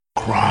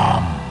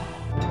Crom.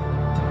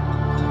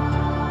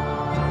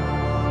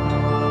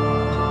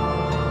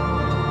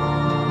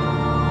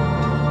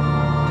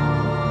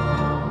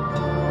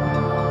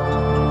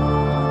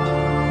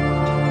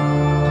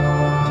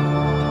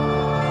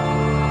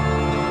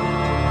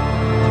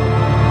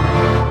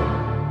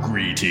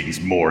 Greetings,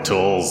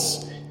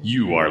 mortals.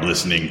 You are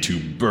listening to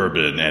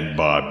Bourbon and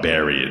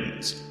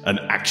Barbarians, an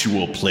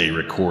actual play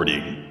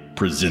recording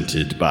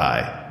presented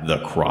by the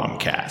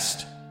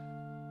Cromcast.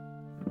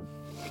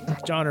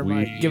 John or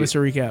Mike, give us a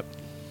recap.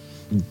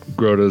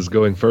 Grota's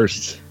going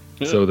first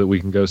so that we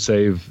can go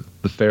save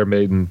the fair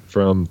maiden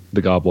from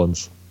the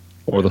goblins.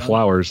 Or the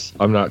flowers.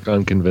 I'm not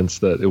unconvinced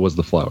that it was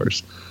the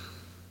flowers.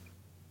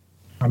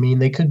 I mean,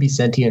 they could be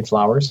sentient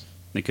flowers.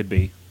 They could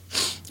be.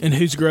 And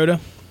who's Grota?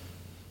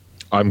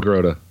 I'm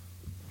Grota.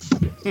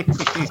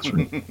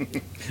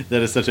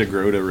 That is such a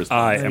Grota response.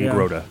 I am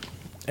Grota.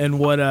 And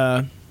what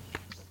Am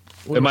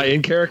I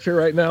in character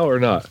right now or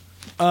not?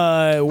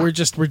 we're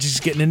just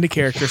getting into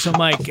character. So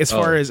Mike, as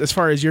far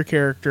as your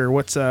character,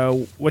 what's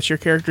your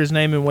character's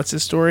name and what's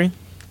his story?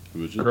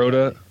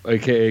 Grota,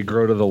 aka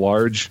Grota the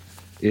Large,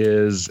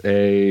 is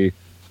a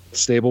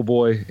stable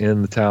boy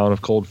in the town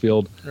of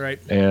Coldfield. Right.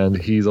 And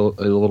he's a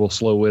little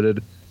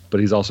slow-witted, but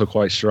he's also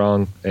quite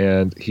strong,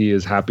 and he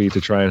is happy to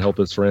try and help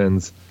his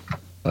friends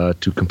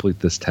to complete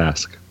this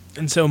task.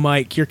 And so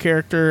Mike, your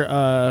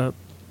character,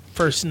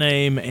 first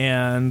name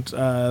and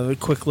a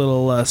quick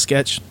little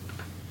sketch.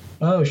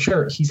 Oh,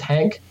 sure. He's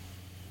Hank.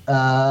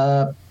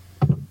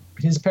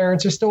 His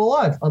parents are still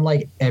alive,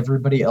 unlike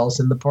everybody else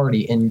in the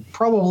party, and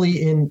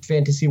probably in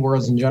fantasy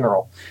worlds in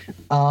general.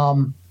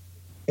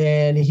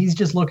 And he's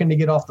just looking to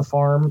get off the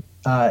farm.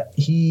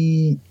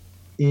 He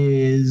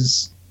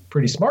is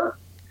pretty smart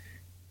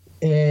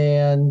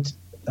and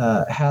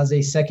has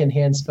a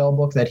secondhand spell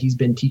book that he's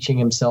been teaching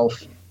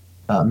himself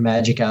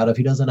magic out of.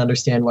 He doesn't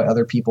understand why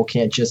other people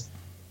can't just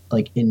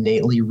like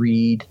innately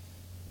read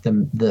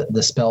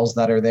the spells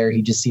that are there.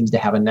 He just seems to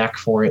have a knack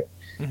for it.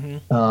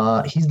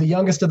 Mm-hmm. He's the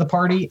youngest of the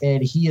party,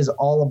 and he is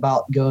all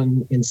about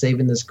going and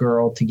saving this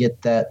girl to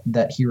get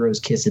that hero's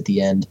kiss at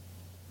the end,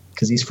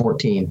 because he's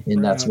 14,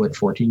 and that's what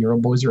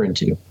 14-year-old boys are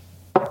into.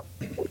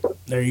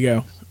 There you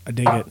go. I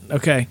dig it.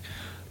 Okay,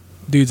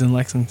 dudes in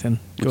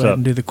Lexington, go ahead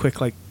and do the quick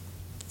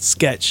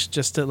sketch,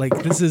 just to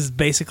this is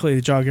basically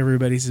to jog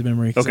everybody's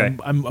memory. Okay,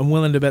 I'm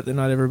willing to bet that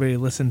not everybody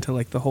listened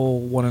to the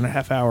whole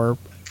 1.5 hour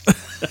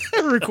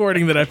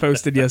recording that I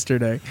posted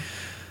yesterday.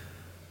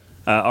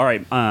 All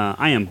right,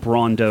 I am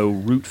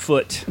Brondo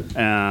Rootfoot.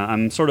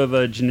 I'm sort of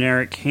a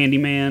generic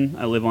handyman.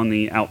 I live on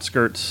the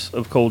outskirts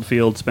of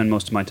Coldfield, spend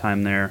most of my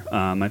time there.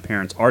 My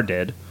parents are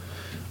dead.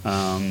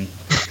 And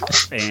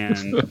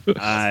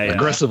I...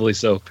 aggressively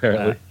so,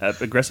 apparently.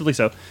 Aggressively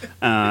so.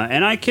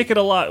 And I kick it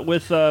a lot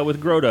with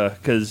Grota,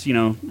 because,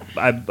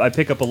 I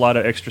pick up a lot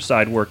of extra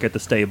side work at the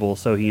stable,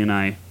 so he and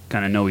I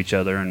kind of know each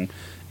other, and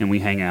we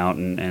hang out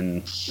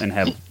and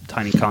have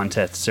tiny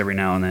contests every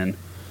now and then.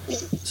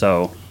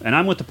 So, and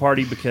I'm with the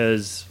party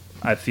because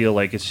I feel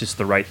like it's just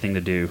the right thing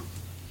to do.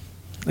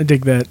 I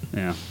dig that.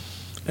 Yeah.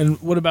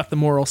 And what about the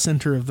moral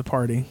center of the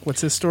party?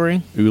 What's his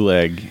story?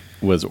 Uleg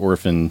was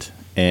orphaned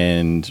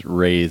and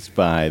raised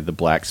by the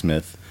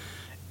blacksmith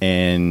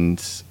and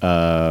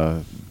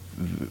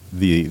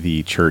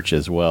the church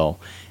as well.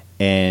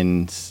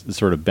 And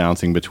sort of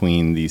bouncing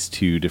between these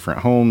two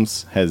different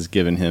homes has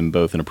given him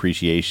both an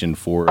appreciation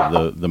for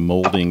the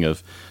molding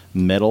of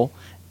metal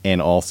and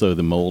also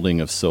the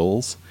molding of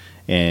souls.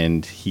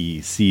 And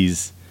he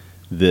sees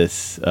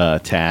this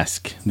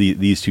task,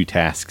 these two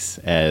tasks,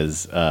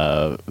 as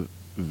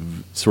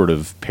sort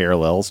of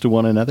parallels to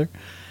one another.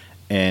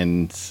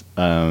 And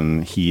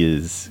he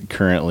is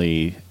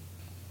currently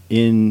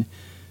in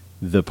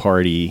the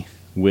party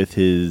with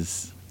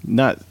his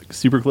not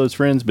super close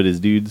friends, but his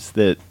dudes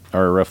that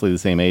are roughly the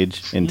same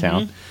age in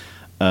town,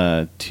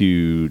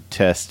 to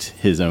test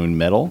his own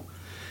metal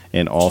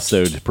and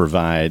also to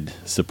provide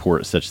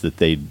support such that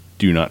they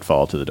do not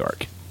fall to the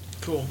dark.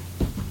 Cool.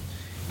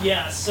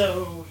 Yeah,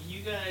 so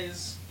you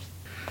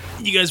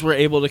guys were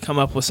able to come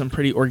up with some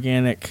pretty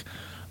organic,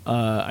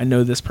 I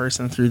know this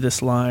person through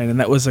this line, and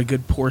that was a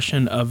good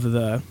portion of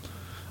the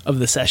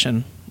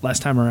session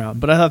last time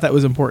around. But I thought that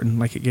was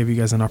important. It gave you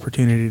guys an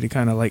opportunity to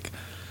kind of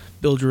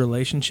build your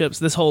relationships.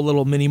 This whole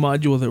little mini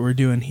module that we're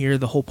doing here,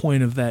 the whole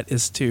point of that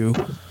is to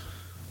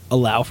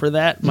allow for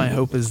that. My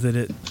hope is that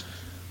it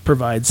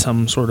provides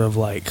some sort of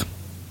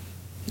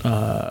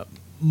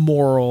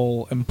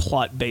moral and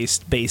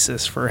plot-based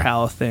basis for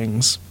how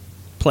things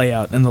play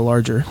out in the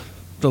larger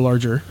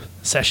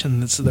session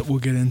that we'll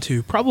get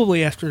into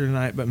probably after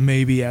tonight, but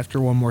maybe after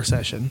one more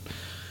session.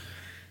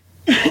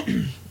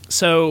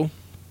 So,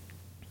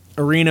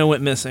 Arena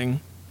went missing.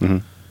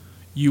 Mm-hmm.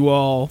 You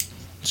all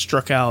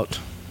struck out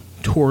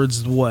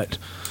towards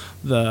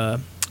the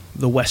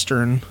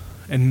western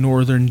and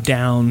northern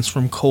downs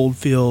from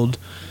Coldfield.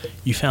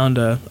 You found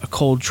a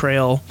cold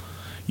trail.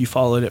 You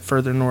followed it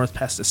further north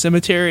past a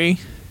cemetery.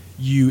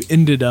 You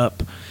ended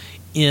up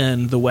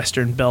in the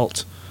western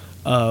belt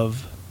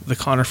of the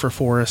conifer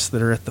forests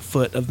that are at the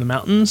foot of the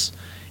mountains.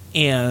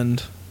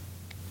 And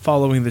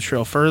following the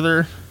trail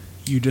further,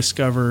 you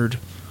discovered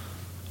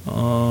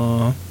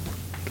a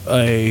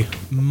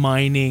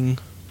mining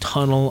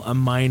tunnel, a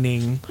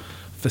mining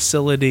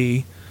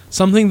facility,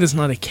 something that's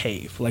not a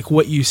cave, like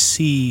what you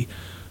see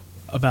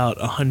about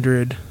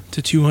 100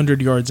 to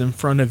 200 yards in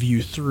front of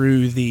you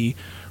through the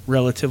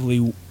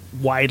relatively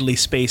widely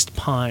spaced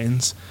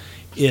pines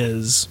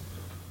is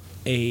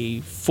a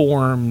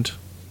formed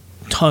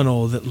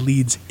tunnel that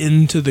leads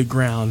into the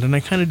ground. And I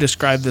kind of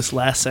described this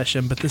last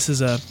session, but this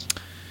is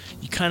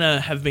you kind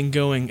of have been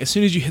going, as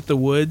soon as you hit the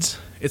woods,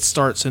 it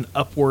starts an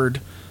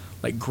upward,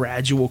 like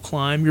gradual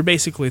climb. You're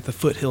basically at the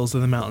foothills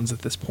of the mountains at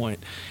this point,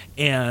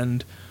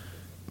 and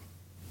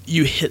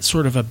you hit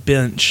sort of a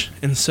bench,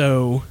 and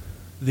so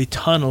the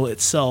tunnel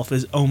itself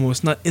is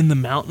almost not in the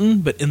mountain,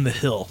 but in the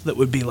hill that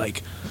would be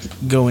like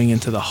going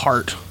into the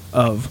heart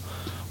of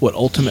what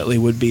ultimately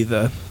would be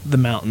the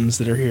mountains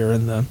that are here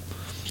in the,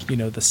 you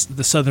know, the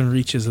southern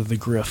reaches of the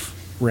Griff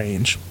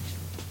Range.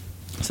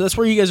 So that's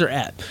where you guys are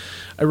at.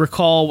 I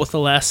recall with the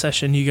last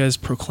session, you guys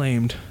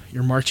proclaimed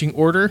your marching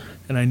order,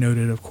 and I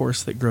noted, of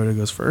course, that Grota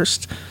goes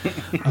first.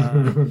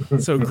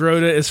 So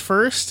Grota is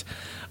first.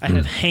 I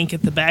have Hank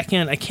at the back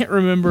end. I can't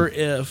remember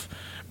if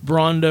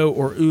Brondo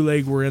or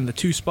Uleg were in the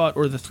 2 spot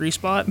or the 3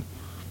 spot. Do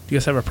you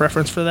guys have a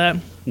preference for that?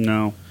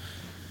 No.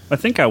 I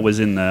think I was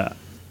in the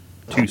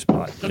 2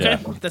 spot. Okay, Yeah,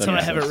 that's that how I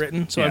makes have it sense.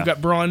 written. So Yeah. I've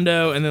got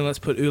Brondo, and then let's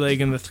put Uleg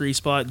in the 3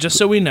 spot, just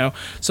so we know.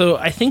 So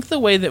I think the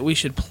way that we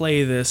should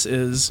play this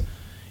is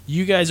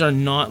you guys are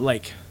not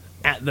like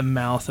at the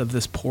mouth of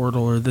this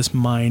portal or this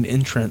mine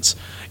entrance.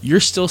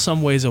 You're still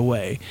some ways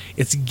away.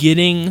 It's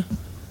getting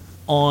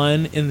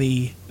on in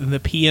the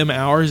PM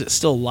hours. It's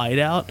still light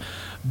out,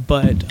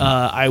 but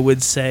I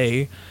would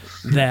say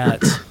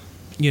that,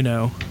 you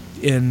know,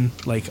 in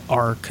like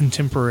our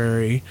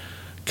contemporary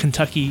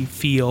Kentucky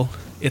feel,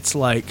 it's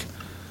like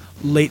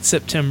late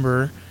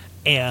September,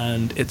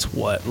 and it's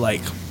what,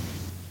 like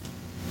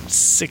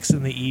 6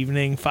 in the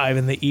evening, 5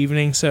 in the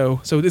evening.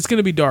 So it's going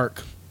to be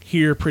dark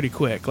here pretty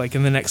quick, like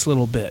in the next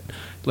little bit.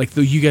 Like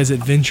you guys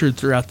adventured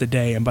throughout the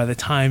day, and by the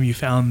time you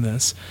found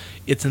this,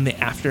 it's in the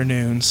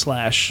afternoon /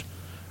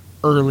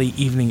 early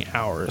evening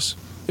hours.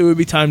 It would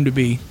be time to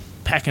be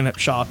packing up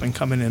shop and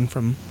coming in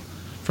from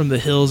the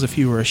hills if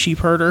you were a sheep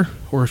herder,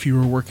 or if you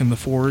were working the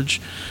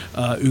forge.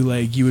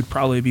 Uleg, you would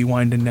probably be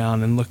winding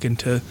down and looking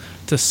to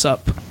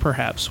sup,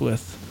 perhaps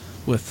with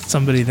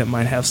somebody that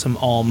might have some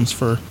alms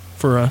for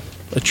a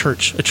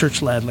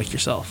church lad like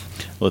yourself.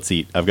 Let's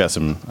eat. I've got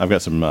some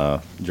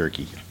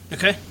jerky.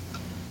 Okay.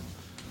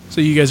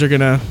 So you guys are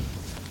gonna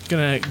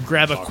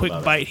grab a quick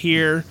about it. bite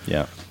here.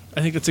 Yeah.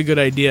 I think it's a good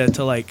idea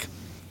to like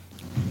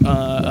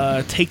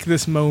take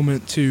this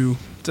moment to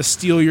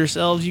steel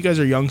yourselves. You guys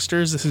are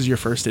youngsters. This is your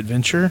first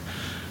adventure,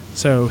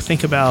 so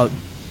think about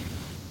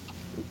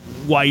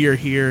why you're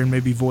here and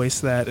maybe voice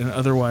that. And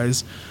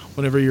otherwise,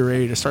 whenever you're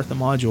ready to start the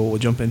module, we'll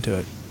jump into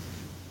it.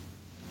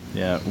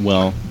 Yeah.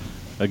 Well,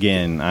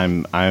 again,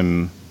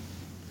 I'm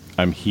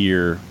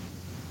here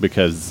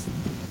because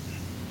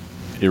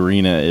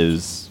Irina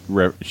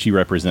she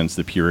represents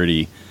the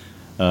purity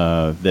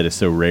that is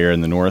so rare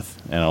in the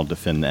North, and I'll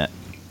defend that.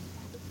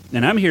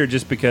 And I'm here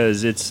just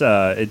because it's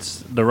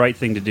the right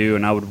thing to do,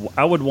 and I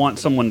would want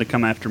someone to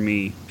come after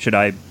me should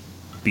I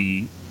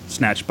be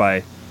snatched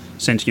by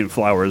sentient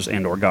flowers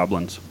and or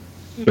goblins.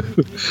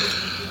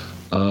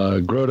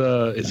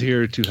 Grota is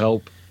here to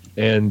help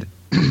and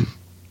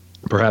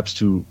perhaps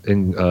to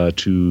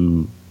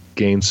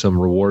gain some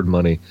reward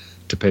money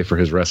to pay for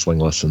his wrestling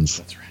lessons.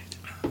 That's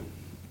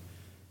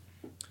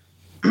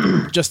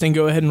right. Justin,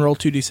 go ahead and roll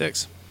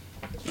 2d6.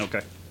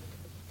 Okay.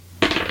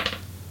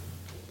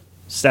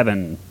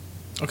 7.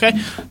 Okay,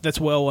 that's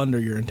well under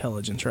your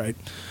intelligence, right?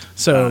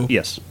 So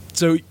Yes.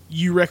 So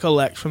you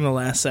recollect from the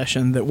last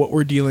session that what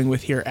we're dealing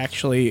with here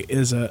actually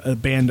is a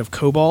band of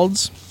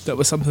kobolds. That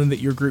was something that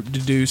your group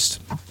deduced.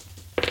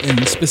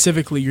 And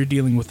specifically, you're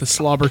dealing with the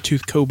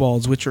slobber-toothed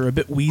kobolds, which are a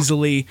bit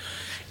weaselly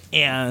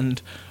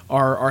and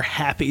are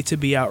happy to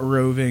be out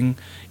roving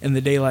in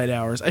the daylight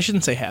hours. I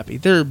shouldn't say happy.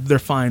 They're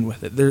fine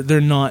with it.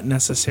 They're not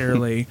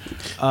necessarily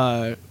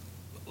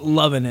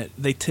loving it.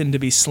 They tend to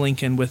be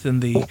slinking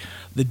within the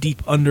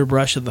deep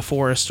underbrush of the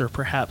forest, or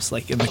perhaps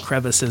like in the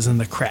crevices and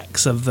the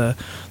cracks of the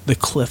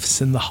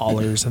cliffs and the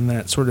hollers and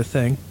that sort of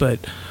thing.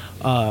 But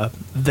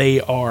they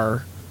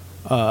are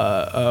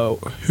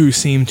who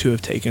seem to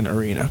have taken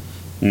Arena.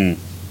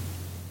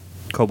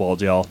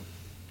 Kobolds, y'all.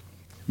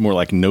 More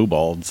like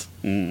no-balds.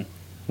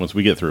 Once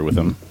we get through with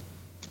them.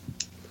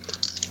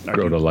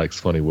 Grota likes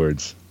funny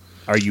words.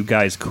 Are you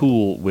guys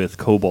cool with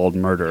kobold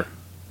murder?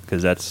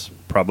 Because that's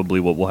probably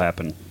what will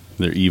happen.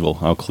 They're evil.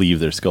 I'll cleave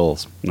their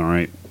skulls. All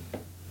right.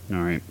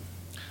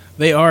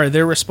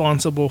 They're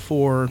responsible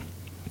for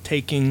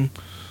taking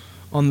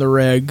on the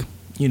reg,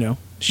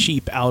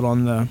 sheep out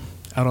on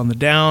the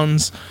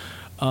downs.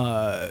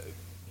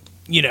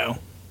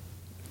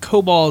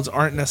 Kobolds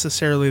aren't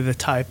necessarily the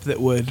type that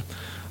would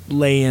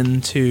lay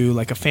into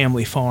like a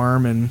family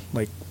farm and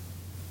like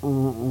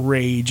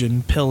rage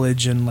and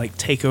pillage and like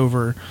take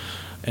over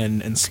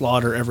and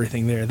slaughter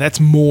everything there. That's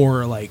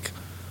more like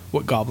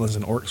what goblins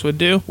and orcs would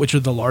do, which are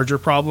the larger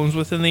problems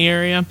within the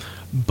area.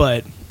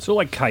 But So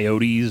like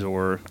coyotes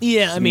or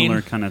Yeah, I mean-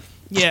 similar kind of.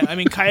 yeah, I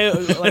mean,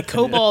 like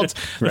kobolds,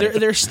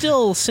 they're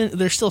still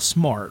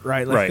smart,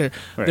 right? Like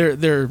Right,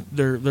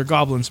 they're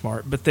goblin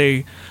smart, but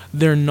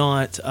they're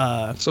not.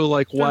 So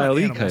like They're not Wile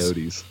E. animals.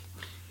 coyotes.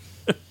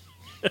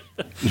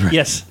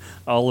 Yes,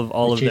 all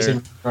of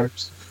Chasing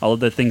runners. all of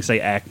the things say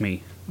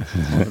Acme.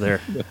 All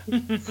their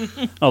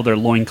their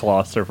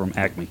loincloths are from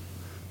Acme.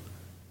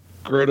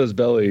 Groda's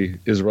belly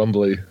is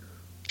rumbly.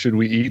 Should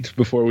we eat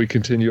before we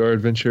continue our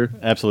adventure?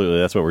 Absolutely,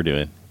 that's what we're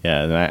doing.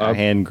 Yeah, and I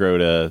hand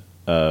Groda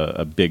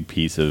a big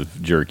piece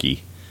of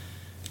jerky,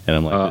 and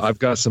I'm like, I've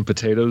got some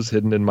potatoes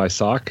hidden in my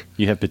sock,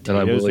 "You have and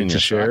I'm potatoes in willing your to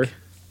share. sock?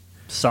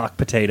 Sock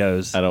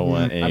potatoes. I don't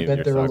want any I of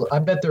bet your they're. sock. I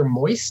bet they're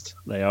moist.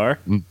 They are.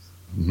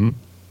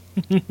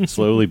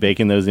 Slowly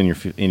baking those in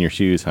your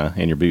shoes, huh?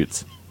 In your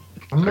boots.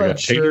 I'm I got not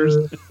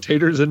sure.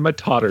 taters in my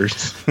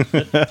totters.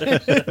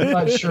 I'm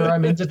not sure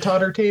I'm into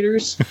totter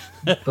taters,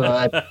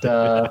 but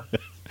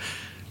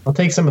I'll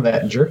take some of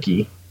that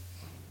jerky.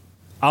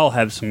 I'll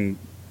have some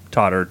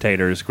totter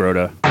taters,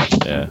 Groda.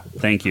 Yeah,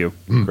 Thank you.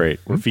 great.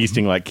 We're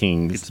feasting like Get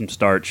kings. some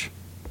starch.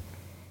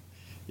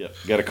 Yep,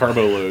 got a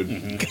carbo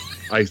load.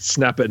 I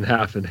snap it in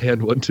half and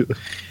hand one to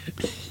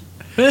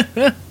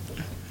them.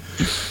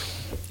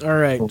 All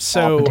right, Raw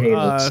so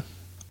potatoes.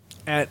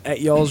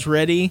 at y'all's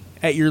ready,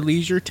 at your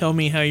leisure, tell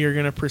me how you're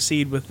going to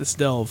proceed with this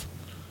delve.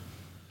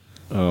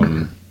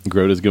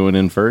 Groda's going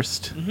in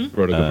first,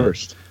 Groda go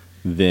first.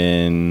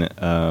 then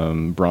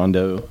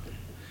Brondo,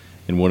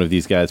 and one of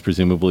these guys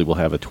presumably will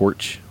have a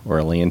torch or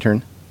a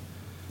lantern,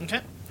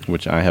 Okay.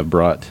 which I have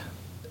brought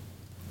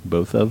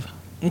both of.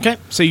 Okay,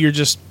 so you're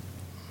just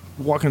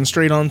walking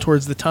straight on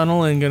towards the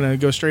tunnel and going to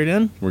go straight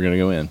in? We're gonna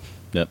go in.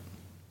 Yep.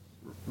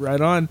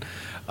 Right on.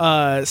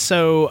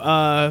 So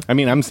I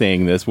mean, I'm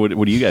saying this. What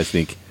do you guys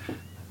think?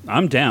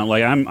 I'm down.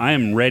 Like I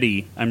am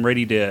ready. I'm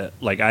ready to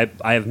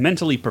I have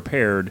mentally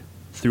prepared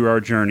through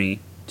our journey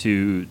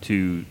to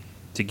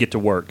get to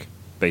work,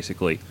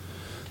 basically.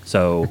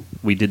 So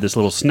we did this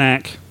little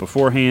snack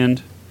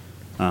beforehand,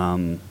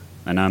 and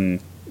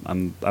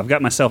I've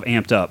got myself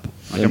amped up.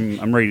 Like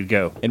I'm ready to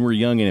go. And we're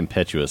young and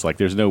impetuous. Like,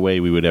 there's no way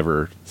we would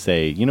ever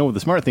say, you know, the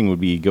smart thing would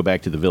be go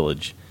back to the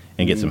village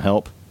and get some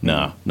help.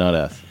 No, not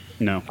us.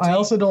 No, I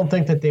also don't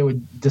think that they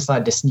would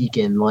decide to sneak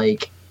in.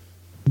 Like,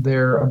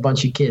 they're a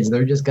bunch of kids.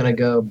 They're just gonna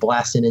go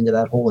blasting into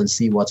that hole and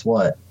see what's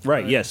what.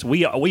 right? Yes,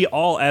 we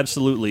all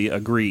absolutely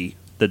agree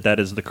that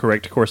is the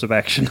correct course of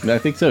action. I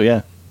think so.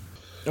 Yeah.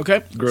 okay.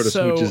 Groda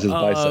so, smooches his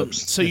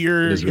biceps. So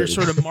you're It is ready.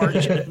 sort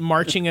of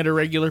marching at a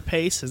regular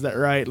pace. Is that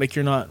right? Like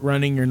you're not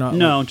running. You're not.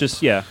 No,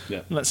 just yeah.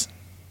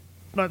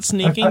 Not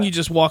sneaking. You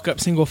just walk up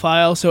single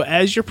file. So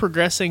as you're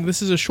progressing,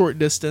 this is a short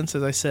distance,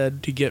 as I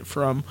said, to get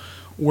from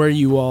where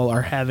you all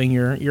are having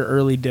your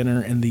early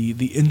dinner and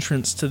the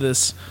entrance to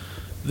this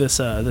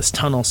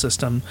tunnel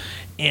system,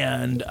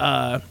 and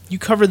you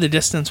cover the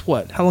distance.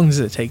 What? How long does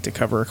it take to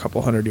cover a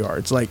couple hundred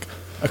yards? Like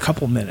a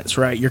couple minutes,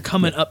 right? You're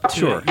coming up to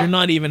Sure. it. You're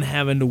not even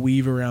having to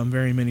weave around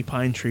very many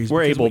pine trees.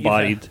 We're because what you have-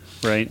 able-bodied,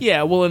 right?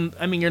 Yeah, well, and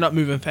I mean, you're not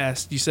moving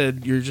fast. You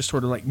said you're just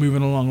sort of like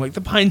moving along. Like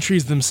the pine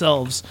trees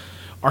themselves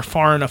are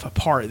far enough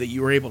apart that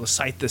you were able to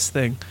sight this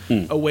thing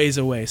a ways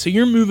away. So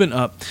you're moving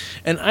up,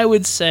 and I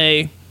would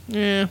say,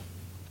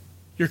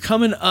 you're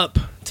coming up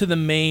to the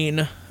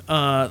main,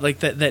 like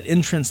that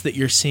entrance that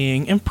you're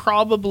seeing, and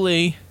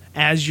probably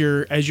as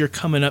you're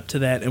coming up to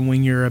that, and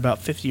when you're about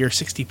 50 or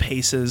 60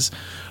 paces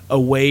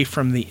away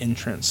from the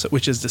entrance,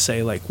 which is to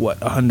say, like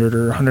 100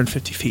 or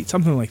 150 feet,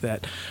 something like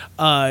that.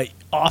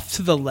 Off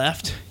to the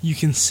left, you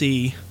can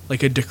see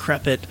like a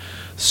decrepit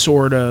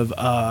sort of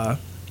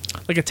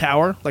like a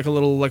tower, like a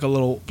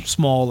little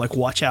small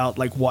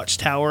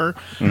watchtower,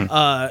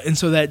 and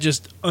so that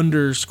just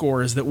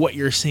underscores that what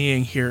you're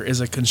seeing here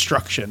is a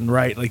construction,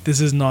 right? Like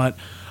this is not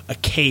a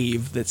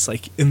cave that's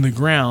like in the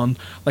ground.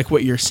 Like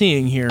what you're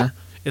seeing here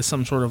is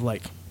some sort of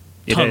like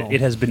tunnel. It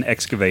has been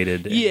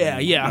excavated.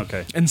 Yeah.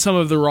 Okay. And some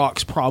of the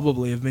rocks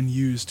probably have been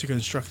used to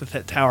construct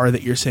that tower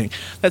that you're seeing.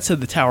 That said,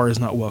 the tower is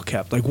not well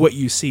kept. Like what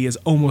you see is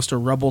almost a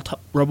rubble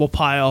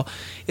pile.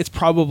 It's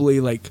probably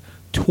like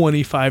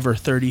 25 or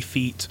 30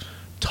 feet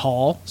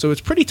tall. So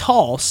it's pretty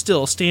tall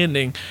still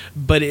standing,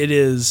 but it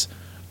is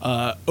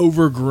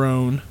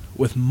overgrown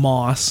with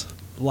moss,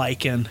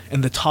 lichen,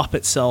 and the top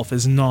itself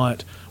is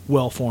not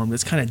well formed.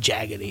 It's kind of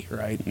jaggedy,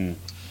 right?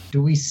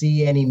 Do we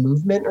see any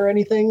movement or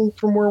anything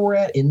from where we're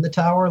at in the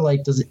tower?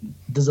 Like, does it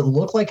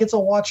look like it's a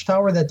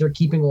watchtower that they're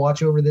keeping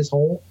watch over this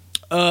hole?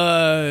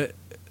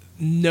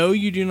 No,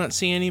 you do not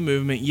see any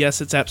movement.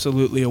 Yes, it's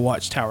absolutely a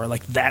watchtower.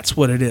 Like that's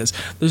what it is.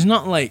 There's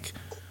not like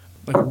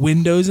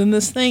windows in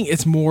this thing.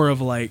 It's more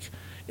of like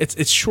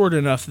it's short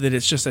enough that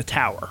it's just a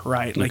tower,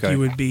 right? Like Okay. you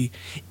would be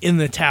in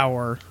the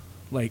tower,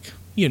 like,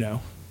 you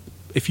know,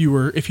 if you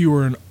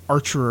were an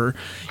archer,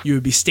 you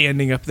would be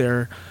standing up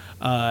there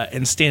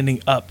and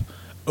standing up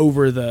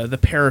over the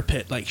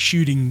parapet, like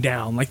shooting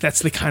down. Like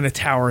that's the kind of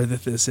tower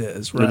that this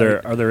is, right?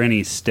 Are there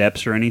any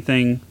steps or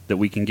anything that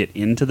we can get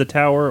into the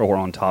tower or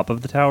on top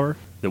of the tower?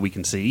 that we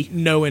can see?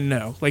 No and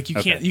no. Like you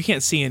Okay.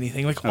 can't see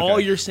anything. Like all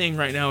Okay. you're seeing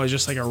right now is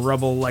just like a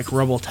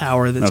rubble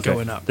tower that's Okay.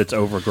 going up. That's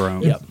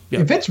overgrown. Yep.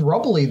 Yep. If it's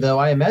rubbly, though,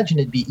 I imagine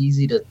it'd be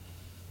easy to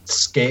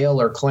scale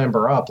or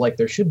clamber up. Like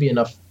there should be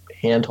enough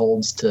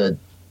handholds to,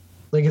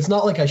 like it's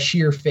not like a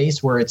sheer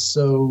face where it's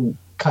so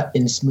cut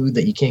and smooth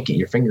that you can't get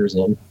your fingers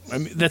in. I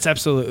mean, that's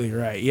absolutely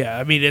right. Yeah,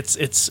 I mean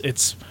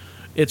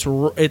it's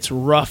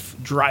rough,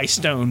 dry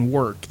stone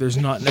work. There's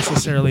not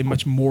necessarily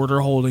much mortar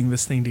holding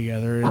this thing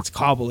together. It's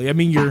cobbly. I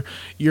mean,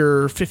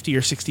 you're 50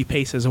 or 60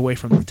 paces away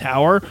from the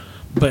tower,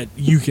 but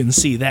you can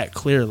see that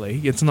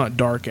clearly. It's not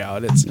dark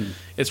out.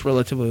 It's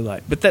relatively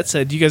light. But that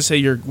said, you guys say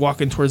you're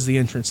walking towards the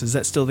entrance. Is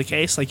that still the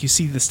case? Like you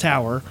see this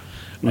tower?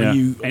 Yeah. Are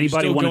you Anybody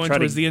still wanna going try to-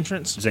 towards the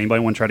entrance? Does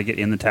anybody want to try to get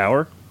in the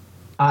tower?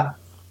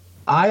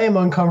 I am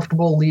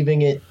uncomfortable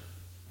leaving it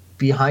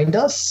behind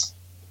us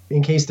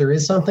in case there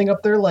is something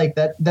up there like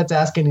that. That's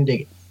asking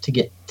to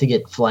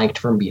get flanked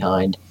from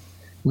behind.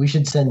 We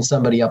should send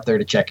somebody up there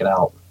to check it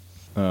out.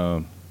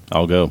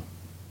 I'll go.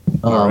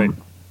 All right.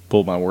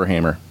 Pull my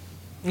warhammer.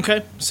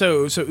 Okay,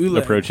 so Ule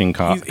Approaching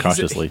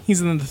cautiously. He's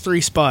in the 3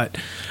 spot.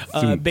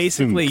 Thunk,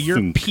 Basically, thunk, you're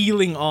thunk.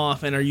 peeling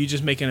off, and are you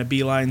just making a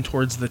beeline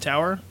towards the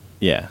tower?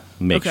 Yeah,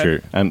 make Okay.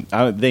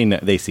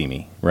 sure. They see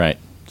me, right?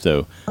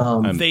 So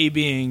They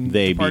being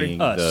they the party?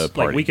 being Us. the Like,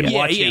 party. we can Yeah,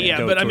 watch yeah, him yeah.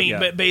 go But I to- mean, yeah.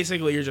 but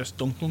basically, you're just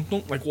dunk, dunk,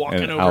 dunk, like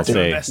walking And over I'll to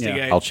say,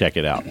 investigate. I'll check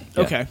it out. Yeah.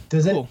 Okay,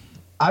 Does it? cool.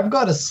 I've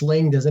got a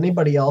sling. Does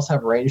anybody else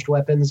have ranged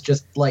weapons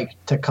just like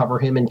to cover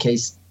him in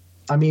case?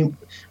 I mean,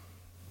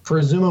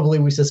 presumably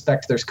we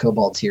suspect there's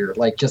kobolds here,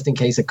 like just in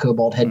case a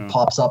kobold head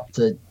pops up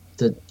to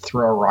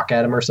throw a rock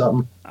at him or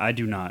something. I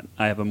do not.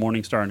 I have a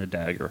morning star and a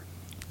dagger.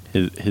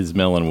 His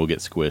melon will get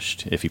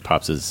squished if he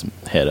pops his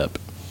head up.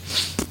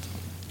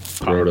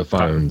 Rhoda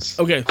finds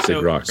Okay,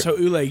 Big rock. so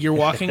Ule, you're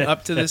walking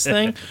up to this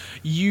thing.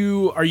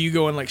 Are you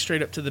going like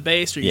straight up to the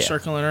base? Or are you Yeah.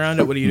 circling around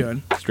it? What are you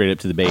doing? Straight up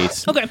to the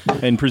base. Okay.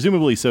 And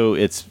presumably, so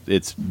it's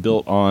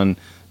built on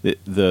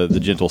the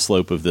gentle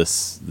slope of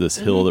this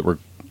hill that we're.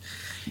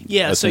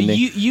 Yeah, so ascending.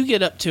 you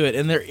get up to it,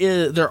 and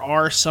there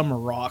are some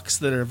rocks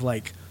that have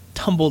like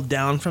tumbled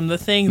down from the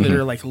thing Mm-hmm. that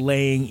are like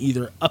laying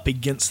either up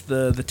against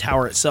the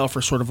tower itself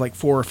or sort of like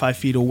 4 or 5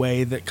 feet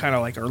away that kind of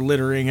like are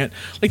littering it.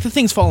 Like the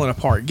thing's falling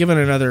apart. Given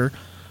another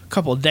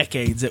couple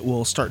decades, it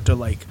will start to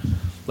like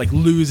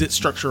lose its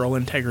structural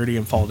integrity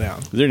and fall down.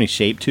 Is there any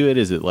shape to it?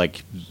 Is it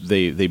like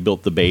they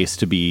built the base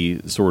to be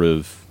sort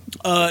of?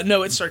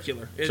 No, it's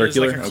circular. It is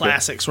Circular? like a Okay.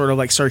 classic sort of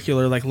like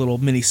circular, like little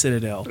mini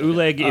citadel.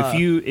 Uleg,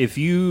 if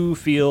you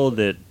feel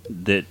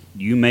that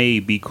you may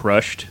be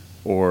crushed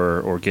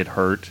or get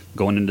hurt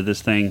going into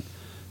this thing,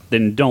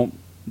 then don't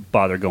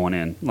bother going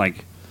in.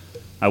 Like,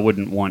 I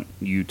wouldn't want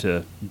you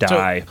to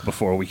die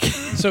before we can.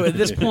 So at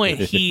this point,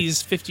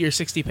 he's 50 or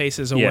 60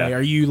 paces away. Yeah.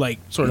 Are you like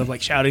sort of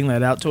like shouting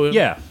that out to him?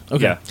 Yeah.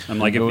 Okay. Yeah. I'm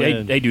like, Go hey,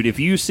 in. hey, dude, if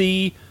you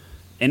see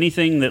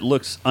anything that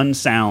looks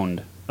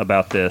unsound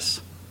about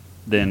this,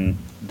 then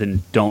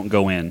don't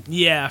go in.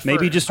 Yeah.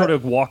 Maybe just sort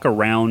of walk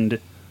around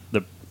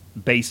the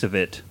base of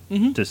it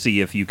Mm-hmm. to see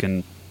if you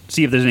can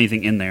see if there's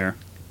anything in there.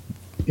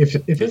 If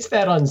it's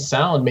that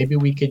unsound, maybe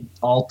we could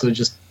all to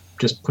just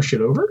push it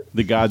over.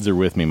 The gods are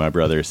with me, my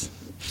brothers.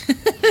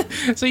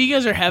 So you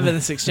guys are having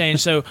this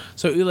exchange. So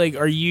Uleg,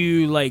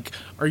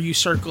 are you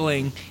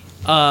circling?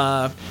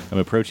 I'm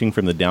approaching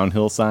from the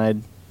downhill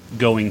side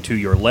Going to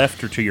your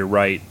left or to your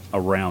right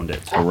around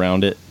it.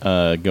 around it,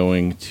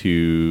 going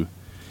to.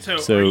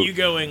 So are you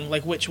going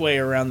like which way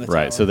around the tower?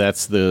 Right, so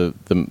that's the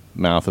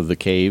mouth of the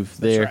cave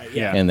there. right,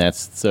 yeah. And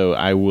so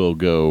I will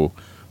go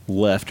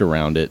left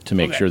around it to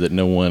make Okay. sure that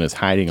no one is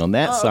hiding on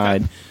that okay.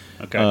 side.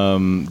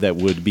 Okay. That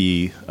would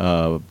be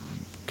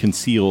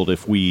concealed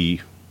if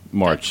we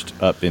marched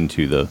up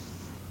into the.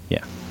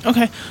 Yeah.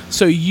 Okay.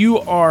 So you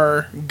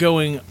are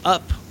going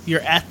up.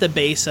 You're at the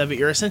base of it.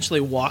 You're essentially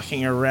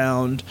walking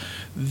around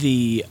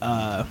the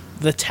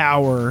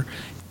tower,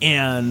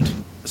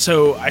 and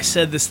so I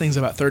said this thing's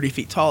about 30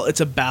 feet tall.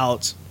 It's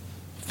about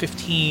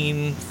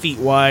 15 feet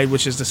wide,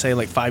 which is to say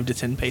like 5 to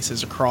 10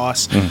 paces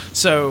across.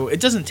 So it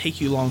doesn't take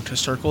you long to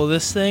circle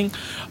this thing.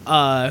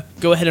 Go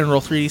ahead and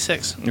roll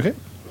 3d6. Okay.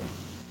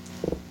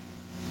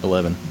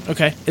 11.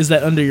 Okay. Is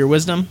that under your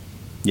wisdom?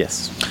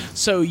 Yes.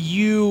 So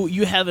you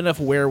have enough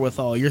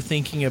wherewithal. You're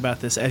thinking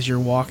about this as you're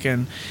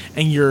walking,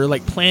 and you're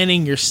like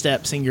planning your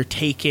steps, and you're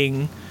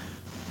taking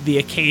the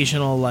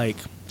occasional like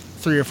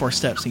 3 or 4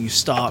 steps, and you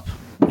stop.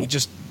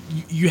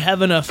 You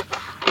have enough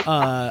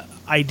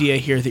idea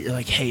here that you're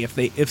like, hey,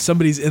 if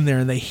somebody's in there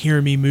and they hear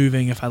me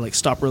moving, if I like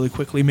stop really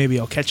quickly, maybe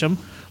I'll catch them.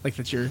 Like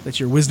that's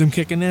your wisdom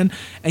kicking in,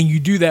 and you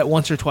do that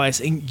once or twice,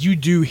 and you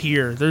do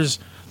hear there's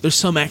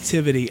some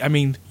activity. I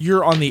mean,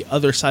 you're on the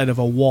other side of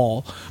a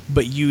wall,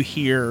 but you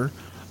hear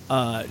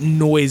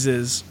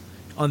noises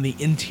on the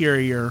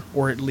interior,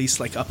 or at least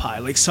like up high,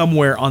 like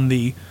somewhere on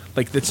the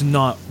like that's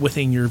not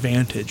within your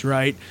vantage,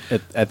 right?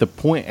 At the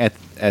point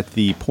at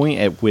the point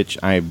at which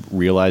I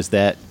realize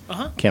that,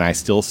 can I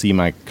still see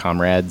my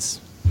comrades?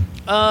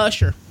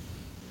 Sure.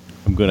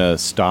 I'm gonna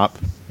stop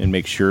and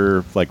make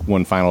sure, like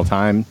one final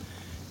time,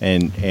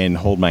 and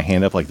hold my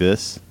hand up like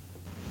this.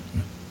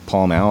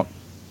 palm out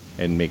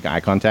and make eye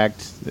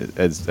contact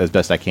as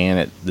best I can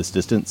at this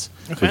distance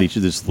with Okay. each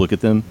of them. Just look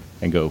at them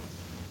and go.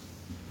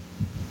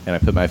 And I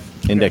put my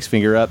index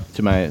finger up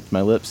to my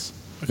lips,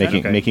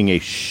 making a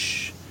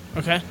shh,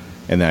 Okay.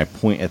 and then I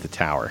point at the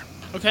tower.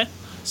 Okay.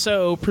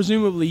 So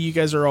presumably you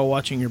guys are all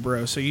watching your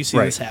bro, so you see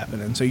Right. this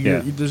happening. So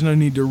Yeah. there's no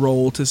need to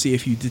roll to see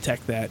if you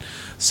detect that.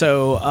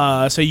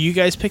 So so you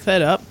guys pick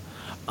that up.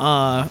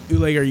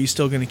 Uleg, are you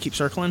still going to keep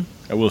circling?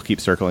 I will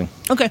keep circling.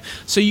 Okay.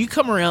 So you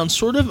come around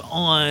sort of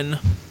on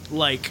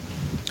like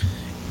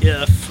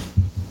if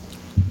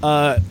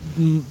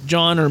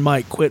John or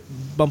Mike quit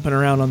bumping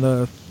around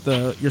on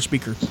your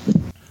speaker.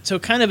 So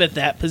kind of at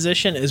that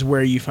position is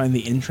where you find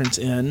the entrance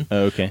in.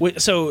 Okay.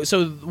 So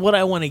what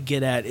I want to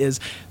get at is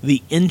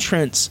the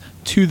entrance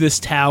to this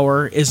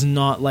tower is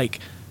not like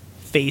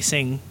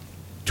facing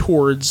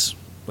towards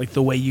like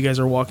the way you guys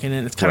are walking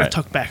in. It's kind Right. of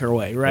tucked back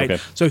away, right?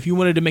 Okay. So if you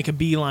wanted to make a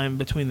beeline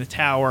between the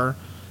tower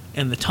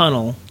and the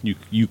tunnel,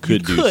 You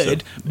could do so.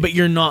 but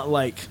you're not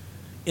like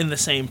in the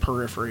same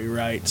periphery,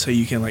 right? So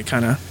you can like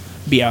kind of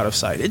be out of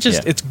sight.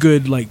 It's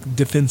good like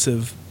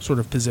defensive sort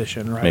of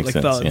position, right? Makes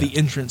like sense, the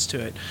entrance to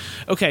it.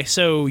 Okay,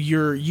 so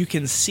you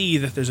can see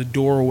that there's a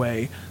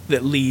doorway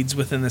that leads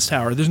within this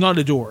tower. There's not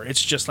a door.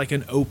 It's just like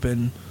an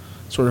open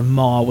sort of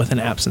maw with an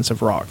absence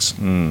of rocks.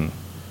 And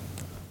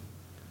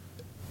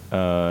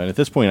at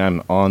this point,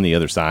 I'm on the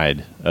other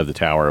side of the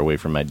tower, away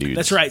from my dudes.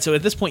 That's right. So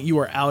at this point you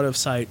are out of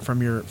sight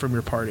from your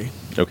party.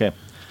 Okay.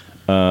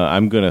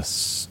 I'm gonna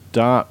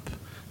stop.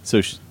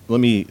 So let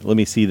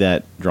me see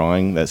that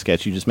drawing, that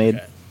sketch you just made.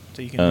 Okay.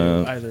 So you can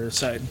do either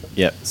side.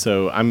 Yep.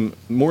 So I'm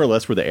more or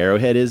less where the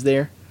arrowhead is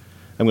there.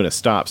 I'm going to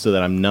stop so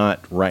that I'm not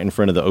right in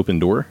front of the open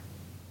door.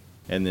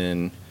 And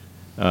then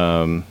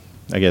I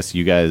guess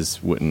you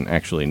guys wouldn't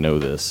actually know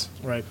this.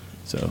 Right.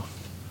 So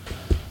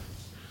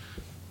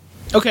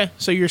Okay,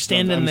 so you're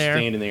standing I'm there.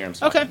 standing there. I'm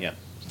stopping. Okay. Yeah.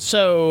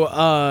 So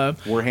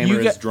Warhammer you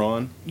is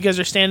drawn. You guys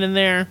are standing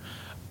there.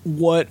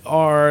 What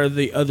are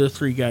the other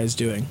three guys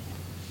doing?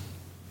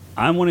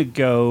 I want to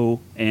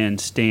go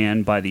and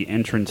stand by the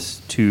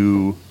entrance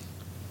to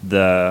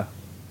the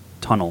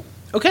tunnel,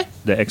 Okay.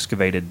 the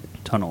excavated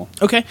tunnel.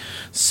 Okay.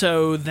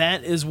 So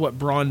that is what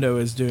Brondo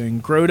is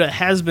doing. Groda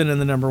has been in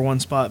the number one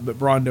spot, but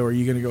Brondo, are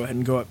you going to go ahead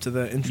and go up to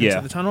the entrance Yeah,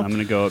 of the tunnel? I'm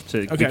going to go up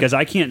to Okay. because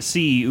I can't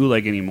see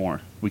Uleg anymore.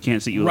 We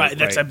can't see Uleg. Right.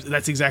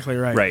 That's exactly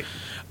right. Right.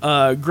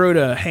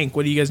 Groda, Hank,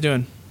 what are you guys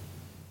doing?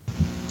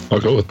 I'll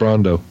go with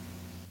Brondo.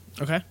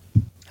 Okay.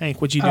 Hank,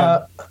 what you doing?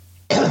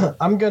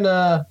 I'm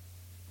gonna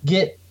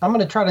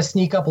try to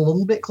sneak up a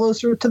little bit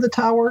closer to the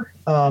tower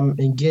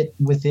and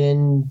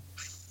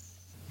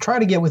try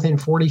to get within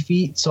 40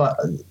 feet. So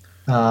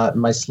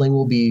my sling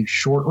will be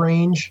short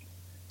range,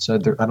 so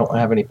I don't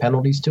have any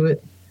penalties to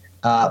it.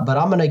 But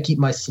I'm gonna keep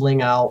my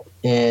sling out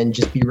and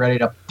just be ready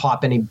to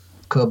pop any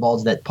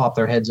kobolds that pop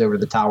their heads over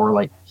the tower,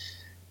 like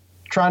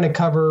trying to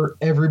cover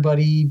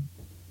everybody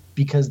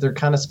because they're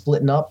kind of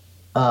splitting up.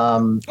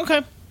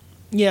 Okay.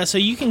 Yeah, so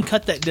you can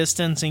cut that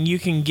distance and you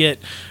can get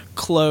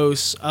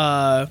close.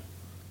 So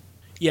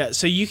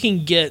you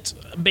can get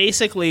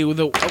basically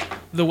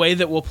the way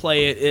that we'll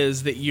play it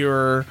is that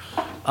you're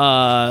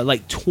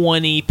like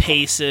 20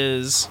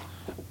 paces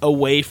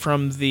away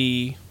from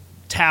the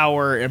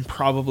tower and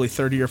probably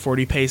 30 or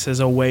 40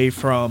 paces away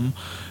from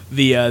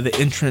the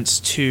entrance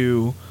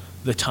to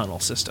the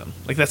tunnel system.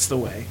 Like that's the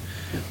way.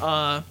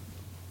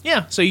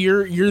 So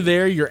you're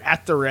there. You're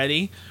at the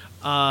ready.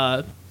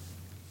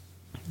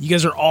 You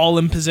guys are all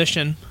in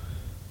position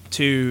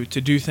to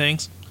do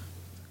things.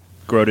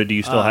 Groda, do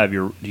you still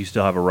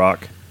have a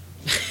rock?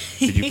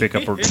 Did you pick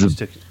up a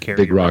to carry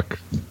Big your rock.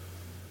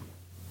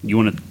 You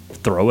want to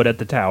throw it at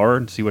the tower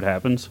and see what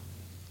happens?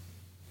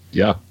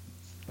 Yeah.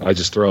 I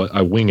just throw it.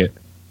 I wing it.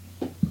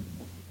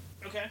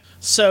 Okay.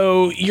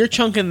 So you're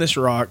chunking this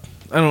rock.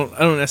 I don't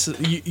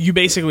necessarily. You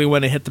basically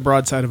want to hit the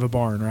broadside of a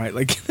barn, right?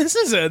 Like this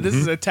is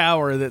a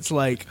tower that's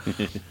like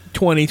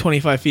 20,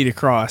 25 feet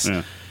across.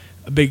 Yeah.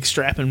 A big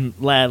strapping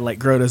lad like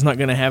Groda's not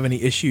going to have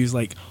any issues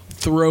like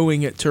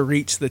throwing it to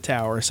reach the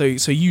tower. So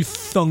you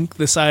thunk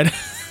the side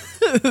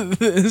of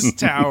this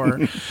tower.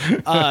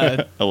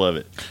 I love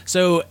it.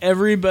 So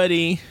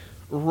everybody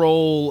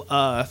roll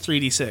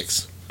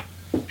 3d6.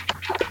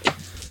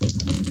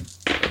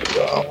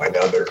 Oh, I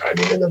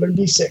need another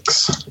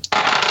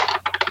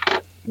D6.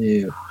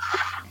 Yeah.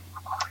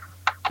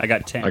 I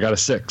got 10. I got a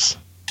 6.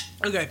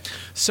 Okay.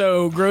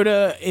 So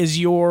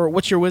Groda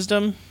what's your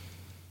wisdom?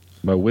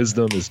 My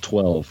wisdom is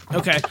 12.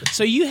 Okay,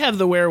 so you have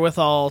the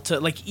wherewithal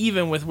to, like,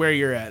 even with where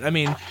you're at. I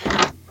mean,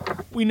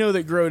 we know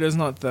that Groda's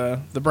not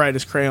the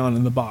brightest crayon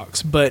in the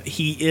box, but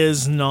he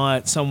is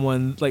not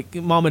someone, like,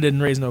 Mama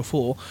didn't raise no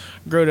fool.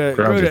 Groda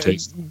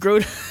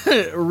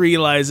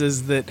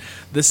realizes that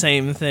the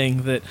same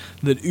thing that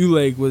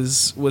Uleg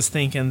was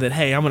thinking, that,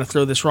 hey, I'm going to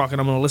throw this rock and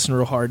I'm going to listen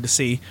real hard to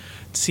see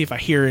if I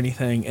hear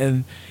anything.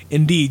 And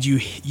indeed, you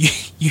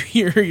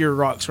hear your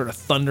rock sort of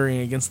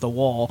thundering against the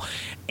wall,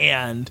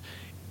 and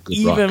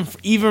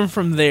even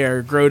from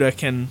there, Groda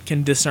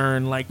can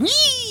discern, like,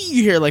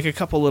 you hear like a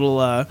couple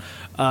little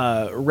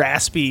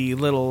raspy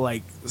little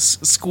like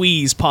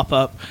squeeze pop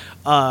up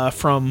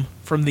from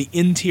the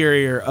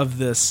interior of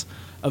this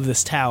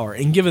tower.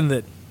 And given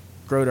that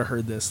Grota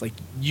heard this, like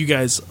you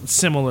guys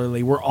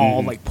similarly were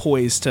all like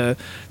poised to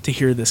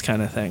hear this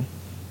kind of thing.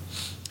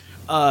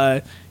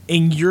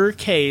 In your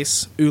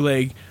case,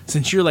 Uleg,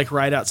 since you're like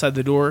right outside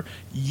the door,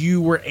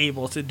 you were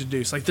able to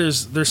deduce like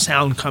there's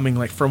sound coming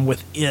like from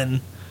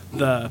within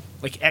the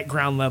like at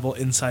ground level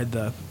inside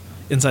the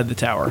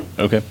tower.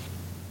 Okay.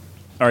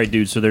 All right,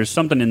 dude. So there's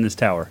something in this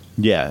tower.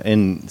 Yeah,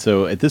 and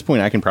so at this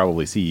point, I can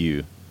probably see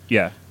you,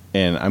 Yeah.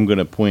 and I'm going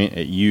to point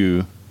at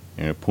you,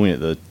 and point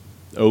at the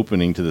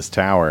opening to this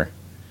tower,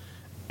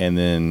 and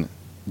then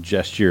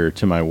gesture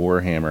to my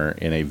warhammer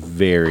in a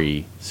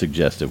very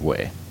suggestive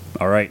way.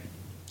 All right.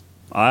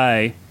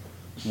 I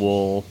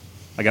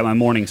got my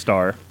morning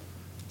star.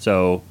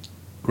 So,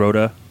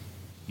 Grota,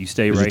 you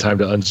stay Is right. it time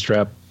to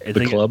unstrap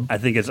the club? I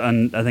think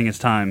it's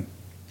time.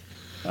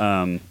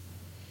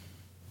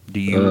 Do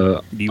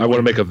you? I want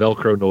to make a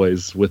Velcro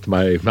noise with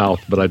my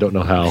mouth, but I don't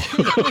know how.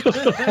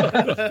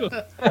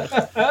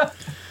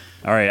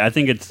 All right. I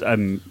think it's.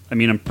 I'm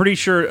pretty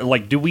sure.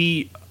 Like, do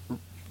we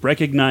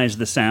recognize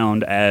the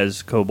sound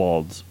as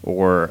kobolds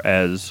or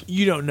as?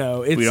 You don't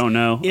know. We don't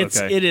know? It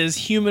Okay. is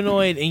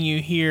humanoid, and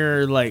you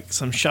hear like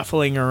some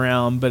shuffling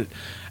around, but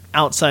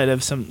outside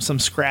of some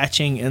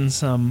scratching and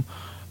some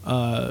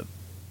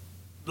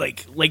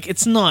like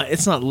it's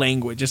not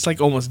language. It's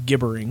like almost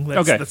gibbering.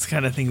 That's the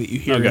kind of thing that you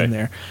hear Okay. in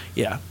there.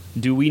 Yeah.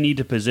 Do we need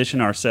to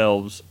position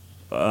ourselves,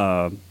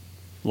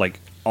 like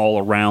all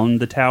around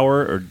the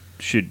tower, or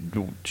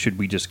should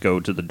we just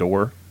go to the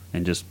door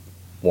and just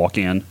walk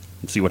in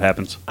and see what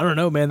happens? I don't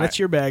know, man. That's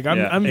your bag. I'm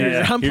Yeah. I'm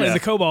playing Yeah. the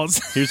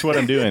kobolds. Here's what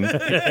I'm doing.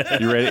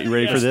 You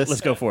ready for this?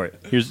 Let's go for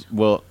it.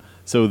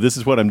 So this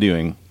is what I'm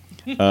doing.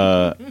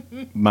 My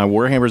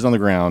warhammer's on the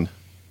ground.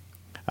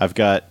 I've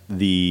got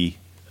the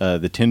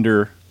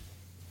tinder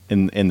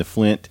and the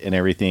flint and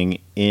everything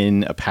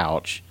in a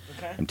pouch.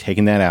 Okay. I'm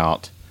taking that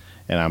out,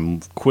 and I'm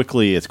as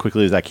quickly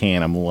as I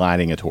can, I'm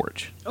lighting a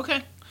torch.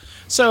 Okay.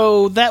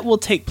 So that will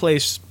take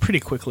place pretty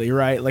quickly,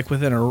 right? Like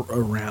within a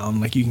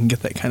round, like you can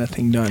get that kind of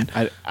thing done.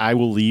 I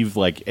will leave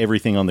like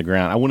everything on the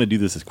ground. I want to do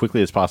this as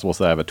quickly as possible,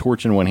 so that I have a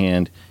torch in one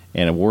hand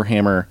and a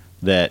warhammer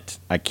that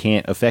I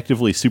can't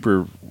effectively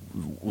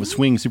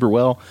swing super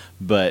well,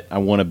 but I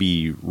want to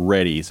be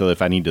ready. So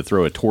if I need to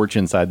throw a torch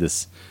inside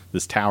this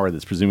tower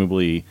that's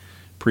presumably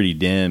pretty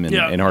dim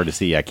and hard to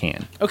see, I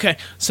can. Okay.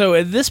 So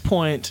at this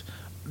point,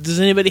 does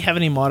anybody have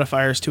any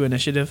modifiers to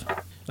initiative?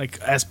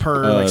 Like as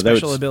per like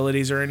special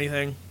abilities or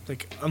anything?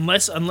 Like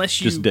unless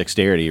you Just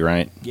dexterity,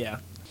 right? Yeah.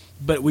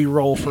 But we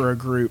roll for a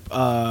group.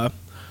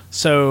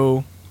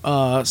 So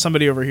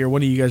somebody over here,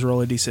 one of you guys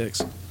roll a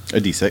d6.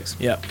 A d6.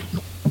 Yep.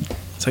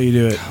 That's how you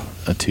do it.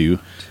 A 2.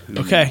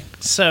 Okay.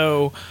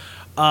 So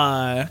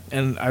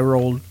and I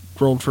rolled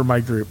for my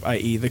group,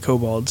 i.e. the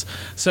kobolds.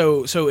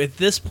 So at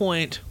this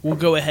point, we'll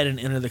go ahead and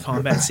enter the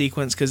combat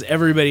sequence because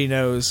everybody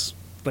knows,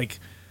 like,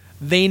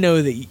 they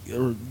know that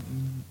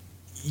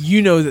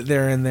you know that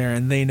they're in there,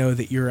 and they know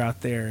that you're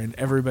out there, and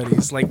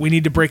everybody's like, we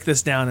need to break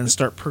this down and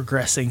start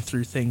progressing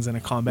through things in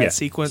a combat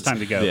sequence. It's time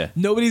to go. Yeah.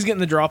 Nobody's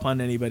getting the drop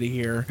on anybody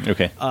here.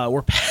 Okay.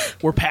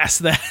 We're past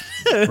that.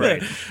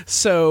 Right.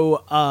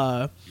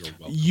 So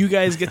you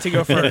guys get to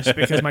go first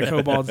because my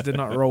kobolds did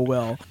not roll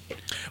well.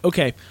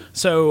 Okay,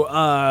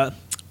 so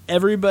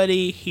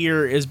everybody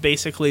here is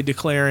basically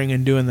declaring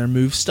and doing their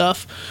move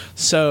stuff.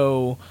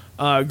 So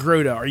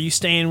Grota, are you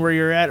staying where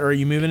you're at, or are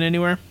you moving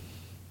anywhere?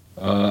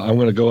 I'm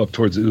going to go up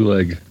towards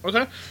Uleg.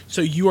 Okay.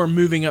 So you are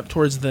moving up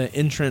towards the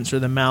entrance or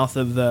the mouth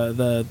of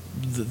the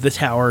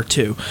tower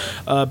too.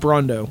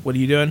 Brondo, what are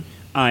you doing?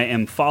 I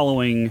am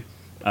following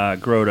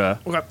Grota,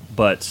 Okay.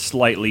 but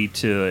slightly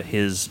to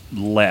his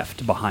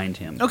left behind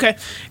him. Okay.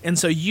 And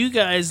so you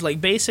guys,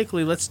 like,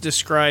 basically, let's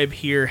describe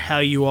here how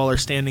you all are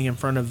standing in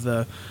front of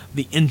the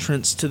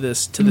entrance to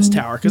this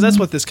tower, because that's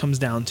what this comes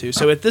down to.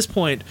 So at this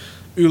point,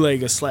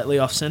 Uleg is slightly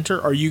off center.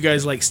 Are you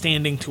guys like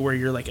standing to where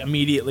you're like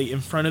immediately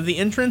in front of the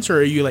entrance, or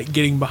are you like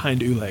getting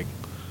behind Uleg?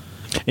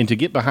 And to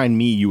get behind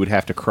me, you would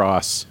have to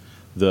cross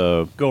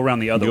the... Go around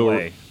the other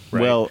way.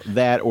 Right? Well,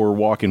 that or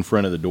walk in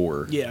front of the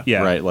door. Yeah.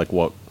 Yeah. Right, like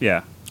walk...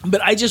 Yeah.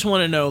 But I just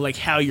want to know like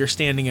how you're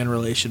standing in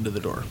relation to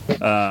the door.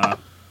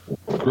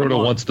 Grota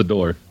wants the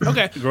door.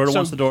 Okay. Grota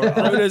wants the door.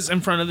 Grota's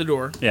in front of the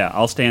door. Yeah,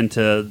 I'll stand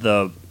to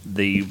the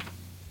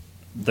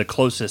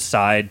closest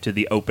side to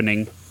the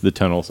opening. The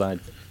tunnel side.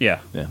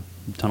 Yeah, Yeah.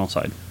 tunnel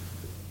side.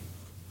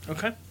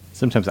 Okay.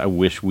 Sometimes I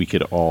wish we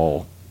could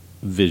all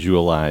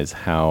visualize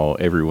how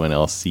everyone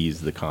else sees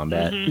the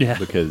combat, Yeah.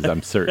 because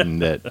I'm certain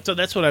that... So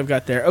that's what I've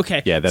got there.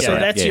 Okay. Yeah, that's so right.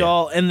 that's Yeah, yeah.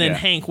 y'all. And then Yeah.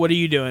 Hank, what are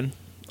you doing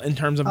in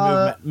terms of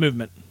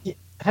movement?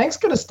 Hank's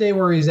going to stay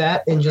where he's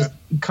at and just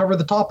cover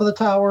the top of the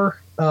tower,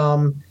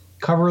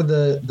 cover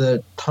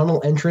the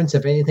tunnel entrance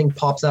if anything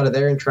pops out of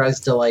there and tries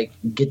to, like,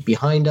 get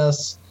behind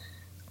us.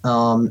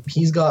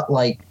 He's got,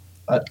 like,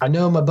 I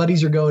know my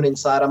buddies are going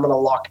inside. I'm going to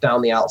lock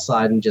down the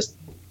outside and just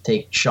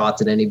take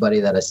shots at anybody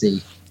that I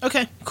see.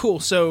 Okay, cool.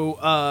 So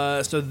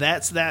so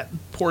that's that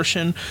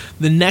portion.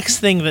 The next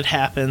thing that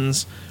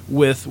happens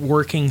with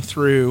working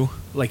through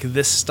like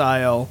this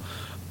style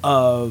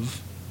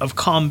of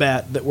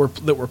combat that we're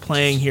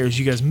playing here is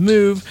you guys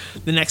move.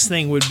 The next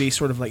thing would be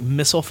sort of like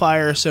missile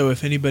fire. So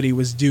if anybody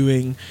was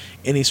doing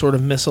any sort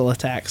of missile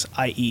attacks,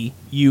 i.e.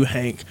 you,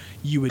 Hank,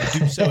 you would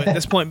do so at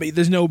this point, but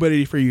there's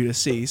nobody for you to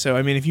see. So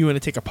I mean, if you want to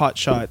take a pot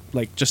shot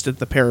like just at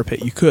the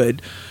parapet, you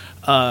could.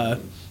 But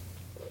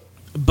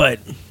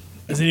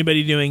is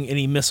anybody doing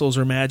any missiles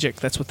or magic?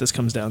 That's what this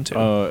comes down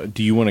to.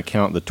 Do you want to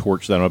count the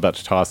torch that I'm about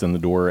to toss in the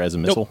door as a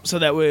missile? Nope. So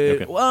that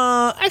would...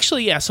 Okay.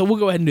 Actually, yeah. So we'll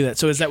go ahead and do that.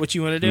 So is that what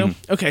you want to do?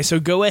 Mm-hmm. Okay, so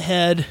go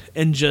ahead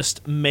and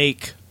just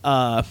make...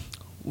 the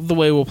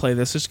way we'll play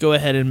this, just go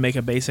ahead and make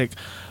a basic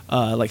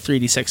like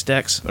 3d6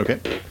 dex. Okay.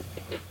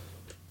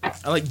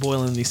 I like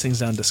boiling these things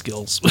down to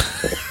skills.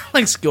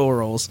 like skill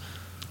rolls.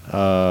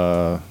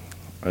 I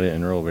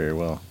didn't roll very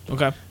well.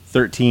 Okay.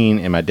 13,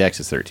 and my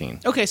dex is 13.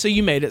 Okay, so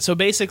you made it. So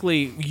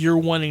basically, you're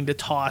wanting to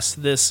toss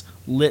this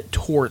lit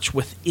torch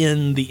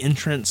within the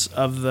entrance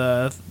of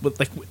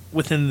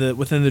within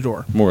the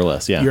door. More or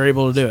less, yeah. You're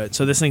able to do it.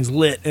 So this thing's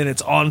lit and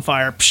it's on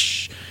fire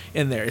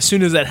in there. As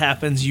soon as that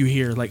happens, you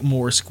hear like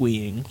more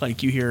squeeing.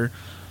 Like you hear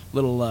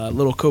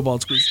little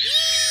kobold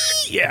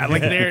squeaks. Yeah,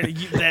 like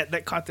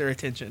that caught their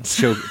attention.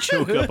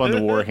 Choke up on the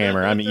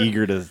warhammer. I'm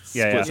eager to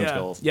split some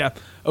skulls. Yeah.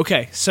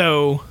 Okay,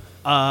 so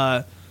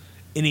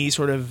any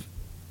sort of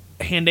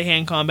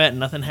hand-to-hand combat,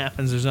 nothing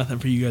happens. There's nothing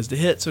for you guys to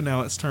hit. So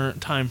now it's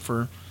time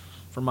for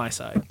my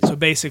side. So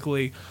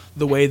basically,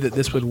 the way that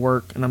this would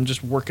work, and I'm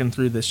just working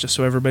through this just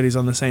so everybody's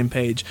on the same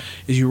page,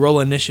 is you roll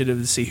initiative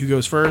to see who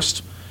goes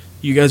first.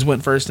 You guys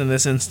went first in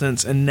this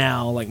instance, and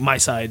now, like my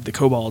side, the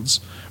kobolds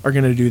are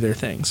going to do their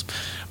things.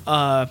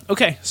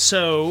 Okay,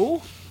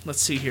 so let's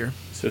see here.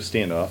 So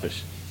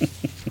standoffish.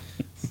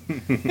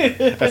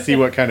 I see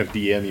what kind of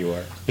DM you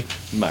are.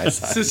 My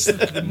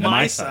side.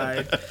 My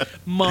side.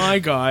 My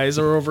guys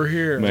are over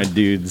here. My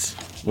dudes.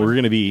 We're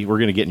gonna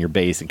get in your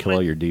base and kill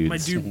all your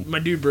dudes. My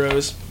dude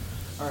bros.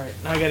 All right,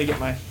 now I got to get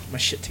my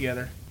shit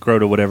together.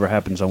 Grota, whatever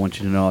happens, I want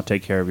you to know I'll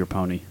take care of your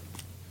pony.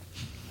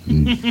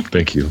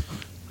 Thank you.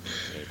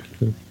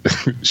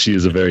 She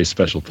is a very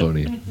special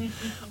pony.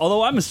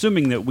 Although I'm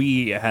assuming that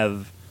we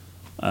have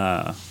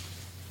a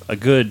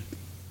good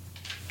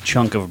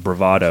chunk of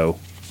bravado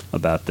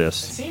about this.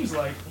 Seems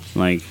like.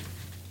 Like,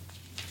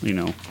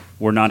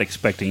 we're not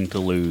expecting to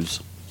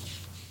lose.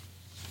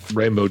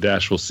 Rainbow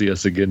Dash will see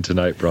us again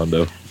tonight,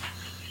 Brondo.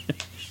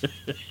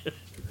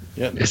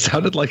 Yep. It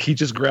sounded like he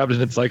just grabbed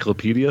an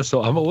encyclopedia,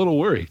 so I'm a little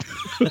worried.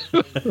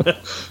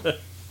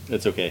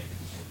 It's okay.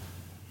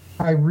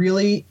 I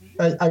really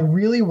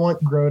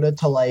want Grota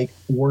to like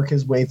work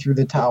his way through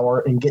the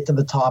tower and get to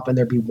the top, and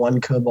there be one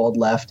kobold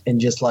left,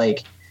 and just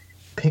like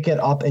pick it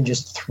up and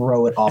just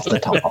throw it off the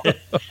top.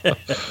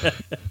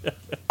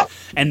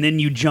 And then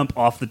you jump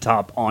off the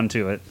top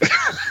onto it.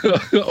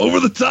 Over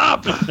the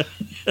top.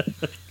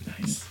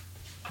 Nice.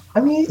 I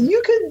mean,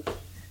 you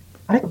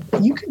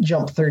could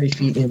jump 30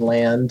 feet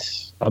inland.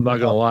 I'm not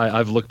gonna lie.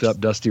 I've looked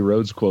up Dusty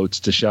Rhodes quotes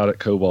to shout at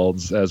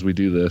kobolds as we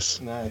do this.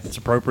 Nice. It's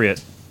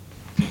appropriate.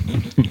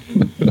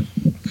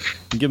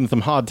 Give them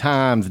some hard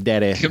times,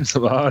 Daddy. Give him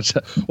some odds.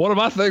 What am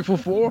I thankful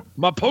for?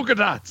 My polka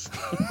dots.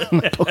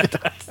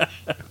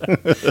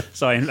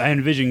 So I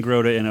envision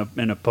Grota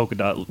in a polka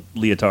dot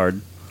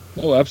leotard.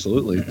 Oh,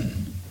 absolutely.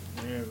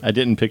 I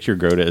didn't picture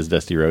Grota as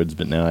Dusty Rhodes,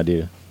 but now I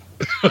do.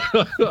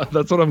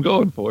 That's what I'm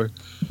going for.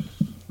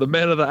 The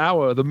man of the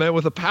hour, the man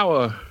with the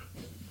power.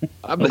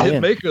 I'm the hit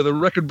maker, the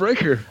record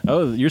breaker.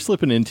 Oh, you're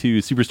slipping into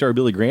Superstar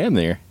Billy Graham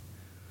there.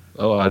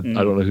 Oh, I don't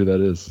know who that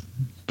is,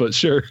 but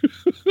sure.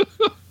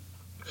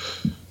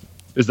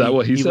 Is that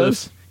what he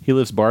says? He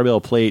lifts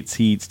barbell plates.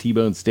 He eats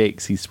T-bone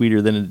steaks. He's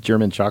sweeter than a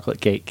German chocolate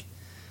cake.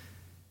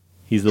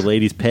 He's the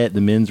ladies' pet, the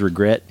men's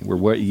regret, where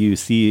what you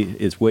see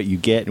is what you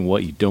get, and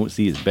what you don't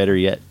see is better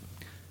yet.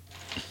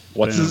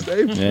 What's his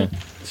name? Yeah,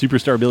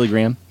 Superstar Billy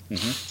Graham.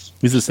 Mm-hmm.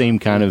 He's the same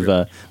kind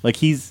of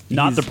he's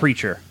Not the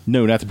preacher.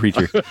 No, not the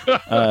preacher.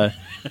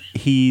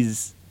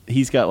 He's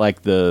got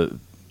like the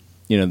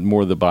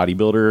more the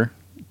bodybuilder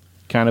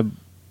kind of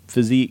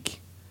physique,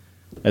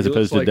 as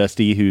opposed to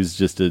Dusty, who's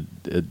just a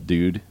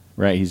dude,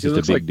 right? He's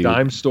just a big dude.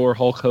 Dime store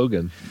Hulk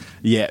Hogan.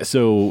 Yeah,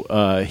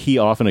 so he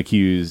often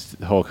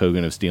accused Hulk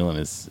Hogan of stealing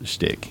his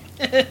shtick.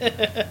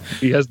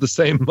 He has the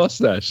same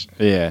mustache.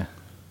 Yeah.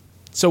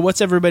 So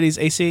what's everybody's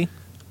AC?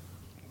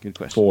 Good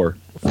question. 4.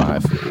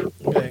 5.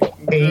 Okay.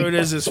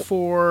 Groda's is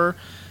 4.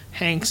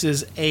 Hank's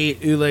is 8.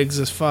 Oleg's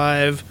is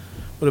 5.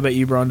 What about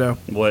you, Brondo?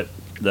 What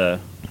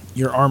the?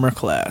 Your armor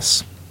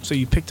class. So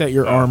you picked out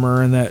your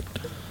armor and that.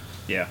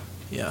 Yeah.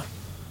 Yeah.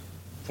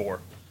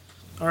 4.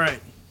 All right.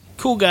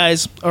 Cool,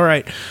 guys. All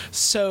right.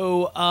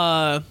 So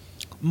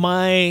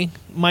my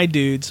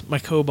dudes, my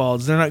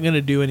kobolds, they're not going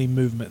to do any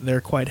movement.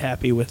 They're quite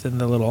happy within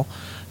the little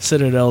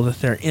citadel that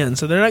they're in.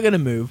 So they're not going to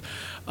move.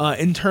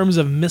 In terms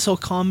of missile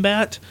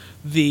combat,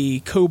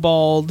 the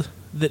kobold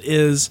that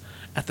is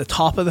at the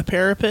top of the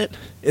parapet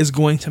is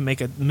going to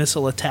make a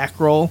missile attack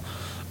roll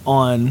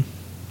on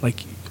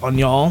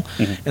y'all,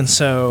 and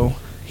so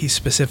he's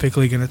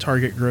specifically going to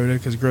target Groda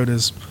because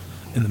Groda's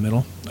in the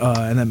middle,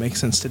 and that makes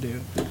sense to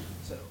do.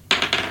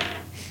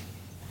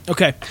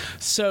 Okay,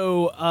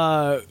 so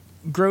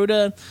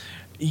Groda,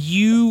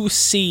 you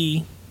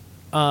see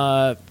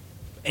a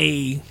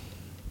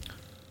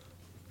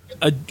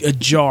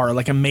jar,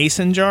 like a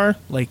mason jar,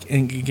 like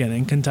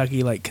in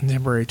Kentucky, like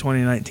contemporary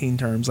 2019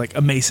 terms, like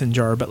a mason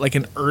jar, but like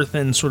an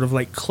earthen sort of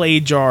like clay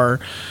jar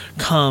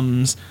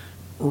comes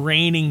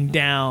raining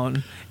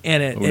down,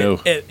 and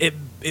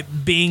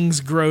it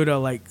bings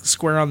Groda like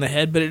square on the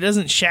head, but it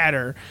doesn't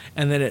shatter,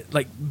 and then it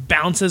like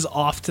bounces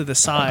off to the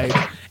side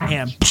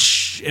and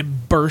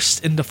it bursts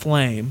into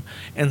flame,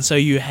 and so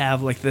you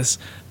have like this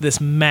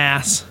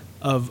mass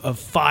of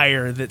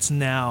fire that's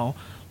now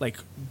like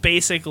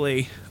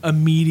basically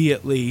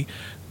immediately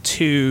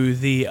to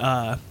the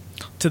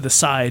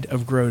side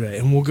of Groda,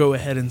 and we'll go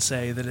ahead and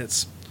say that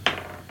it's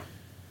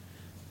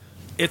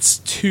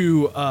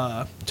to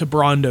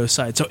Brondo's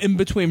side. So in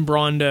between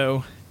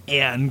Brondo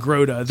and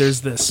Groda,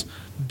 there's this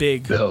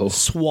big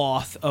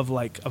swath of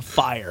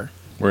fire.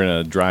 We're in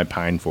a dry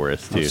pine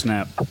forest too. Oh,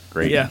 snap!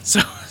 Great. Yeah.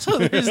 So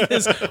there's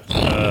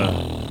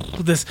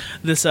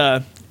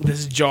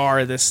this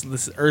jar,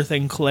 this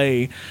earthen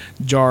clay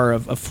jar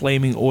of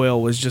flaming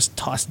oil was just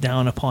tossed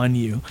down upon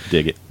you.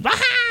 Dig it.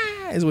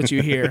 Is what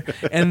you hear,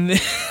 and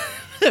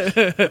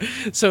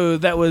so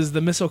that was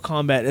the missile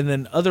combat, and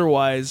then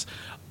otherwise,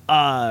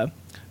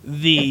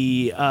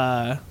 the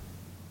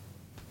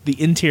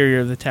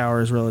interior of the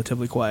tower is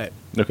relatively quiet.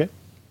 Okay.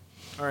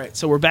 All right,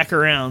 so we're back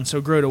around.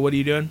 So Groda, what are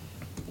you doing?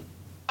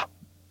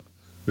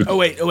 Oh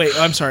wait.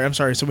 I'm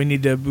sorry. So we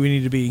need to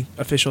be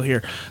official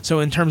here. So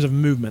in terms of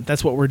movement,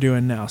 that's what we're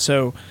doing now.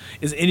 So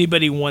is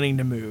anybody wanting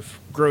to move?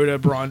 Groda,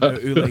 Brondo,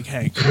 Ulig,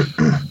 Hank.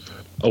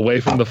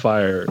 Away from the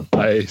fire,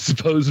 I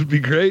suppose would be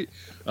great.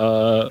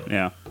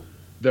 Yeah.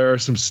 There are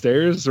some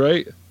stairs,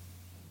 right?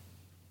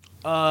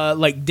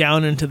 Like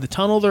down into the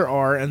tunnel there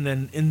are, and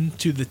then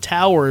into the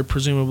tower,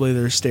 presumably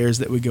there's stairs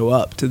that would go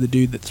up to the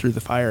dude that threw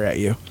the fire at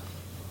you.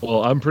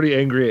 Well, I'm pretty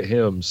angry at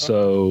him,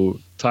 so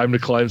time to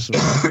climb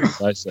some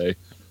stairs, I say.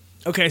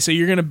 Okay, so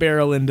you're going to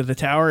barrel into the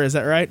tower, is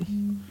that right?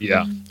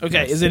 Yeah.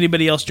 Okay, is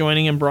anybody else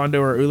joining him, Brondo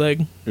or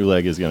Uleg?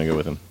 Uleg is going to go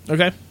with him.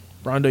 Okay.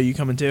 Brondo, you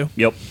coming too?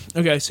 Yep.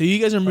 Okay, so you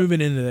guys are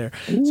moving into there.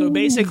 So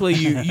basically,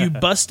 you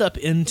bust up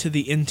into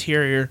the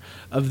interior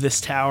of this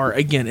tower.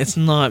 Again, it's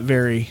not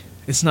very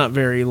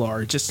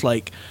large. It's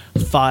like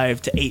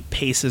 5 to 8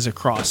 paces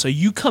across. So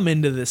you come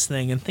into this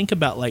thing and think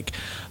about like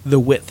the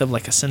width of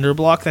like a cinder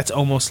block. That's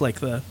almost like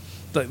the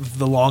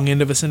long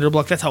end of a cinder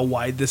block. That's how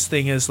wide this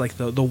thing is, like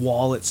the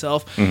wall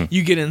itself. Mm-hmm.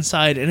 You get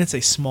inside and it's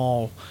a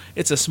small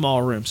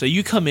room. So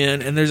you come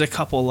in and there's a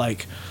couple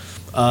like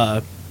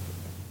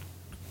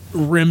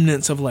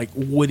remnants of like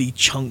woody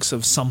chunks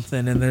of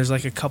something, and there's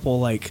like a couple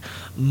like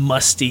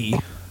musty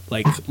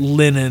like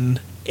linen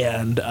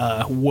and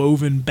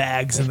woven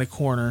bags in the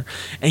corner,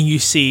 and you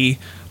see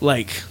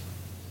like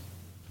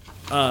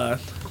 3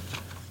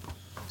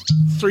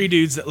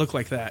 dudes that look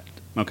like that.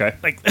 Okay.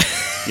 Like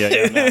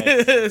Yeah.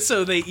 Nice.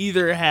 So they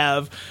either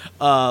have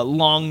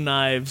long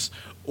knives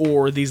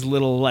or these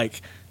little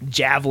like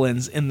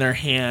javelins in their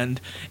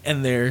hand,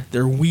 and they're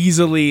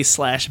weaselly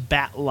 /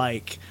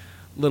 bat-like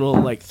little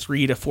like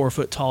 3 to 4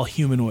 foot tall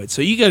humanoids.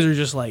 So you guys are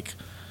just like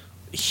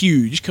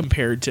huge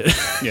compared to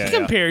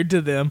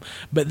to them,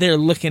 but they're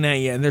looking at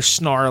you and they're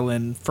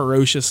snarling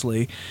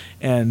ferociously,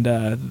 and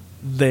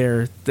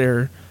they're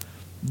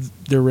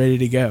ready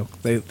to go.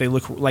 They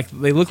look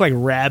like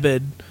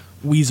rabid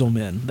weasel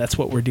men. That's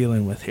what we're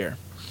dealing with here.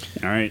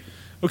 All right.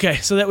 Okay,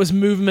 so that was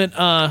movement.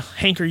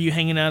 Hank, are you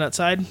hanging out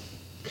outside?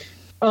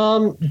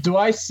 Do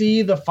I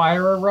see the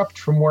fire erupt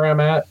from where I'm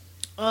at?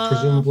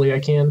 Presumably I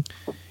can.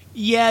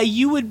 Yeah,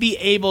 you would be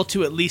able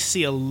to at least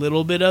see a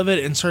little bit of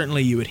it, and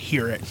certainly you would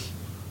hear it.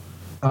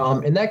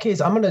 In that case,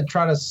 I'm going to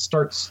try to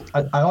start.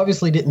 I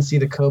obviously didn't see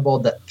the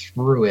kobold that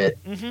threw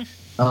it.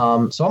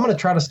 Mm-hmm. So I'm going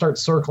to try to start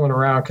circling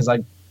around, because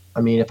I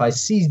mean, if I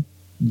see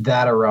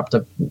that erupt,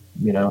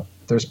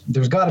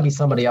 there's got to be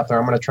somebody up there.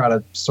 I'm going to try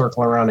to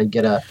circle around and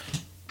get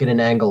an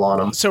angle on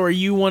them. So are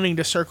you wanting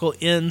to circle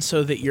in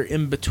so that you're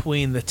in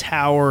between the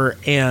tower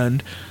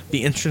and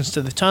the entrance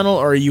to the tunnel,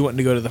 or are you wanting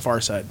to go to the far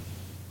side?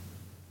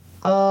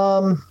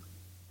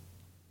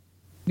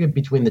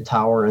 Between the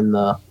tower and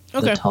the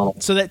tunnel.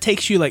 So that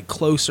takes you like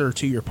closer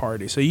to your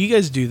party. So you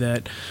guys do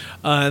that,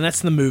 and that's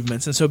the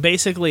movements. And so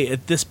basically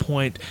at this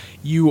point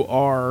you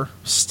are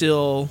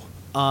still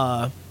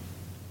 10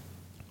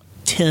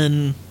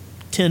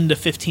 to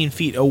 15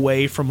 feet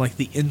away from like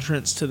the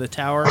entrance to the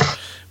tower,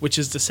 which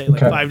is to say like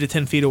 5 to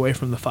 10 feet away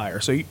from the fire.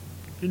 So you're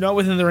not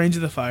within the range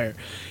of the fire.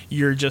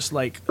 You're just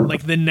like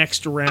the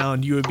next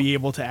round you would be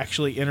able to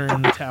actually enter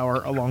in the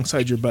tower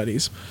alongside your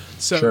buddies.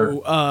 So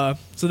sure.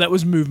 So that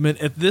was movement.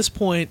 At this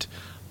point,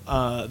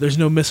 there's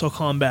no missile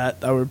combat,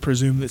 I would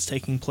presume, that's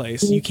taking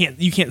place. You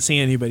can't see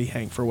anybody,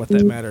 Hank, for what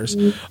that matters.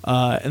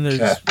 And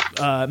there's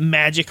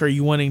magic. Are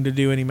you wanting to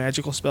do any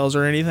magical spells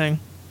or anything?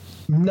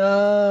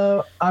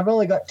 No, I've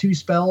only got 2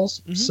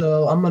 spells,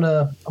 so I'm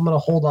gonna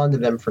hold on to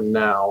them for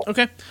now.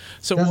 Okay.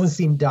 So Doesn't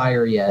seem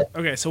dire yet.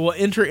 Okay, so we'll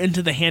enter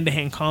into the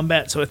hand-to-hand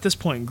combat. So at this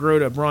point,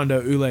 Grota,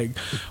 Brondo, Uleg,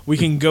 we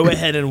can go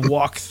ahead and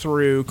walk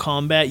through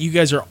combat. You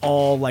guys are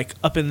all like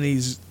up in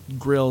these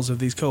grills of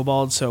these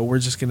kobolds, so we're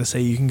just going to say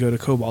you can go to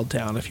Kobold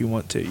Town if you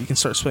want to. You can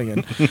start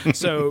swinging.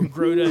 So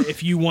Grota,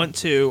 if you want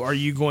to, are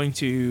you going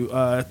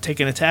to take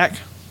an attack?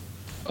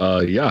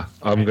 Yeah,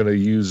 I'm gonna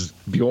use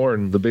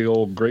Bjorn, the big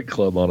old great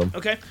club, on him.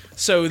 Okay,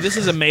 so this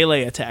is a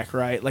melee attack,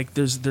 right? Like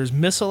there's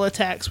missile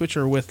attacks, which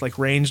are with like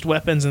ranged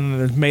weapons, and then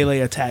there's melee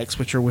attacks,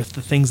 which are with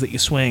the things that you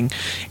swing.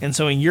 And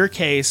so in your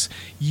case,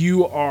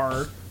 you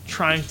are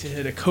trying to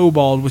hit a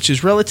kobold, which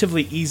is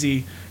relatively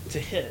easy to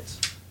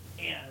hit,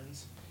 and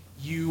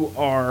you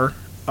are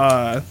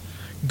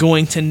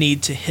going to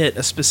need to hit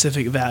a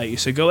specific value.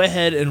 So go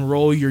ahead and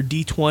roll your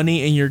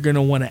d20, and you're going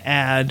to want to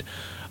add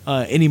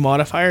any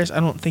modifiers.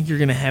 I don't think you're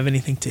going to have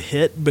anything to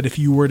hit, but if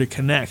you were to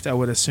connect, I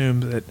would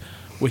assume that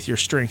with your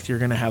strength, you're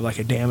going to have like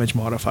a damage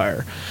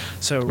modifier.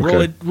 So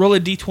Okay. roll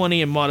a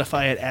d20 and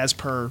modify it as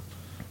per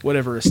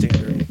whatever is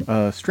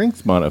standard.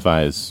 Strength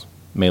modifies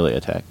melee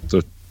attack.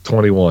 So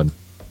 21.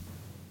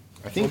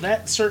 Well,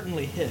 that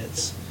certainly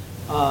hits.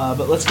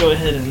 But let's go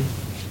ahead and...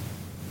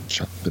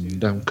 Chopping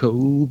down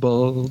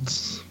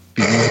kobolds.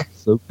 Feels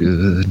so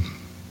good.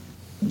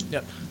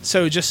 Yep.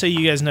 So just so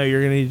you guys know,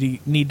 you're going to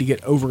need to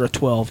get over a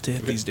 12 to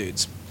hit these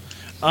dudes.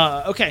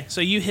 Okay, so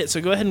you hit.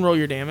 So go ahead and roll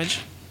your damage.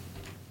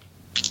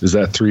 Is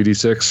that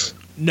 3d6?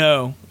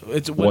 No,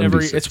 it's whatever.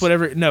 1d6. It's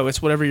whatever. No,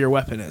 it's whatever your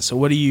weapon is. So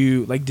what do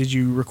you like? Did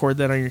you record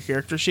that on your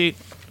character sheet?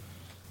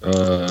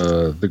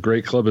 The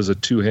great club is a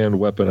 2-hand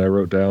weapon. I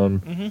wrote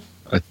down. Mm-hmm.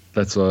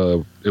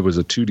 It was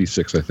a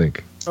 2d6, I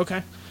think.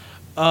 Okay.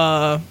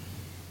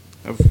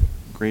 Of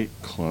great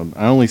club.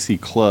 I only see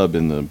club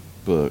in the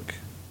book,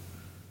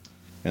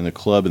 and the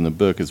club in the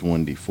book is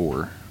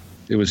 1d4.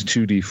 It was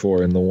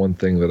 2d4 in the one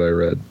thing that I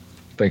read.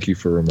 Thank you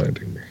for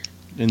reminding me.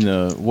 In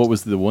the what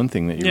was the one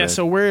thing that you Yeah. read?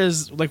 So where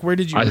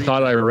did you? I read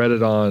thought I read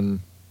it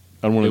on.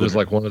 on one It of was the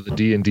like one of the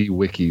D&D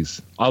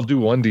wikis. I'll do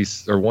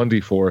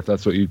 1d4 if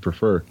that's what you'd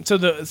prefer. So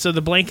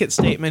the blanket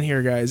statement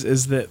here, guys,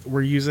 is that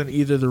we're using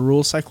either the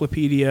rule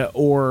cyclopedia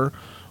or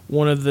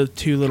one of the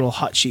 2 little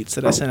hot sheets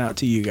that I sent out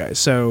to you guys.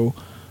 So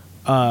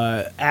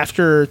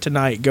after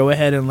tonight, go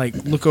ahead and like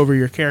look over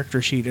your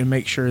character sheet and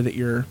make sure that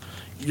your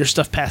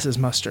stuff passes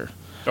muster.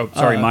 Oh,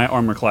 sorry, my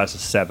armor class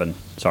is 7.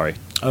 Sorry.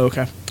 Oh,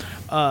 okay.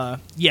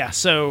 Yeah.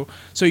 So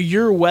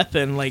your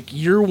weapon, like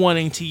you're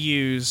wanting to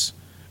use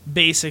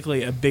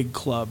basically a big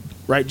club,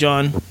 right,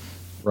 John?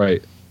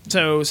 Right.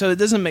 So it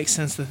doesn't make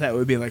sense that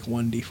would be like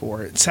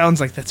 1d4. It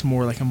sounds like that's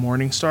more like a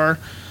Morning Star.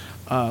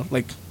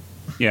 Like,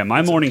 Yeah,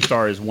 my morning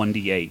star is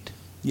 1d8.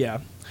 yeah.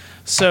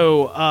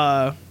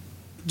 So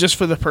just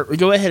for the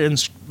go ahead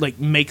and like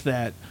make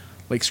that,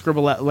 like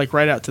scribble out, like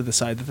write out to the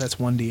side that that's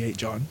 1d8,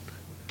 John.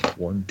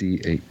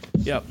 1d8.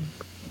 Yep.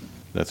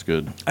 That's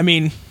good. I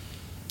mean,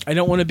 I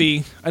don't want to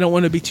be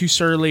too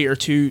surly or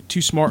too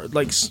smart,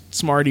 like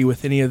smarty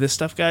with any of this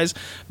stuff, guys.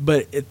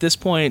 But at this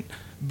point,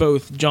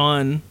 both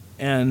John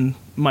and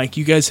Mike,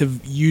 you guys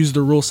have used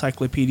the rule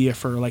cyclopedia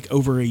for like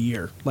over a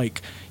year.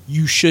 Like,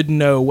 you should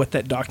know what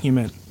that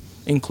document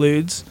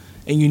includes,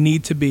 and you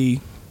need to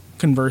be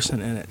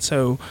conversant in it.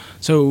 So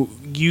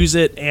use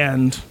it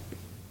and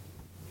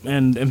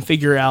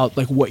figure out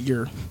like what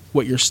your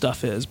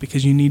stuff is,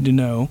 because you need to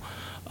know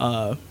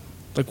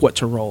like what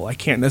to roll. I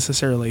can't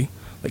necessarily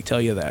like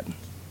tell you that.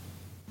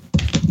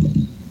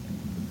 I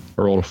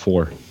rolled a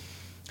 4.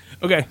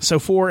 Okay, so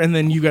 4, and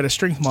then you got a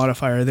strength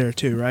modifier there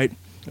too, right?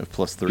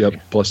 +3.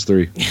 Yep,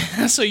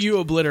 +3. So you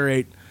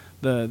obliterate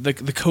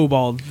the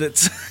kobold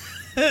that's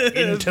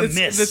Into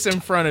mist. that's in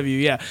front of you.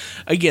 Yeah.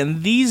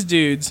 Again, these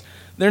dudes,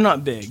 they're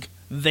not big.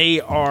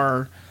 They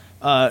are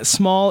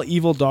small,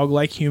 evil,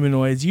 dog-like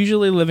humanoids,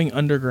 usually living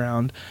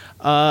underground.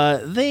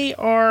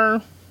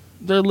 They're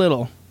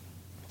little.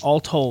 All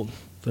told,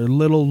 they're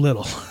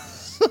little.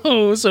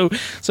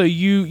 So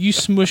you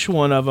smush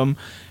one of them,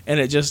 and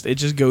it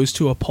just goes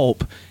to a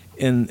pulp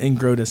in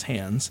Grota's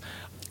hands.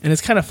 And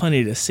it's kind of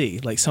funny to see,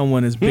 like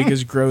someone as big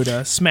as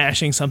Grota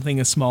smashing something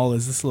as small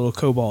as this little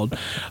kobold,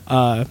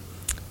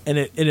 and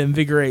it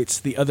invigorates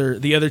the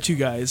other 2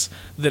 guys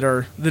that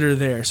are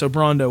there. So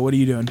Brondo, what are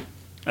you doing?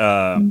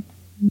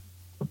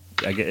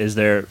 Is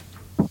there?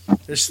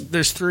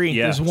 There's 3.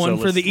 Yeah, There's 1 so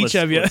for let's- each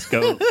of you. Let's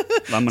go.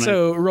 I'm gonna,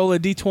 So roll a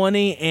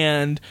d20,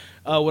 and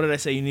what did I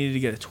say? You needed to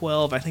get a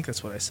 12. I think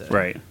that's what I said.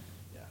 right.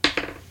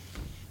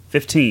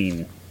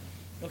 15.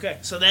 Okay,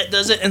 so that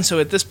does it. And so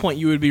at this point,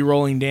 you would be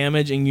rolling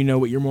damage, and you know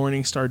what your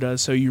Morning Star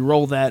does. So you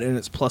roll that, and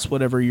it's plus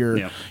whatever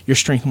your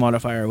strength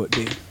modifier would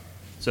be.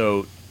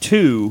 So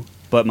 2,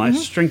 but my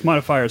strength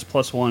modifier is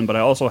 +1, but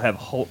I also have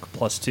Hulk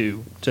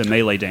 +2 to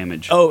melee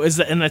damage. Oh,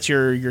 and that's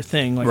your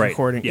thing, like Right,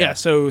 recording. yeah. Yeah.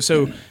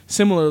 So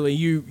similarly,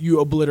 you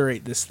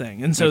obliterate this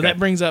thing, and so Okay. that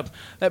brings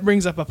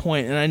up a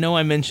point. And I know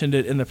I mentioned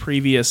it in the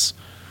previous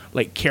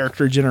like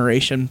character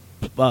generation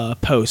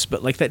post,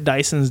 but like that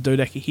Dyson's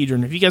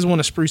dodecahedron. If you guys want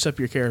to spruce up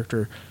your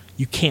character,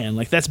 you can.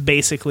 Like, that's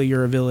basically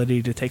your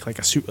ability to take like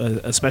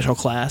a special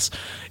class.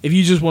 If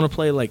you just want to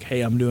play like,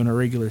 hey, I'm doing a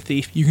regular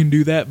thief, you can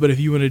do that. But if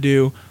you want to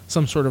do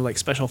some sort of like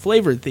special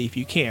flavored thief,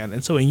 you can.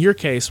 And so in your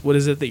case, what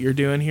is it that you're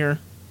doing here?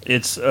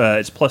 It's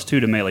 +2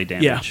 to melee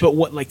damage. Yeah, but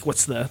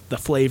what's the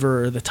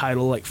flavor or the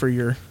title like for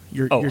your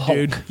Hulk.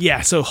 dude?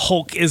 Yeah, so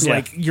Hulk is Yeah.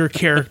 like your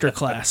character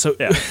class. So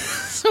Yeah.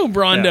 so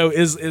Brondo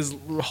is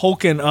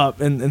hulking up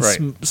and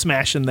Right.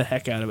 smashing the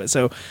heck out of it.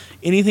 So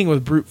anything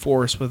with brute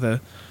force with a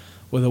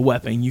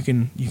weapon, you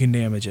can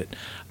damage it.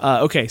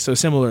 Okay, so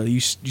similarly, you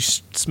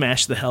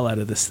smash the hell out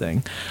of this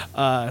thing.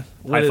 High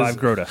five,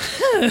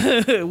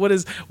 Grota.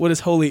 What is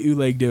Holy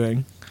Uleg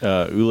doing?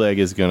 Uleg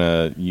is going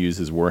to use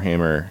his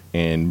warhammer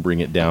and bring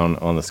it down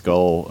on the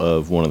skull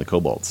of one of the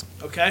kobolds.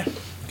 Okay,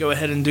 go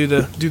ahead and do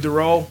the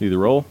roll. Do the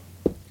roll.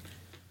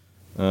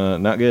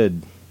 Not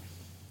good.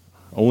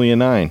 Only a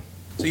 9.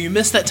 So you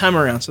missed that time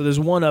around. So there's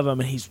one of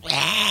them, and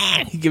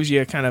he gives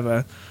you a kind of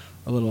a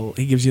little.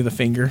 He gives you the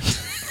finger.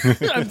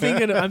 I'm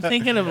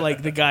thinking of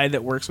like the guy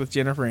that works with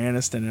Jennifer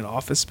Aniston in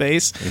Office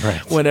Space. Right.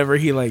 Whenever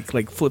he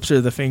like flips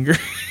her the finger.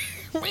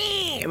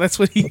 That's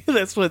what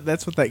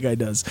that guy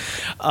does.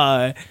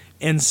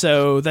 And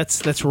so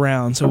that's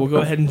round. So we'll go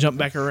ahead and jump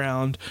back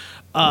around.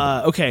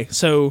 Okay.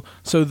 So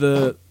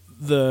the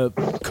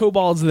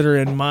kobolds that are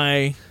in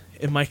my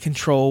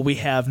control, we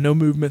have no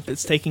movement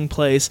that's taking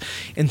place.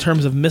 In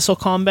terms of missile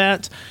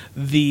combat,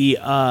 the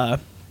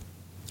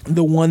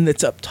one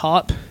that's up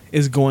top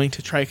is going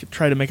to try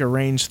to make a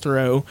range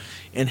throw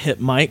and hit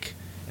Mike.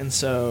 And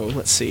so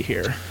let's see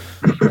here.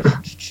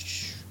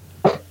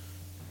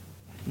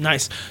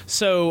 Nice.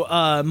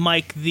 So,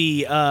 Mike,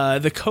 the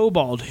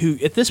kobold, who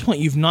at this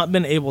point you've not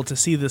been able to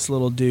see this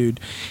little dude,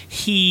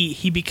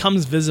 he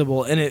becomes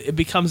visible, and it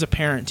becomes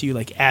apparent to you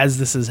like as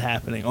this is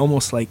happening,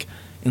 almost like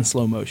in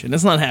slow motion.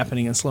 It's not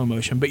happening in slow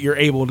motion, but you're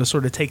able to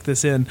sort of take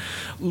this in.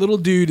 Little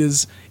dude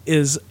is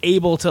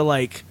able to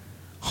like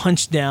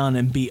hunch down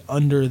and be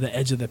under the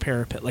edge of the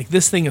parapet. Like,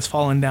 this thing has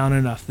fallen down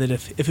enough that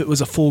if it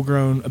was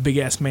a big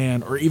ass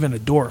man or even a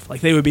dwarf, like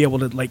they would be able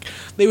to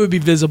they would be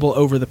visible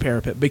over the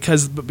parapet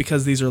because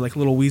these are like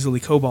little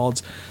weaselly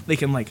kobolds, they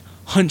can like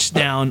hunch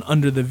down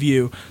under the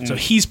view. So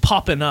he's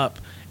popping up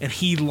and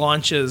he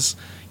launches,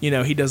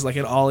 he does like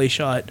an ollie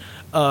shot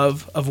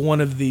of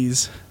one of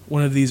these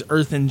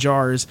earthen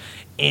jars,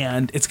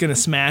 and it's going to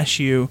smash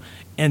you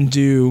and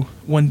do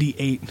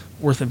 1d8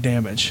 worth of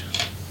damage.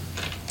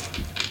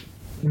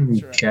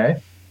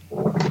 Okay.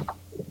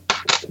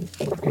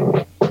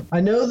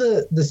 I know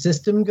the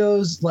system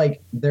goes like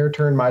their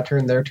turn, my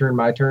turn, their turn,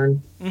 my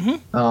turn.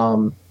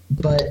 Mm-hmm.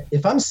 But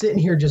if I'm sitting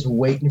here just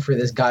waiting for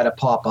this guy to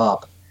pop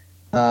up,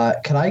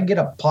 can I get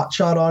a pot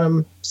shot on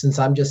him since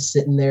I'm just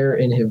sitting there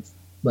and have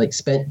like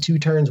spent 2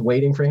 turns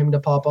waiting for him to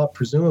pop up?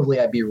 Presumably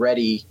I'd be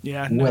ready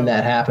when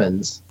that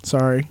happens.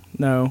 Sorry,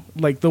 no.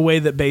 Like the way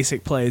that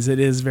Basic plays, it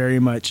is very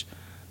much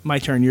my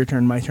turn, your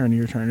turn, my turn,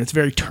 your turn. It's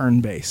very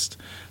turn-based.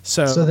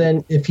 So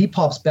then if he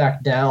pops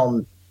back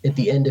down at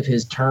the end of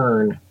his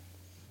turn,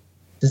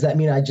 does that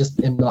mean I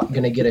just am not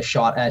going to get a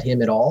shot at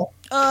him at all?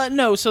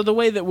 No. So the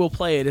way that we'll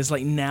play it is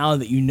like now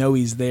that you know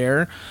he's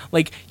there.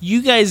 Like,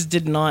 you guys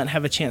did not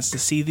have a chance to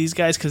see these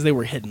guys because they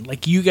were hidden.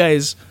 Like, you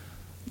guys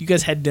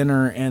had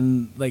dinner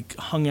and like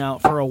hung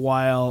out for a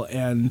while,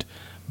 and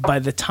by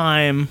the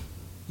time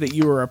that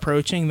you were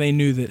approaching, they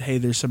knew that, hey,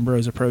 there's some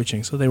bros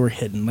approaching, so they were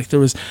hidden. Like, there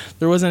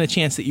wasn't a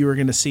chance that you were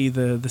going to see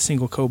the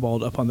single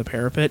kobold up on the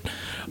parapet.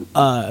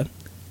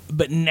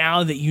 But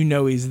now that you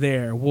know he's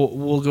there,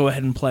 we'll go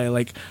ahead and play.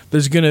 Like,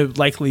 there's going to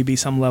likely be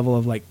some level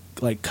of like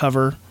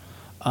cover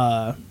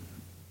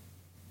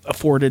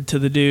afforded to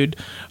the dude,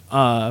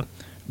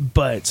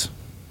 but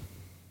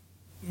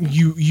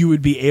you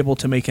would be able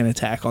to make an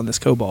attack on this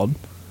kobold.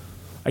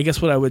 I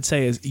guess what I would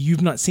say is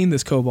you've not seen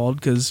this kobold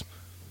because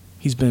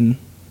he's been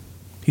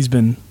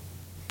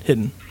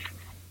hidden.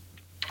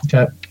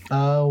 Okay.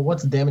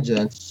 What's the damage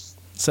then?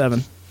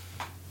 7.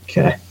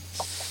 Okay.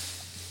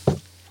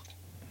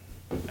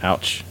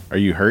 Ouch. Are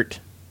you hurt?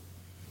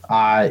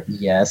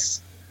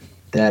 Yes.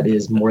 That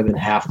is more than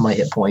half my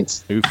hit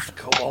points. Oof.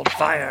 Kobold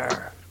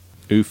fire.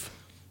 Oof.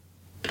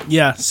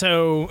 Yeah,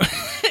 so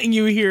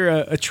you hear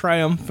a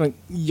triumphant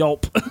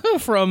yelp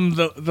from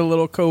the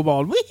little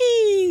kobold.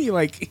 Whee!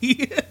 Like,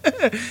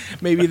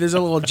 maybe there's a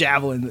little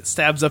javelin that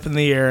stabs up in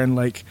the air and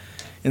like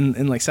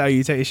in like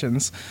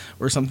salutations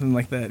or something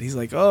like that. He's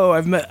like, "Oh,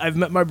 I've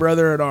met my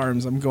brother at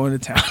arms. I'm going to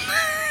town."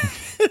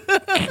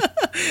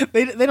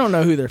 They don't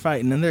know who they're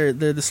fighting, and they're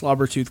the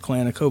Slobbertooth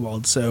clan of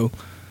kobolds. So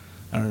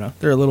I don't know.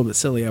 They're a little bit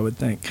silly, I would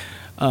think,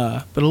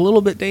 but a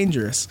little bit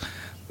dangerous.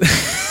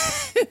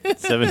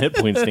 7 hit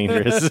points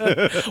dangerous.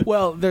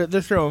 Well, they're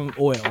throwing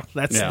oil.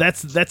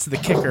 That's the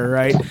kicker,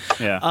 right?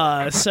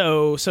 Yeah.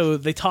 So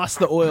they toss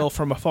the oil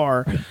from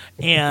afar,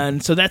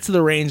 and so that's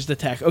the ranged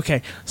attack.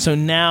 Okay, so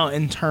now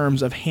in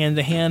terms of hand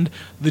to hand,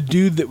 the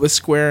dude that was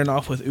squaring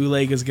off with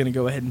Uleg is going to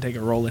go ahead and take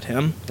a roll at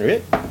him.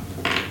 Okay.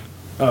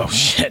 Oh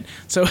shit!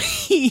 So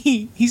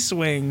he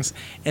swings,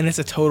 and it's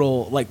a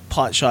total like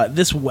pot shot.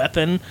 This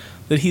weapon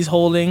that he's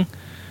holding,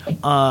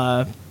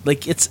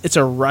 like it's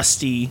a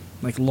rusty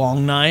like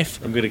long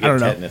knife. I'm gonna I get don't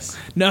know. tetanus.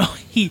 No,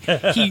 he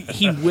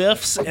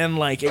whiffs and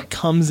like it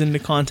comes into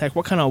contact.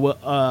 What kind of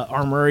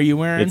armor are you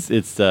wearing?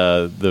 It's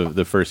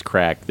the first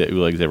crack that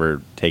Oleg's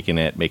ever taken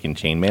at making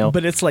chainmail.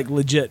 But it's like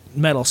legit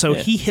metal. So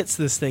Yeah. he hits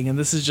this thing, and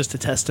this is just a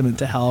testament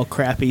to how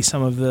crappy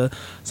some of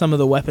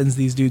the weapons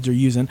these dudes are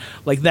using.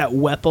 Like that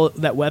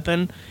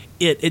weapon,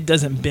 it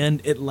doesn't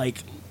bend. It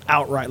like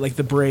outright, like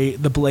the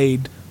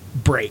blade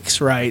breaks,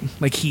 right?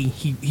 Like he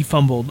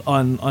fumbled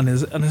on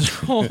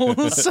his roll.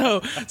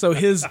 so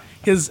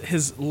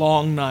his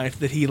long knife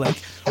that he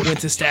like went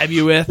to stab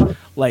you with,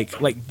 like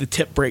the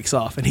tip breaks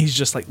off, and he's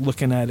just like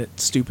looking at it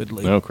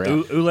stupidly. Oh crap!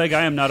 Oleg,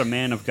 I am not a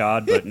man of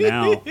God, but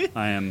now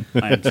I am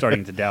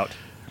starting to doubt.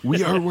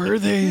 We are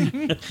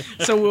worthy.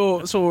 So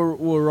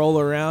we'll roll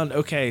around.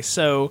 Okay,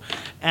 so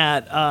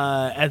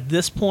at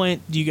this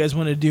point, do you guys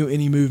want to do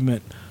any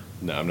movement?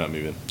 No, I'm not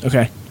moving.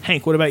 Okay,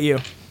 Hank, what about you?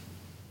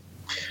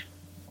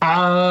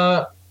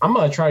 I'm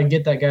gonna try to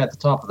get that guy at the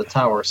top of the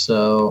tower.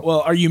 So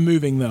Well, are you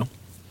moving though?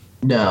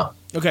 no.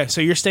 Okay,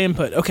 so you're staying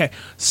put. Okay,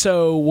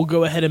 so we'll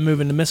go ahead and move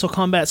into missile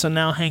combat. So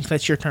now, Hank,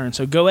 that's your turn.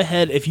 So go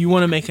ahead. If you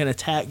want to make an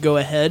attack, go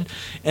ahead.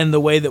 And the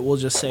way that we'll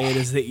just say it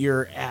is that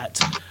you're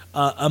at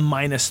a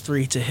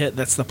 -3 to hit.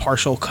 That's the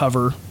partial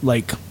cover,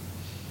 like,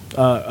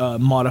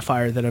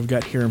 modifier that I've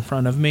got here in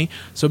front of me.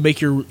 So make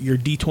your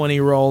D20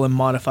 roll and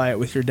modify it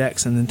with your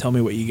dex, and then tell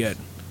me what you get.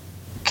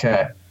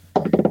 Okay.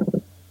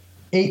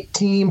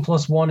 18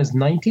 plus 1 is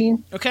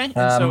 19. Okay. and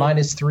so-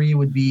 -3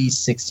 would be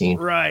 16.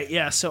 Right,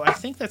 yeah. So I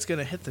think that's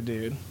gonna hit the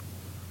dude.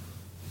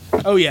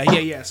 Oh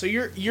yeah. So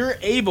you're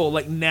able,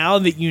 like, now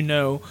that you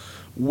know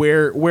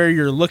where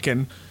you're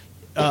looking,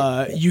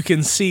 you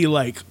can see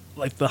like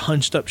the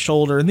hunched up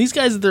shoulder. And these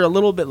guys, they're a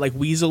little bit like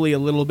weaselly, a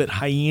little bit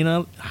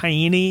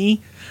hyena-y.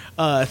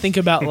 Think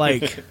about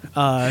like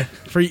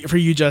for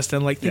you,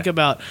 Justin. Like think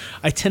about.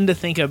 I tend to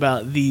think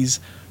about these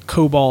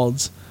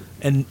kobolds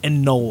and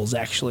gnolls,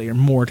 actually, are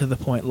more to the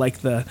point, like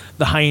the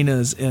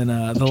hyenas in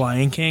The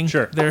Lion King.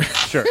 Sure. They're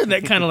Sure.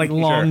 that kind of like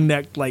long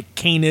necked, like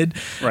canid.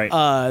 Right.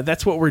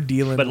 That's what we're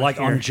dealing But with like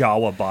here. on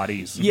Jawa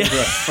bodies. Yeah.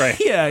 Right.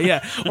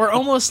 yeah. Or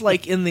almost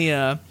like in the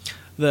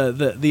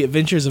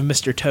Adventures of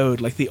Mr. Toad,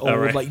 like the old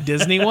right. like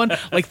Disney one,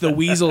 like the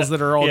weasels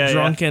that are all Yeah,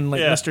 drunk yeah. in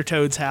like Yeah. Mr.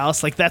 Toad's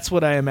house. Like that's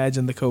what I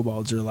imagine the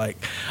kobolds are like.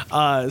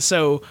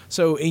 So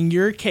in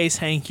your case,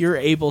 Hank, you're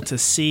able to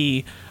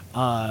see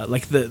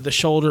like the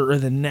shoulder or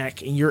the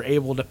neck, and you're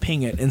able to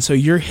ping it, and so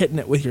you're hitting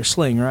it with your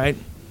sling, right?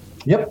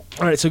 Yep.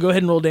 All right, so go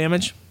ahead and roll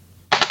damage.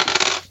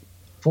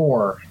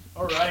 4.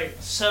 All right,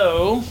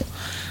 so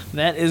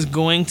that is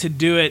going to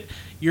do it.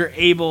 You're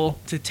able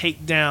to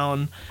take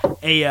down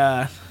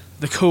the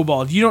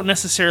kobold. You don't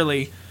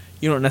necessarily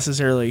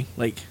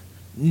like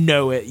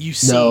know it. You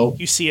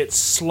see it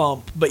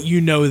slump, but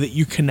you know that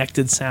you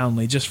connected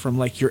soundly just from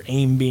like your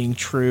aim being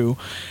true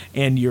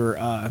and your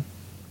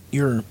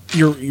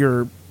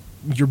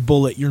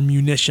bullet, your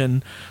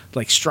munition,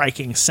 like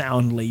striking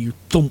soundly. You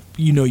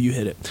know you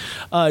hit it.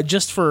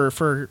 Just for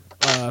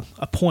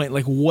a point,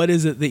 like what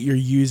is it that you're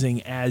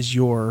using as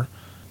your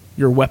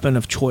weapon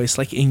of choice,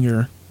 like in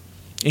your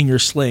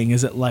sling?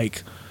 Is it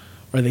like,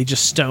 are they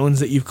just stones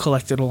that you've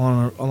collected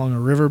along a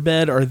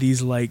riverbed? Are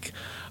these like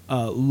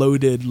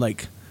loaded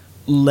like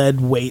lead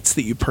weights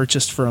that you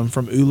purchased from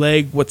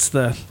Oleg?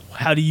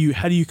 How do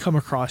you come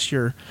across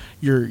your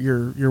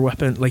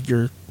weapon, like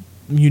your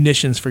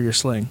munitions for your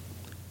sling?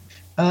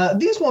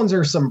 These ones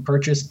are some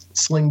purchased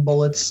sling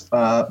bullets,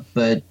 but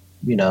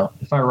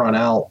if I run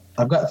out,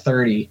 I've got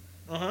 30.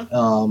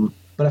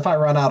 But if I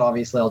run out,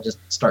 obviously I'll just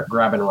start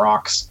grabbing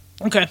rocks.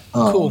 Okay,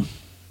 cool.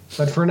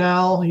 But for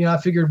now, I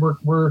figured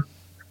we're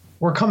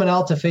coming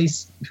out to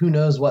face who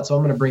knows what, so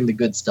I'm going to bring the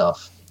good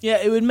stuff. Yeah,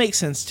 it would make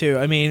sense too.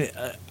 I mean,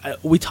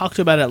 we talked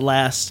about it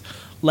last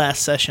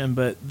session,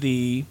 but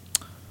the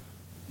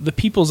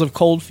peoples of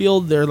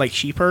Coldfield, they're like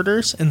sheep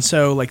herders, and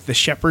so like the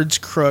shepherd's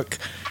crook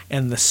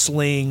and the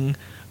sling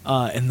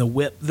and the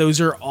whip, those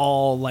are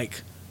all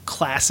like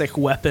classic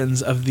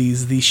weapons of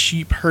these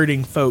sheep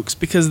herding folks,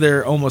 because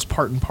they're almost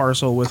part and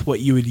parcel with what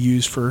you would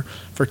use for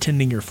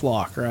tending your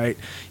flock, right?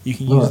 You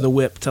can use the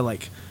whip to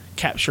like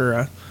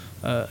capture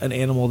an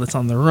animal that's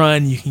on the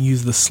run. You can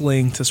use the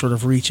sling to sort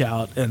of reach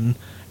out and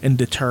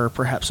deter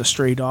perhaps a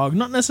stray dog,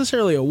 not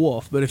necessarily a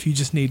wolf, but if you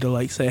just need to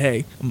like say,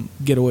 hey,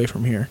 get away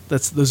from here.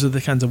 Those are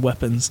the kinds of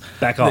weapons.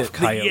 Back off,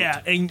 coyote.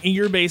 Yeah, and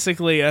you're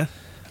basically a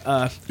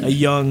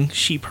young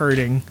sheep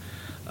herding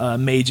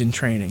mage in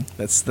training.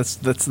 That's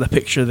the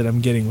picture that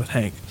I'm getting with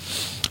Hank.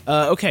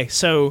 Okay,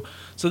 so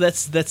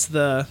that's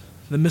the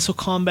missile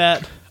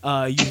combat.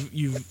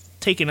 You've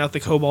taken out the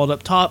kobold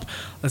up top.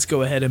 Let's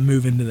go ahead and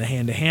move into the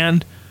hand to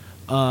hand.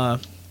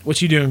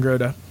 What you doing,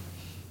 Groda?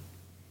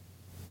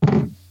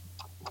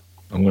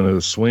 I'm going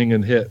to swing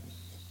and hit.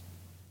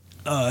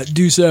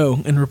 Do so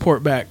and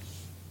report back.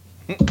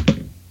 I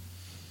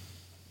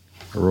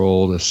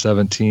rolled a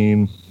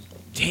 17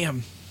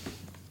 Damn.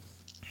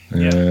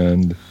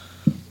 and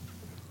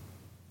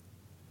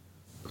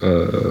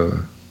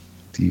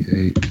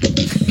D8.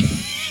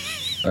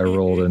 I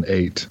rolled an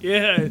 8.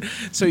 Yeah.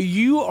 So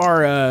you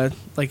are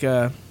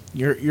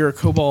you're a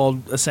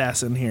kobold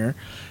assassin here.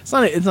 It's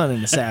not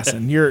an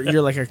assassin.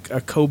 You're like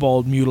a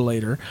kobold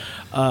mutilator.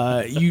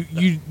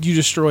 You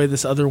destroy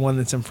this other one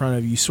that's in front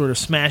of you. You sort of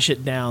smash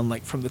it down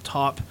like from the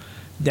top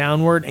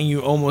downward, and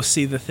you almost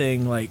see the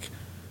thing like.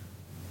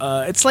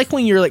 It's like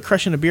when you're like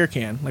crushing a beer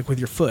can, like with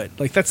your foot.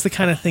 Like that's the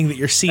kind of thing that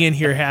you're seeing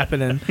here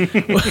happening.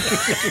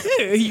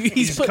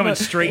 he's coming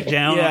straight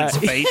down on his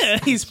face. Yeah,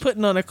 he's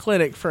putting on a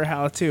clinic for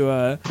how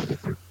to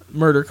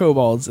murder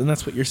kobolds, and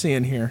that's what you're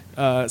seeing here.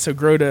 So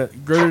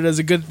Groda does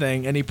a good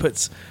thing, and he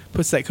puts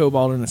that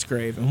kobold in its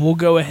grave. And we'll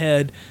go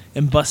ahead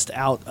and bust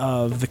out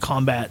of the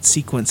combat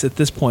sequence at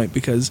this point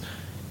because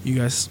you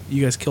guys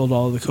killed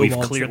all of the kobolds.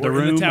 We've cleared that the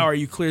were in room. the tower.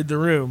 You cleared the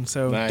room.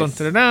 So Nice.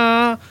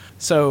 dun-da-da-da.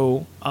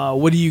 So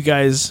what do you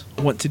guys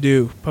want to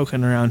do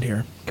poking around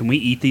here? Can we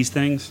eat these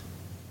things?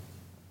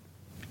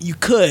 You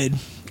could.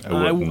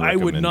 I wouldn't I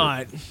would recommend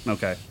not.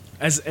 Okay.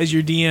 As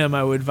your DM,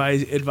 I would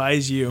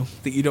advise you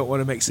that you don't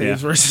want to make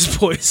saves Yeah. versus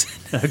poison.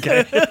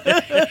 Okay.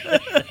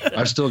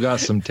 I've still got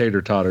some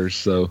tater totters,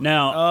 so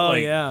Now, Oh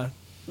yeah.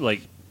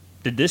 like,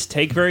 did this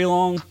take very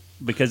long?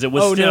 Because it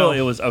was Oh, still, no.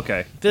 it was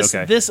okay. This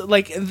okay.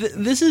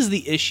 this is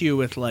the issue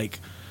with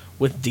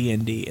with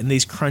D&D and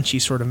these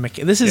crunchy sort of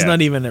this is Yeah.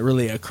 not even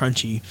really a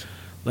crunchy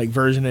like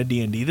version of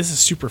D&D. This is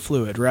super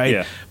fluid, right?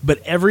 Yeah. But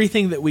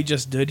everything that we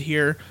just did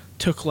here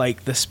took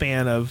like the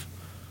span of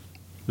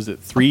Was it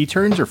 3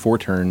 turns or 4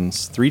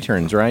 turns? 3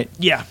 turns, right?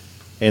 yeah.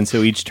 And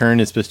so each turn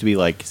is supposed to be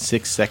like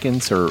 6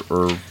 seconds or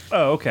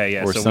Oh, okay,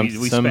 yeah. or so some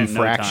we some spent no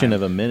fraction time.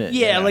 of a minute.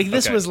 Yeah, like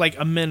this okay. was like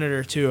a minute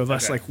or two of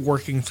us Okay. like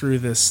working through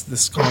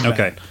this combat.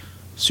 Okay.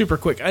 Super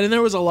quick. And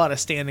there was a lot of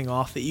standing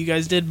off that you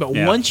guys did, but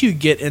Yeah. once you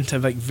get into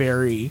like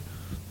very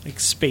like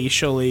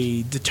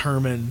spatially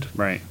determined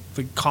Right.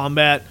 the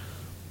combat,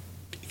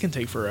 it can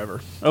take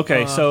forever.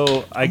 Okay,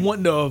 so I'm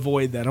wanting to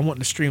avoid that. I'm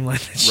wanting to streamline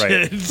that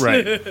shit.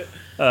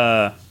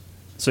 right.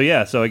 So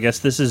yeah, so I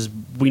guess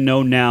we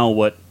know now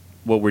what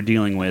we're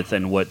dealing with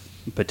and what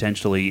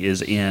potentially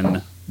is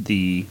in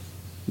the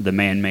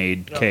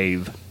man-made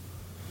cave.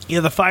 Yeah,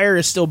 the fire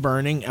is still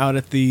burning out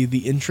at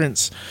the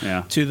entrance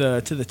Yeah. to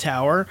the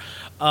tower.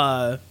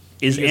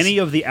 Is Yes. any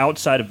of the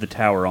outside of the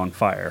tower on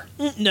fire?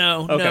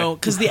 No, Okay. no,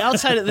 because the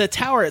outside of the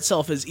tower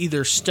itself is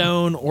either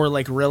stone or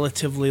like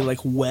relatively like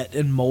wet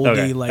and moldy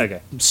Okay, like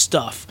okay.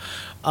 stuff.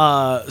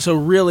 So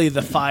really,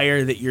 the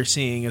fire that you're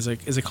seeing is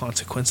a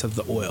consequence of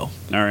the oil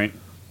All right.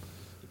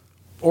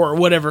 or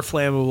whatever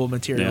flammable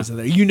materials Yeah. are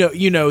there.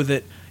 You know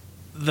that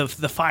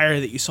the fire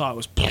that you saw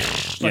was like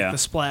Yeah. the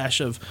splash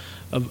of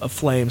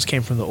flames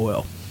came from the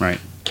oil. Right.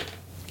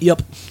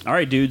 Yep. All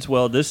right, dudes.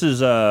 Well, this is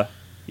this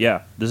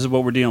is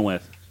what we're dealing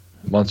with.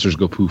 monsters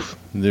go poof.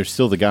 There's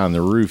still the guy on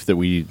the roof that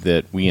we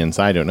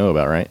inside don't know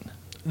about, right?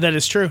 That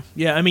is true.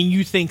 Yeah, I mean,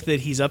 you think that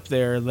he's up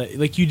there,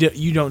 like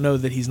you don't know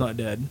that he's not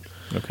dead.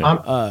 Okay.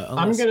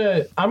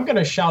 I'm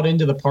gonna shout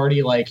into the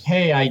party like,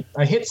 hey,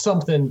 I hit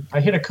something. I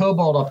hit a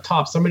kobold up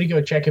top. Somebody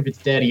go check if it's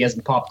dead. He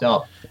hasn't popped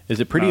up, Is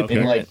it pretty Oh, okay.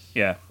 apparent? like-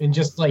 Yeah. and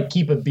just like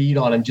keep a bead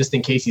on him just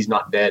in case he's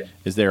not dead.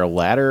 Is there a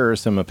ladder or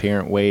some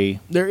apparent way?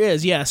 There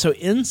is, yeah. So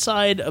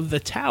inside of the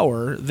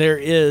tower, there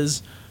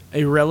is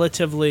a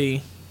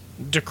relatively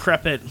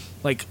decrepit,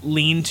 like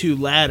lean-to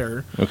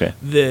ladder Okay.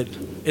 that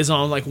is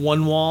on like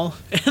one wall,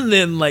 and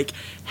then like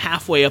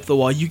halfway up the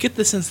wall, you get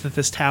the sense that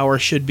this tower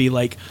should be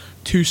like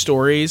 2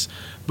 stories,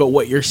 but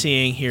what you're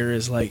seeing here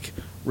is like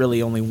really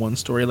only 1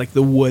 story. Like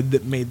the wood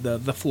that made the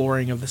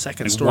flooring of the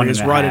second Like story 1 is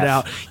and a rotted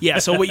half. out. Yeah,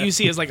 so what you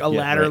see is like a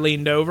ladder right.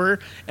 leaned over,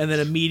 and then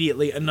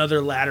immediately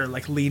another ladder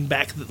like leaned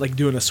back, like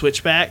doing a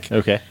switchback.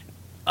 Okay.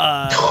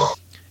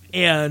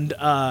 And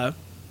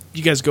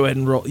you guys go ahead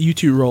and roll. You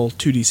two roll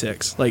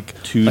 2d6, like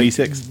 2d6?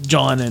 like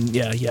John and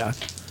yeah,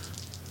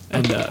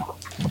 and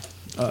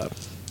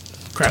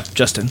crap,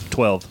 Justin.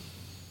 12.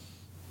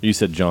 You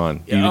said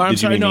John. Yeah, I'm did you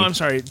sorry. mean No, me? I'm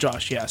sorry,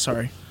 Josh. Yeah,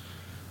 sorry.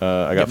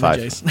 I got Get my 5.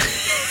 J's.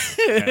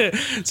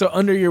 So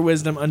under your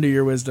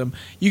wisdom,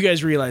 you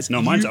guys realize.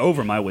 No, mine's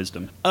over my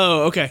wisdom.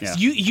 Oh, okay. Yeah. So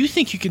you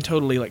think you can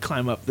totally like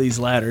climb up these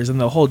ladders and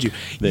they'll hold you.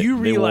 You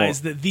they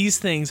realize won't. that these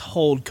things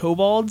hold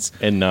kobolds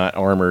And not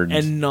armored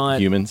and not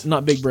humans.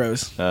 not big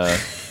bros.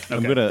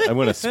 I'm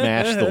gonna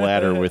smash the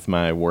ladder with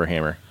my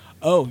warhammer.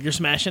 Oh, you're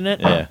smashing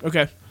it. Yeah.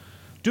 Okay.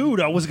 Dude,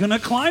 I was gonna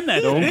climb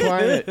that. Don't thing.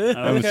 climb it.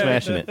 I'm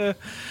smashing it.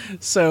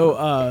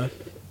 So,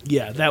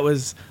 yeah, that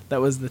was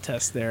the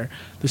test there.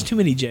 There's too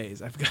many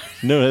J's. I've got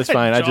No, that's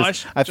fine.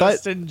 Josh, I thought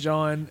Justin,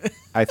 John.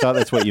 I thought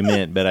that's what you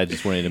meant, but I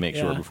just wanted to make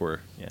sure Yeah. before.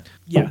 Yeah.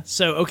 Yeah.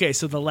 So okay,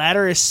 so the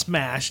ladder is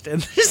smashed,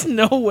 and there's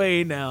no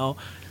way now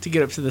to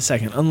get up to the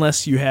second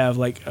unless you have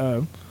like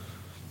a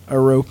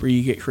rope where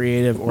you get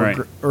creative, or Right.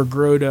 or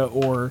Groda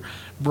or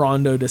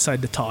Brondo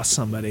decide to toss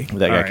somebody. That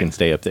guy All right. can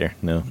stay up there.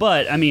 No.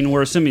 But I mean,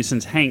 we're assuming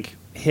since Hank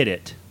hit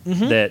it,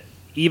 Mm-hmm. that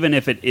even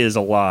if it is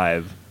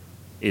alive,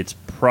 it's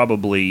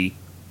probably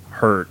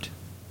hurt.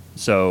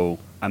 So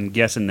I'm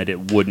guessing that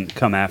it wouldn't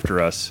come after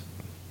us,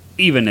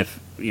 even if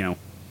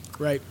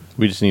Right.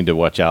 We just need to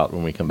watch out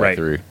when we come back right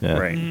through. Yeah.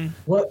 right.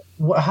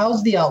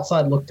 How's the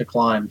outside look to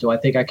climb? Do I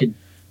think I could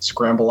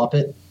scramble up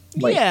it?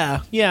 Like,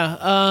 yeah.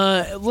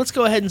 Let's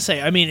go ahead and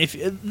say. I mean, if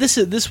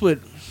this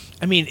would,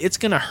 I mean, it's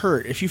gonna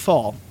hurt if you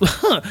fall,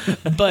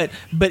 but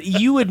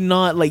you would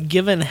not, like,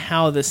 given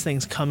how this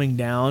thing's coming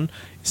down.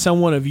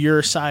 Someone of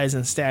your size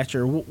and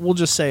stature, we'll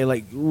just say,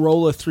 like,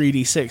 roll a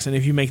 3d6, and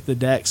if you make the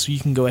dex, you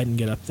can go ahead and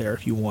get up there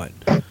if you want.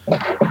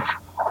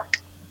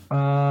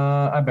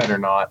 I better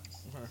not.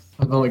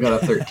 I've only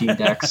got a 13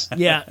 dex.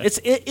 Yeah,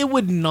 it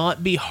would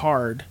not be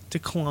hard to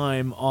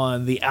climb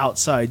on the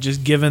outside,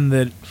 just given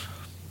that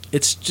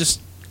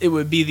it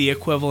would be the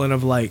equivalent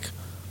of, like,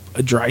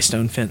 a dry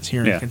stone fence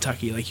here in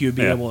Kentucky. Like, you would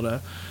be able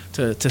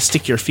to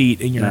stick your feet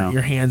and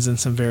your hands in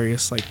some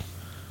various, like,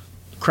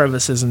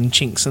 crevices and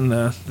chinks in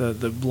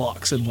the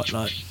blocks and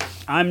whatnot.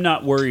 I'm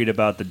not worried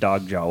about the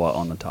dog Jawa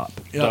on the top.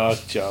 Yep. Dog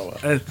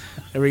Jawa.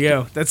 There we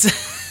go.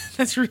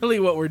 That's really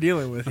what we're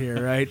dealing with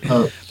here, right?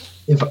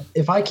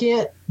 If I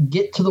can't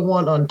get to the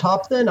one on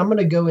top, then I'm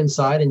gonna go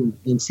inside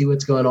and see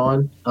what's going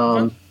on.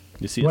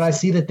 You see When I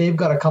see that they've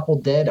got a couple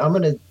dead, I'm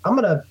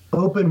gonna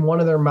open one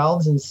of their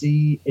mouths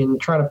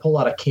and try to pull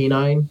out a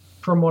canine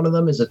from one of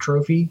them as a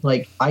trophy.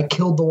 Like, I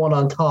killed the one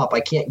on top,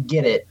 I can't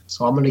get it,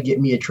 so I'm gonna get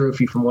me a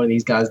trophy from one of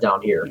these guys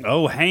down here.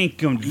 Oh, Hank,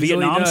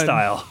 Vietnam done.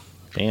 style.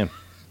 Damn.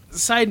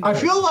 Side I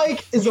feel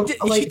like you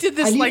did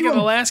this, I need like, to in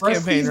the last impress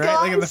campaign, these right?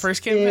 Like in the guys,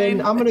 first campaign?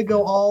 and I'm gonna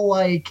go all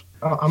like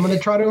I'm gonna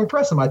try to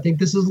impress them. I think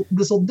this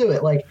will do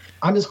it. Like,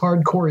 I'm as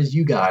hardcore as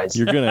you guys.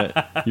 You're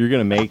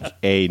gonna make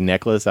a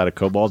necklace out of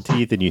kobold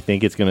teeth, and you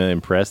think it's gonna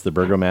impress the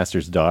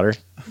burgomaster's daughter?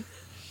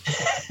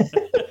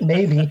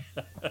 Maybe.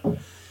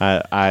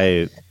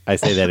 I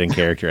say that in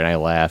character, and I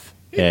laugh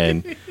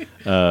and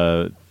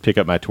pick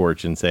up my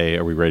torch and say,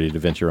 "Are we ready to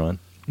venture on?"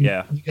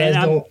 Yeah. You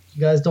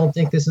guys don't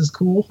think this is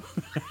cool?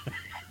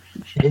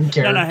 In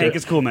character. No, Hank,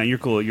 it's cool, man. You're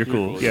cool. You're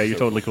cool. Yeah, you're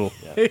totally cool.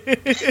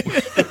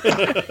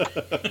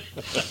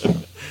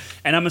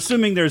 And I'm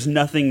assuming there's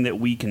nothing that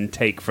we can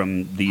take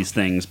from these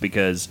things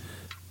because,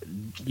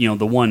 the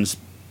one's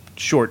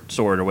short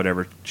sword or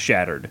whatever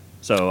shattered.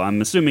 So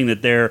I'm assuming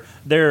that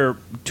their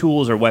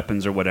tools or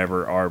weapons or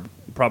whatever are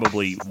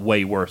probably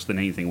way worse than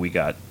anything we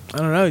got. I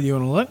don't know. Do you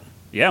want to look?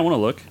 Yeah, I want to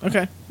look.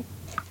 Okay.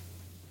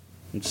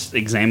 Just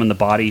examine the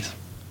bodies.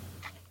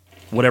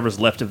 Whatever's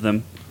left of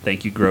them.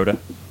 Thank you, Grota.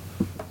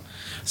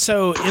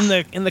 So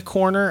in the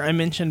corner, I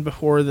mentioned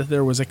before that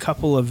there was a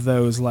couple of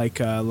those like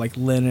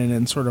linen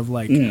and sort of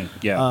like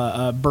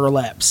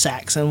burlap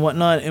sacks and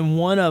whatnot, and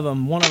one of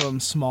them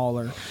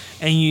smaller,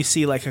 and you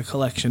see like a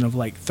collection of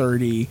like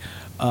 30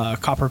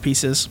 copper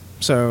pieces.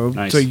 So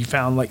nice. So you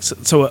found like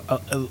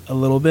a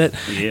little bit,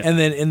 yeah. And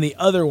then in the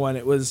other one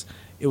it was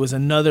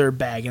another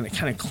bag, and it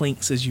kind of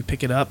clinks as you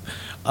pick it up.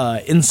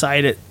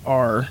 Inside it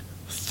are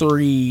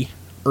 3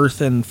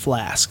 earthen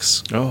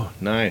flasks. Oh,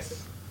 nice.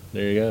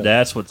 There you go.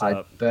 That's what's I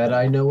up. bet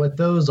I know what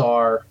those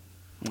are.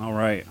 All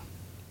right.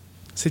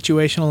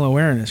 Situational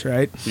awareness,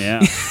 right?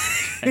 Yeah.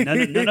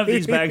 And none of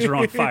these bags are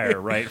on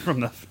fire, right?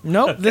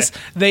 Nope.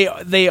 Okay.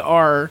 They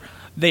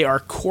are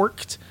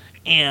corked,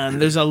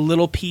 and there's a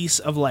little piece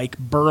of like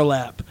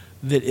burlap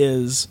that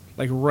is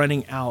like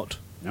running out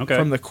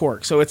from the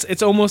cork. So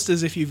it's almost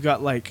as if you've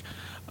got like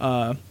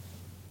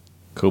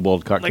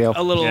kobold cocktail. like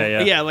a little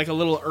Yeah. like a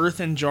little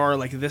earthen jar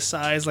like this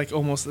size, like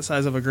almost the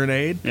size of a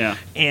grenade. Yeah.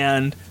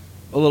 And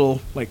a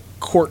little like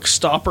cork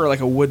stopper,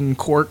 like a wooden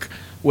cork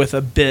with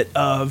a bit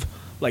of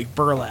like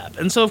burlap.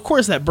 And so of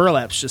course that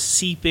burlap's just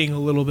seeping a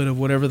little bit of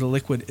whatever the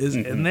liquid is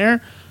in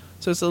there.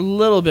 So it's a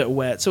little bit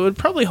wet. So it would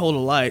probably hold a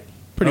light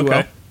pretty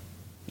well.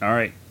 All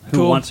right.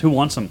 Cool. Who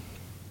wants them?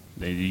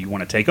 Do you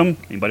want to take them?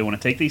 Anybody want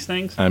to take these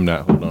things? I'm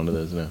not holding on to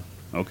those now.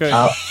 Okay.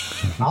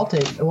 I'll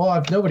take. Well,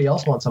 if nobody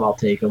else wants them, I'll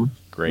take them.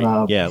 Great.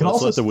 Yeah, Yeah, you can let's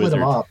also let the split wizard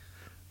them up.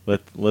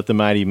 let the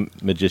mighty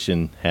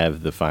magician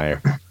have the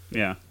fire.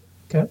 Yeah.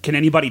 Okay. Can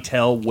anybody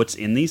tell what's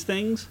in these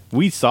things?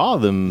 We saw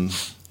them.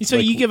 So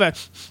like, you give a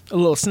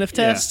little sniff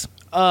test.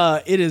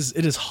 It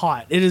is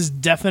hot. It is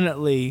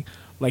definitely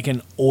like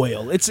an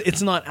oil.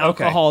 It's not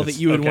alcohol that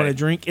you would want to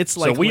drink. It's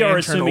like we are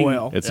lantern assuming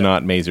oil. It's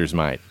not Mazer's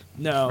might.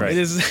 No, Right. it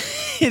is.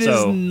 It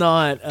is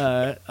not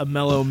a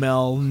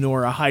melomel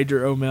nor a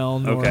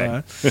hydromel nor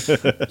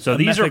Okay. So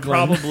these are methicillin.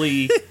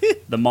 probably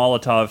the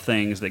Molotov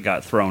things that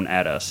got thrown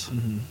at us.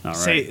 All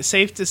right.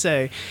 safe to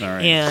say. All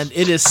right. And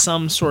it is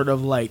some sort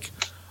of like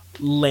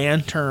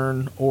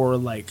lantern or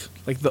like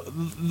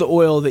the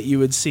oil that you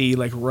would see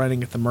like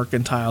running at the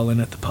mercantile and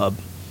at the pub.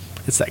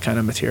 It's that kind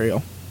of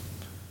material.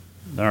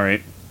 All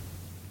right.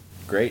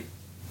 Great.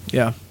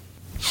 Yeah.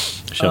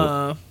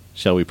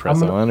 Shall we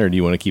press on, or do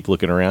you want to keep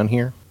looking around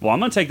here? Well, I'm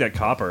going to take that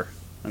copper.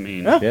 I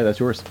mean, Yeah. Yeah, that's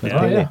yours. That's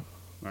Yeah.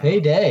 Oh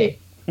payday.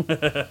 yeah.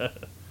 Payday.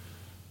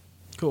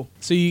 Cool.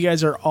 So you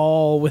guys are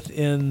all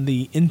within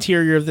the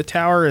interior of the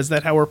tower. Is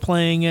that how we're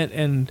playing it?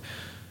 And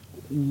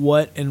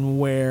what and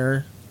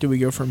where do we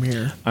go from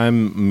here?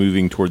 I'm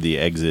moving toward the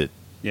exit.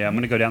 yeah, I'm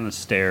going to go down the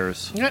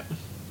stairs, Okay.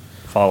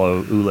 follow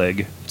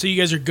Oleg. So you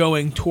guys are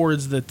going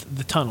towards the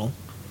tunnel.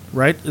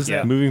 right? Is Yeah.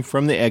 that Moving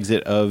from the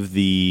exit of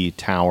the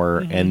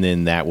tower, and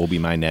then that will be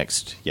my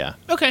next. Yeah.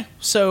 okay?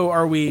 So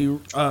are we?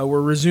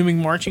 We're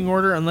resuming marching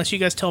order, unless you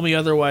guys tell me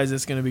otherwise.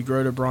 It's going to be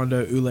Grota,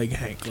 Brondo, Uleg,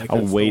 Hank. Like I'll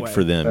that's the wait way.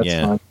 for them. That's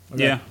Yeah. fine.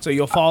 Okay. Yeah. So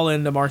you'll fall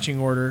into marching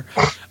order.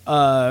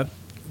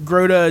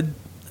 Grota,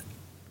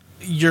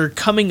 you're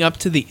coming up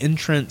to the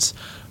entrance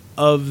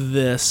of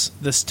this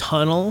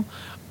tunnel.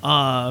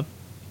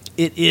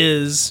 It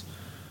is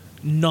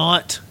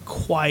not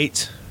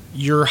quite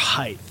your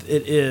height.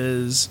 It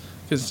is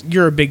because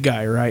you're a big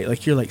guy, right?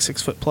 Like you're like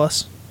 6 foot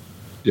plus.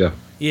 Yeah.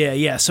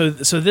 Yeah. So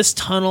this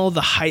tunnel,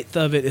 the height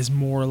of it is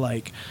more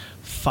like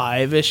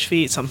 5-ish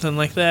feet, something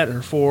like that,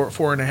 or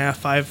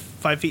 4.5,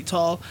 5 feet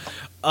tall.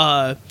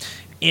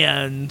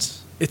 And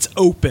it's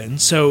open,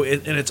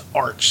 and it's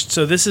arched.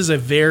 So this is a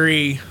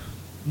very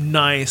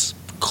nice,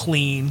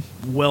 clean,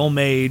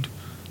 well-made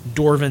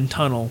Dwarven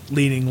tunnel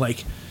leading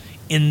like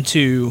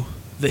into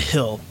the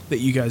hill that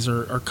you guys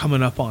are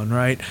coming up on,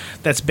 right?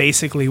 That's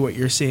basically what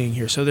you're seeing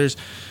here. So there's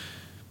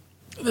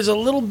a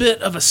little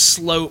bit of a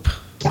slope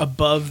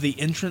above the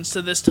entrance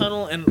to this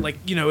tunnel, and like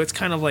it's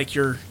kind of like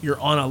you're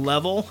on a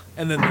level,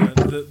 and then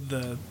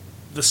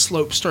the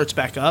slope starts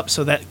back up.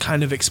 So that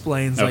kind of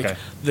explains Okay. like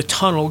the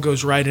tunnel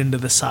goes right into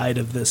the side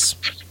of this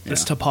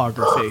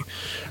topography,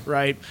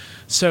 right?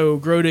 So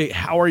Grota,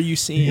 how are you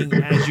seeing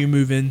as you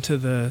move into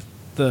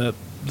the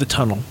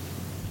tunnel?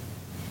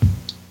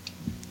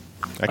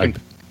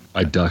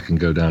 I duck and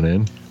go down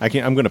in. I'm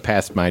going to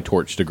pass my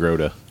torch to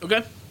Grota.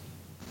 Okay.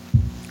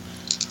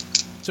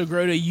 So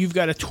Grota, you've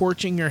got a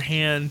torch in your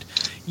hand.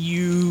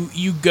 You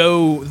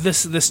go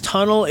this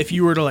tunnel. If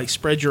you were to like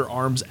spread your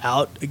arms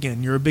out,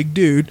 again, you're a big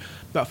dude,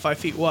 about 5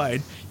 feet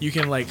wide. You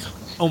can like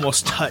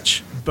almost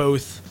touch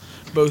both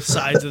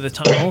sides of the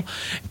tunnel,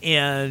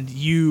 and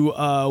you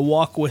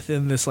walk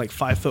within this like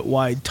 5 foot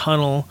wide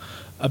tunnel,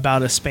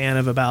 about a span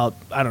of about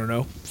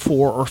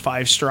 4 or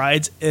 5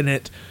 strides, and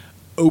it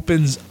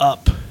opens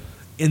up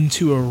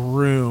into a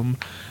room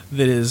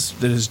that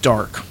is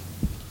dark.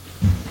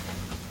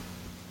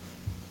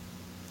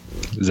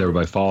 Is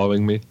everybody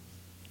following me?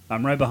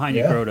 I'm right behind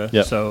Yeah. you, Grota.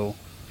 Yep. So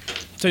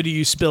So do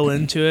you spill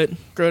into it,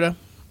 Grota?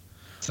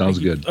 Sounds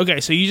good. Okay,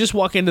 so you just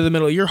walk into the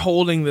middle. You're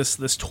holding this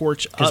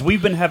torch because up.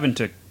 we've been having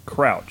to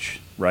crouch,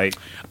 right?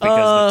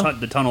 Because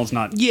the tunnel's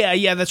not.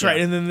 Yeah, that's right.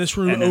 Yeah. And then this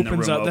room And then the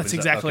opens room up. opens That's up.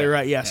 exactly Okay.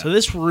 right. Yeah. So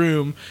this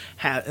room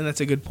and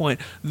that's a good point.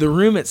 The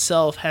room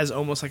itself has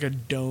almost like a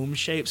dome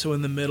shape. So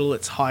in the middle,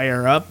 it's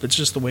higher up. It's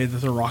just the way that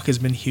the rock has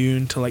been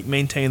hewn to like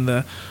maintain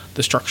the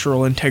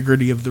structural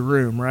integrity of the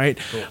room, right?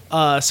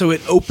 Cool. So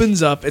it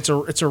opens up. It's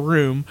a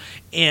room,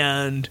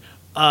 and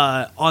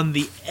on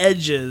the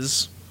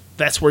edges,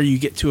 that's where you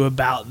get to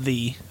about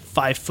the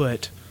 5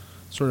 foot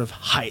sort of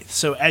height.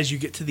 So as you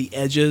get to the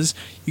edges,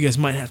 you guys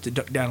might have to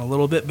duck down a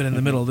little bit, but in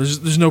the middle,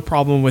 there's no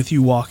problem with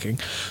you walking.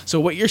 So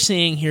what you're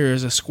seeing here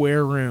is a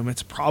square room.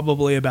 It's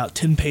probably about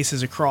 10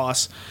 paces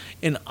across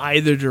in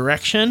either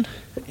direction,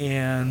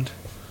 and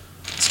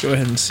let's go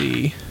ahead and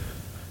see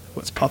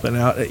what's popping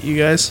out at you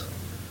guys.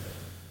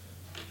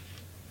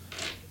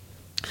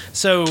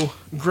 So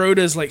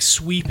Grota's like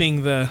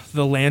sweeping the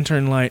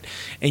lantern light,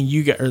 and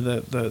you got or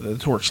the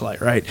torch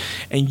light, right?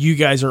 And you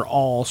guys are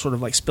all sort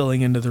of like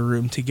spilling into the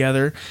room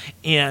together.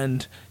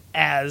 And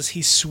as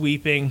he's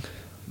sweeping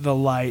the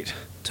light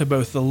to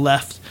both the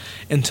left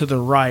and to the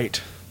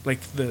right, like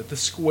the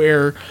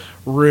square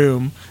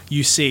room,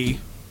 you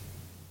see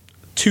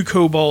 2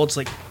 kobolds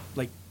like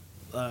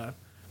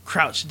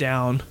crouched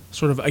down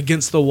sort of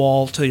against the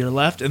wall to your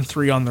left, and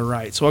 3 on the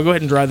right. So I'll go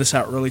ahead and draw this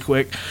out really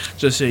quick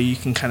just so you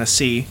can kind of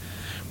see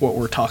what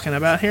we're talking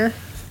about here.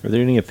 Are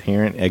there any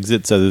apparent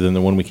exits other than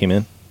the one we came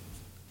in?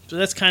 So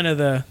that's kind of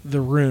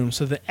the room.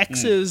 So the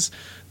X's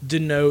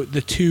denote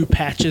the 2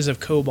 patches of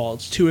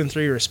kobolds, 2 and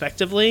 3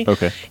 respectively.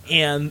 Okay.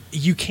 And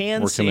you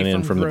can We're see coming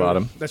in from the Grota-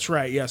 bottom? That's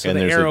right, yeah. So And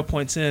the there's arrow a-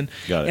 points in.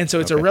 Got it. And so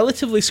it's a Okay.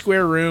 relatively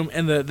square room,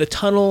 and the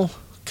tunnel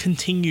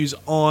continues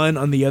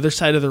on the other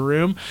side of the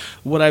room.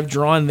 What I've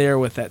drawn there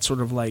with that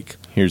sort of like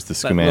Here's the that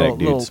schematic,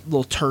 dudes.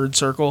 little turd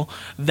circle,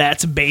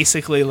 that's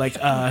basically like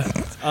Turds.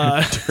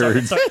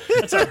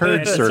 That's our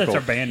band, circle. That's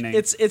our band name.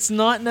 it's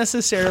not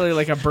necessarily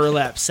like a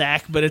burlap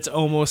sack, but it's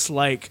almost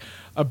like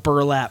a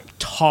burlap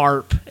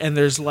tarp, and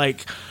there's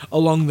like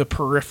along the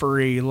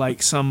periphery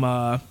like some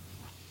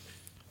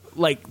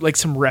like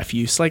some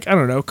refuse, like I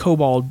don't know,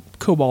 kobold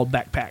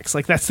backpacks,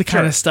 like that's the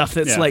kind of stuff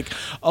that's Yeah. like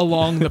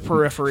along the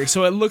periphery.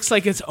 So it looks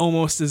like it's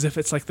almost as if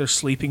it's like their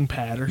sleeping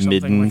pad or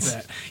something Middens.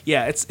 like that.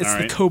 Yeah, it's All the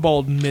right.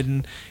 kobold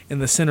midden in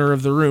the center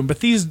of the room. But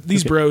these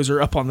bros are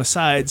up on the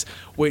sides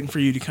waiting for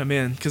you to come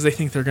in because they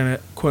think they're gonna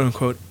quote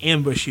unquote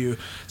ambush you.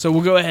 So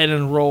we'll go ahead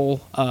and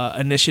roll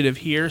initiative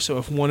here. So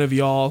if one of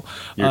y'all,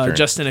 Your turn.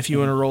 Justin, if you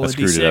want to roll I a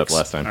screwed d6. it up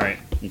last time. All right,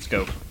 let's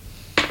go.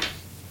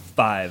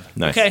 5.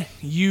 Nice. Okay,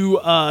 you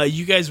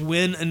guys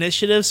win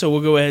initiative, so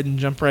we'll go ahead and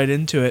jump right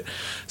into it.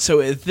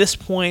 So at this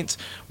point,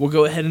 we'll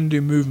go ahead and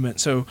do movement.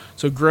 So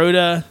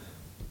Grota,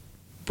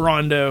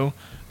 Brondo,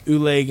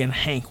 Uleg, and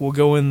Hank. We'll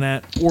go in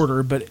that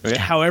order, but Okay.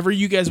 however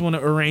you guys want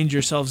to arrange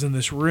yourselves in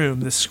this room,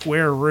 this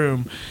square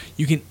room,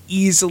 you can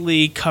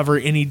easily cover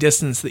any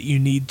distance that you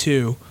need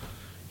to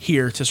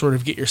here to sort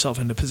of get yourself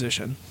into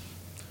position.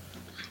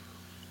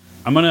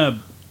 I'm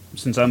gonna,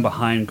 since I'm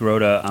behind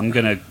Grota, I'm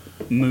gonna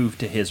move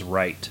to his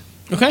right.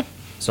 Okay.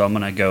 So I'm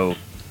gonna go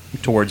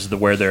towards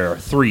where there are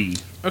 3.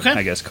 Okay.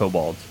 I guess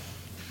kobolds,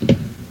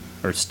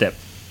 or step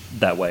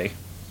that way.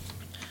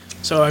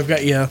 So I've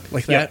got you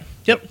like that.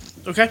 Yep.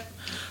 Okay.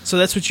 So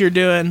that's what you're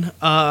doing. So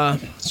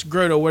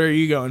Grota, where are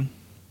you going?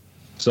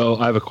 So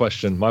I have a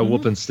question. My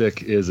whooping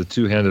stick is a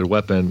 2-handed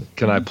weapon.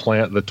 Can I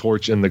plant the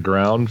torch in the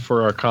ground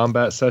for our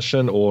combat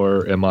session,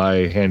 or am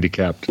I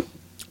handicapped?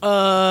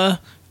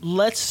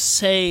 Let's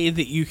say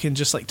that you can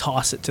just like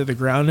toss it to the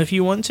ground if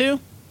you want to.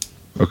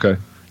 Okay.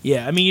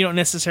 Yeah, I mean you don't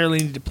necessarily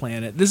need to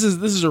plant it. This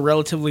is a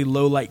relatively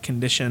low light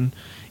condition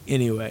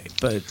anyway,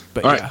 but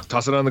All right. yeah.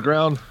 Toss it on the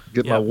ground.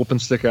 Get my Yep. whooping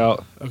stick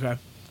out. Okay.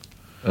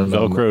 And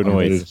Velcro I'm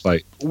ready noise. to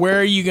fight. Where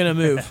are you gonna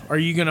move? Are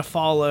you gonna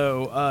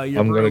follow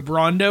your I'm gonna- rogue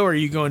Rondo? Or are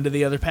you going to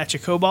the other patch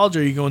of kobolds? Or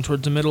are you going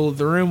towards the middle of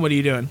the room? What are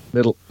you doing?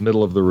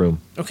 Middle of the room.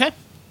 Okay.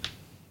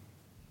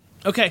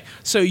 Okay,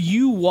 so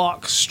you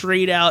walk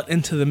straight out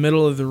into the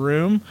middle of the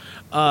room,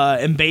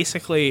 and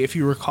basically, if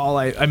you recall,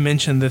 I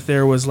mentioned that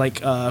there was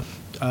like a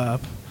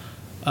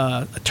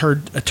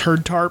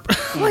turd tarp,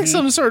 like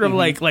some sort of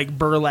like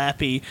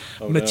burlappy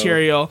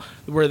material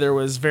where there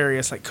was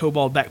various like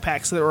kobold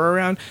backpacks that were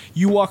around.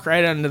 You walk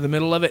right out into the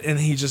middle of it, and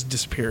he just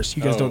disappears.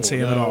 You guys don't see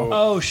him at all.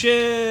 Oh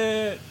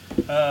shit!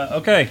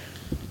 Okay.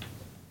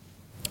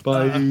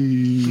 Bye.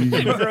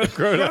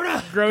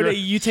 Grota,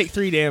 you take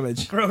 3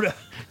 damage.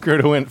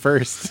 Grota went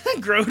first.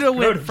 Grota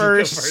went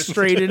first,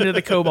 straight into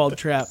the kobold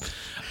trap.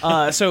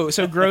 So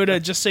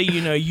Grota, just so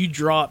you know, you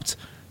dropped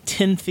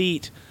 10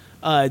 feet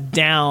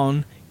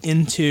down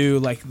into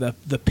like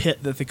the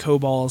pit that the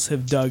kobolds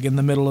have dug in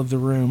the middle of the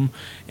room,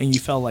 and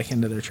you fell like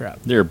into their trap.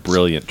 They're a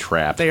brilliant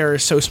trap. They are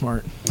so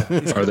smart.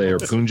 Are there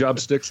Punjab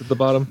sticks at the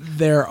bottom?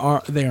 They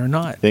are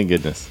not. Thank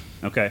goodness.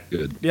 Okay.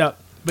 Good. Yep,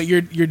 but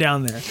you're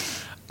down there.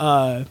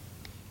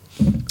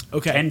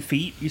 Okay. 10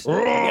 feet. You said?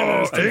 Yeah, that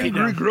was 10 feet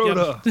Angry down.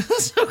 Grota. Yep.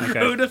 So Okay.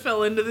 Grota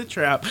fell into the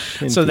trap.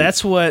 So feet.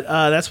 that's what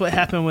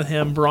happened with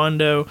him.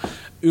 Brondo,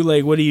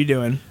 Uleg, what are you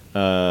doing?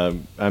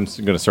 I'm going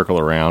to circle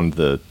around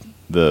the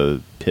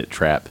pit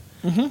trap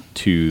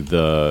to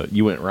the.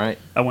 You went right,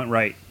 I went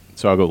right.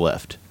 so I'll go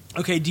left.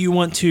 Okay, do you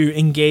want to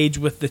engage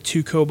with the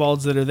 2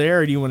 kobolds that are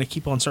there, or do you want to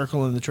keep on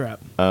circling the trap?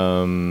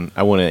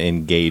 I want to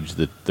engage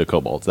the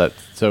kobolds.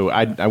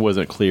 I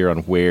wasn't clear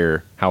on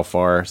how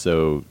far.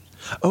 So,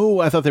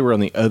 I thought they were on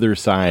the other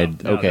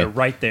side. No, okay, they're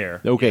right there.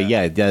 Okay,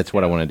 yeah, that's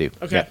what I want to do.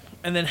 Okay. Yeah.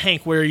 And then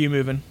Hank, where are you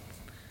moving?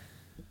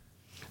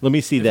 Let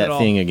me see If that at all.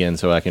 thing again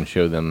so I can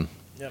show them.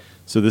 Yep.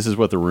 So this is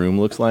what the room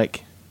looks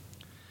like.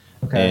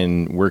 Okay.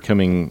 And we're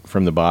coming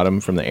from the bottom,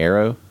 from the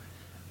arrow,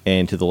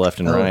 and to the left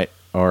and Oh. right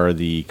are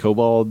the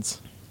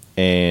kobolds,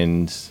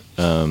 and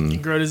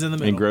Grota's in the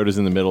middle. and Grota's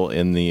in the middle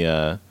in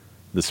the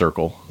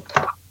circle.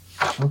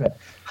 Okay.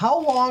 How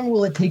long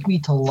will it take me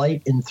to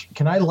light and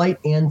can I light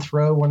and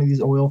throw one of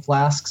these oil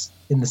flasks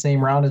in the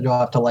same round, or do I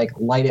have to like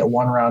light it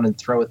one round and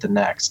throw it the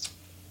next?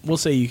 We'll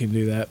say you can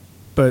do that.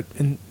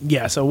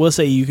 So we'll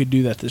say you could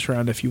do that this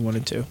round if you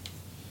wanted to.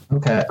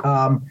 Okay.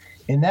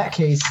 In that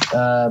case,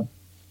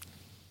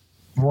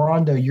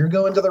 Rondo, you're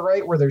going to the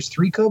right where there's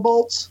 3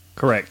 kobolds.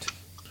 Correct.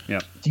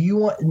 Yep. Do you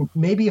want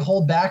maybe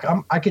hold back?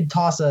 I could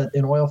toss an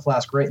oil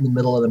flask right in the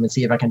middle of them and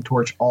see if I can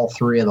torch all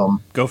 3 of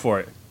them. Go for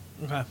it.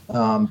 Okay.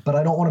 But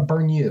I don't want to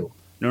burn you.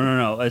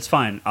 No. It's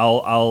fine.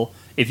 I'll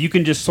if you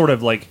can just sort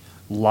of like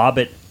lob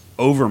it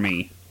over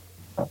me.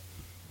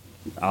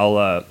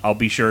 I'll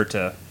be sure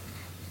to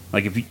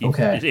like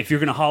if you're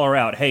gonna holler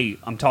out, hey,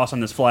 I'm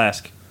tossing this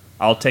flask.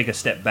 I'll take a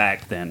step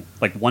back then.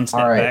 Like 1 step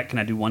All right. back. Can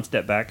I do 1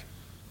 step back?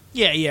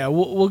 Yeah.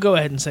 We'll go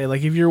ahead and say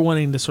like if you're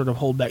wanting to sort of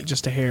hold back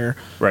just a hair,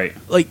 Right.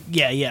 like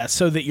yeah,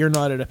 so that you're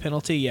not at a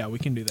penalty. Yeah, we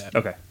can do that.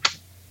 Okay.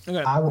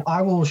 Okay.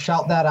 I will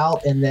shout that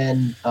out, and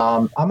then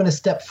I'm going to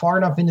step far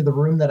enough into the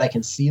room that I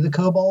can see the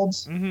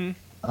kobolds.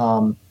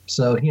 Mm-hmm.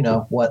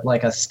 So,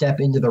 like a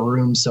step into the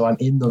room so I'm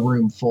in the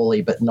room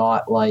fully, but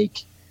not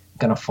like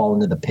going to fall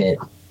into the pit.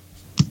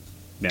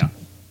 Yeah.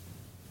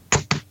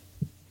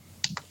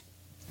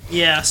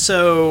 Yeah.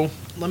 So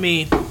let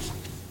me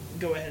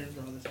go ahead and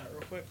draw this out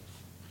real quick.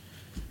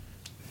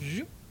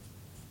 Zoop.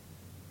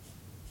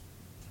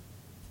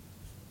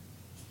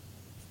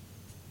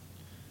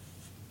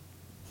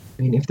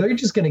 I mean, if they're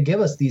just going to give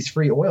us these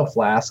free oil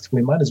flasks,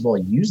 we might as well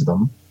use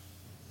them.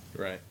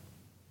 Right.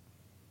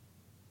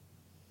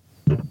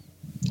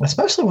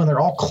 Especially when they're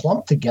all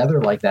clumped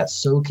together like that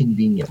so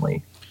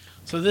conveniently.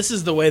 So this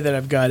is the way that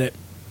I've got it.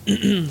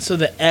 So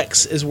the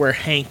X is where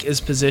Hank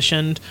is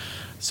positioned,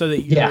 so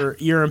that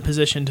you're in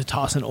position to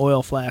toss an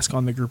oil flask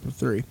on the group of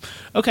 3.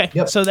 Okay,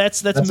 Yep. so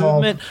that's That's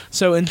movement.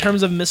 So in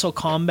terms of missile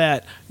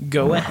combat,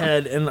 go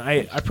ahead, and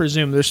I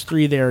presume there's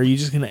 3 there. Are you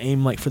just going to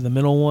aim like for the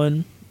middle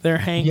one there,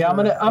 Hank? Yeah, I'm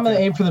or- gonna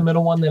aim for the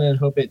middle one, then and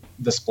hope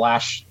the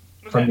splash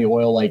from the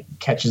oil like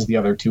catches the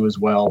other two as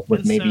well,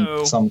 with And maybe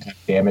so- some kind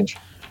of damage.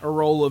 A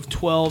roll of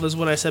 12 is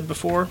what I said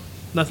before.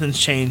 Nothing's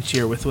changed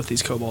here with what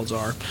these kobolds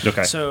are.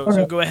 Okay. So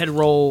Okay. go ahead and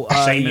roll.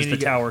 Same you as need the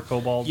to get- tower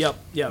kobolds. Yep.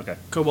 Okay.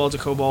 Kobold's a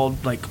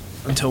kobold, like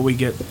until we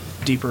get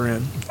deeper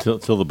in. Till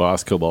the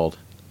boss kobold,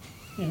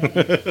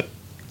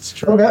 It's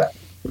true. Okay.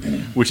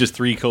 which is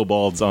 3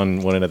 kobolds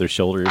on one another's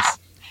shoulders.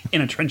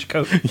 In a trench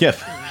coat. Yep.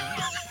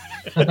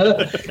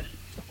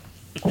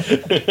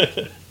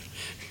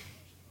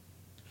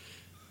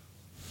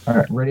 All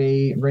right,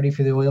 ready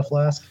for the oil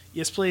flask.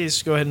 Yes,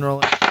 please. Go ahead and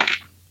roll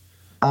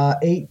it.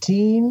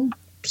 18,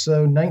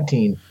 so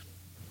 19.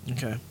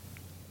 Okay.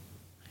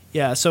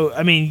 Yeah, so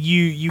I mean,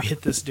 you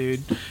hit this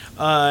dude,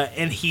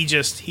 and he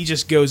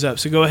just goes up.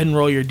 So go ahead and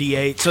roll your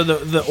d8. So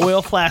the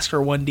oil flask are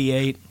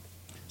 1d8.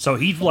 So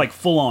he like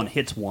full on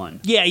hits one.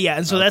 Yeah, yeah,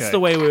 and so that's Okay.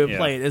 the way we would Yeah,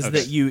 play it. Is okay.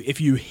 that if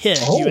you hit,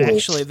 Oh. you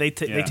actually they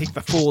Yeah. take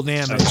the full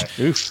damage.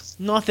 Okay. Oof.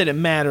 Not that it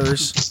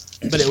matters,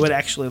 but it would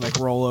actually like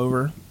roll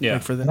over. Yeah.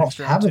 like, for the I don't next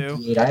round have a too.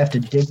 D8. I have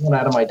to dig one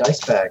out of my dice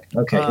bag.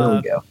 Okay, here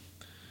we go.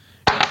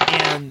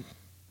 And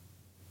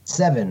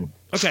 7.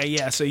 okay,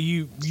 yeah. So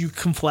you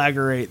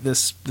conflagrate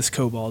this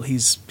kobold.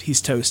 He's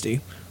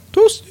toasty.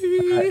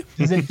 Toasty.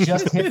 Does it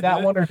just hit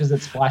that one, or does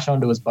it splash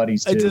onto his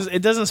buddies too? It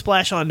doesn't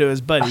splash onto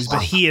his buddies,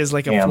 but he is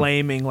like a Damn.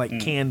 flaming like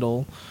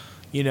candle,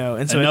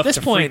 And so Enough at this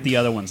to point, freak the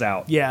other ones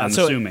out. yeah. I'm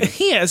so assuming.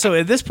 yeah. So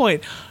at this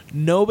point,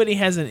 nobody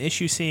has an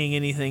issue seeing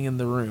anything in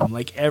the room.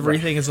 Like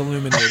everything is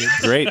illuminated.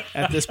 Great.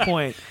 At this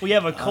point, We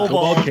have a Kobold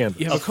kobold,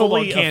 candle. You have a kobold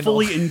fully, candle.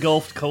 fully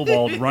engulfed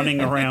kobold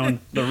running around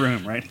the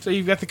room, right? so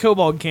you've got the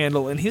kobold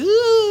candle, and he's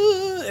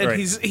Right.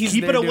 he's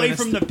Keep there it away doing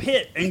from his- the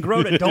pit, and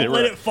Grota, don't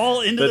let Right. it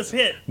fall into That's- the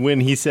pit. When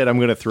he said, I'm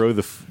going to throw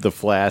the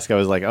flask, I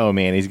was like, oh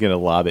man, he's going to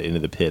lob it into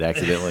the pit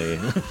accidentally.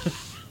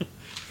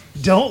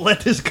 Don't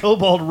let this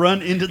kobold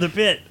run into the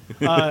pit.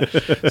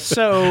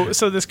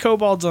 So this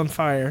kobold's on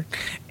fire,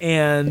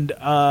 and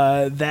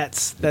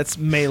that's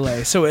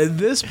melee. So at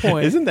this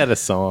point, Isn't that a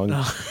song?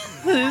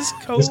 this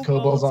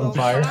kobold's on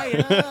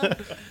fire.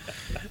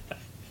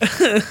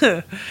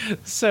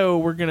 So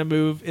we're gonna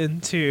move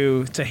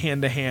into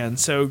hand to hand.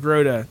 So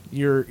Grota,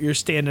 you're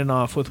standing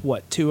off with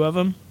what? 2 of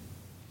them?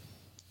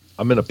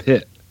 I'm in a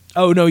pit.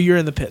 Oh no, you're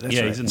in the pit. That's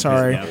Yeah, right. he's in the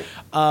Sorry. pit,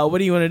 yeah. What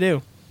do you want to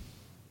do?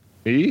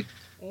 Me?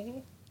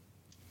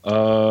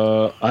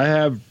 I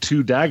have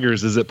 2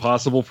 daggers. Is it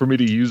possible for me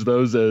to use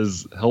those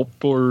as help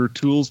or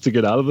tools to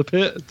get out of the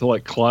pit to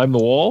like climb the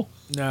wall?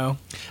 No.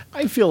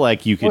 I feel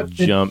like you could What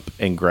did- jump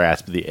and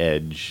grasp the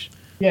edge.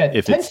 Yeah,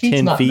 If 10 it's feet's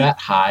 10 not feet- that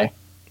high.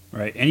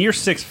 Right, and you're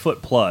 6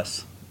 foot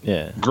plus.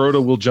 Yeah.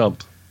 Grota will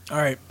jump. All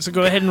right. So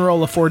go ahead and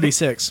roll a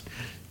 4d6.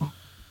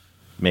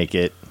 Make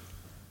it.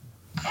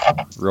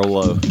 Roll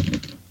low.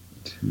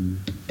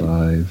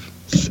 5,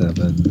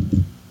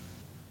 7,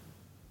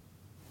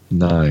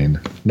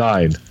 9.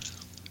 9.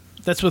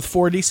 That's with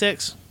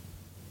 4d6.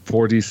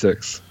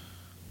 4d6.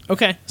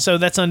 Okay. So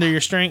that's under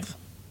your strength.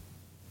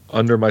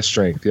 Under my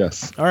strength,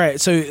 yes. All right.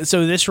 So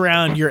this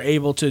round you're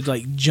able to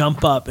like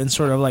jump up and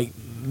sort of like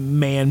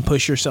man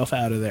push yourself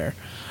out of there.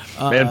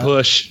 Man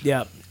push.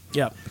 Yep.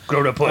 Yep.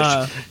 Grota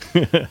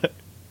push.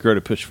 Grow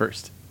to push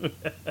first.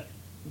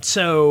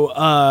 So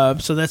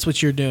that's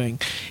what you're doing.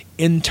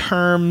 In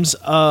terms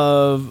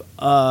of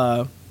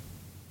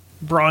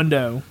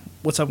Brondo,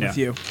 what's up with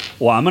Yeah. you?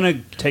 Well, I'm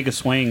going to take a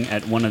swing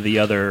at one of the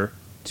other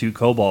 2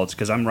 kobolds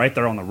because I'm right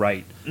there on the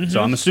right.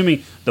 So I'm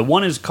assuming the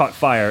one has caught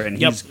fire and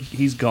Yep.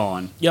 he's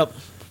gone. Yep.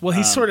 Well,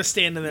 he's sort of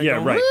standing there. Yeah,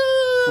 going, right.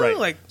 "Woo!" Right.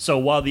 Like, So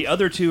while the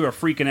other 2 are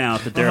freaking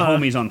out that their Uh-huh.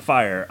 homie's on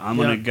fire, I'm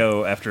going Yeah. to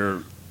go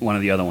after one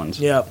of the other ones.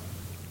 yep.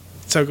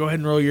 So go ahead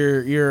and roll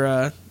your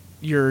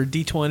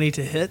d20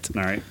 to hit.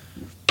 All right.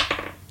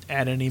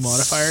 Add any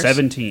modifiers.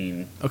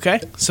 17. Okay.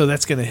 So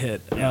that's gonna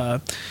hit. Yeah.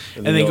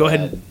 And then go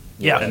ahead.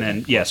 Yeah. And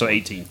then, yeah, so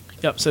 18.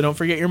 Yep. So don't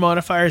forget your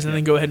modifiers, and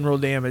then go ahead and roll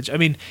damage. I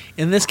mean,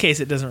 in this case,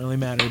 it doesn't really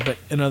matter, but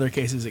in other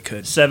cases, it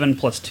could. 7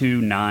 plus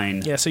 2,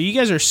 9. Yeah, so you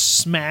guys are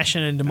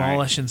smashing and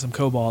demolishing some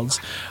kobolds.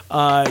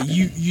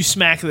 You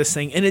smack this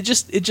thing, and it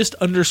just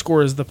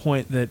underscores the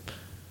point that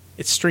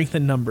it's strength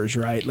in numbers,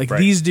 right? Like Right.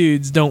 these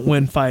dudes don't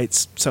win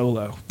fights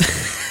solo.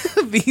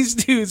 These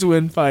dudes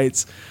win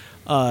fights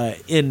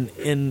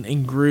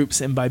in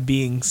groups and by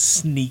being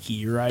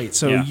sneaky, right?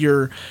 So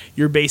Yeah.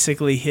 you're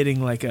basically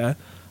hitting like a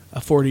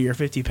 40 or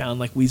 50 pound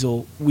like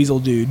weasel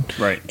dude,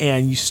 Right.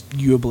 And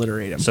you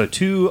obliterate him. So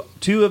two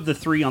of the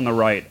 3 on the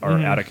right are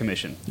Mm-hmm. out of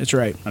commission. That's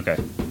right. Okay.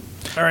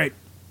 All right,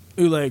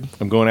 Uleg.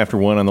 I'm going after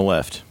one on the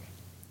left.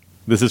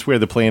 This is where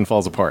the plan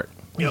falls apart.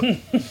 Yep.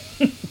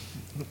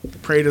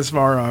 Pray to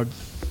Svarog.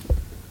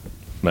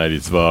 Mighty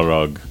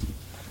Svarog.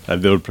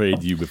 I've not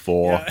prayed you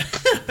before.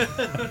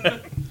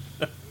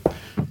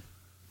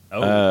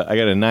 Oh, I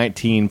got a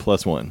 19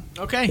 plus 1.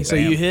 Okay, so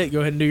Bam. you hit.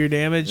 Go ahead and do your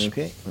damage.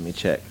 Okay, let me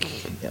check.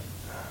 Yep.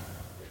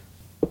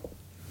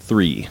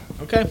 3.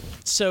 Okay.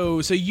 So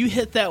you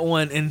hit that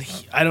one, and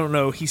I don't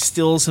know. He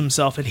stills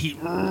himself, and he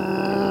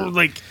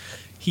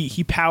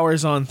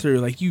powers on through.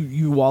 Like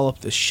you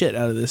wallop the shit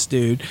out of this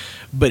dude,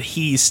 but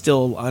he's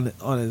still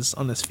on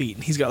his feet,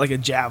 and he's got like a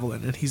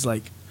javelin, and he's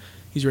like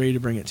He's ready to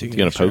bring it to you. He's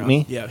gonna poke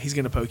me? Yeah, he's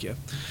gonna poke you.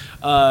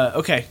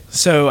 Okay,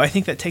 so I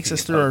think that takes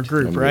us through our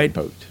group, I'm right?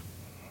 getting poked.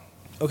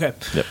 Okay.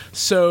 Yep.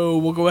 So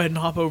we'll go ahead and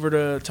hop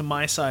over to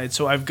my side.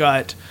 So I've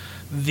got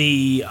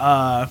the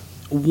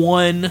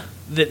one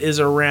that is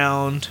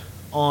around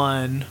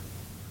on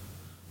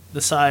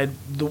the side.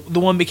 The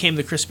one became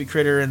the crispy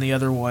critter, and the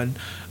other one,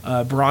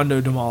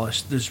 Brondo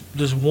demolished.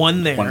 There's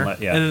one there, One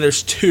yeah. and then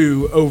there's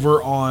two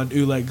over on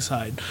Uleg's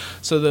side.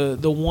 So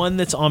the one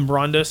that's on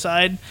Brondo's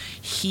side,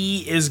 he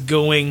is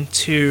going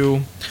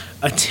to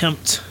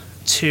attempt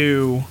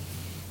to.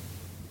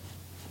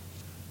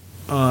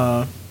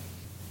 I'm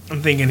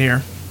thinking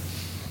here.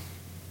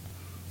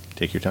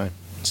 Take your time.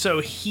 So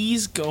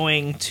he's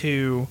going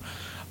to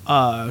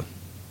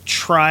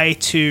try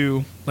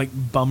to like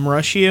bum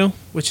rush you,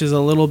 which is a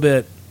little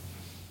bit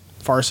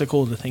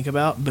farcical to think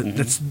about, but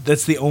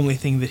that's the only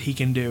thing that he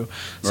can do.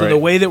 So the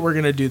Right. way that we're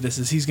going to do this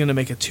is he's going to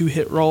make a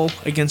 2-hit roll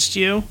against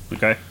you,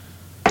 Okay.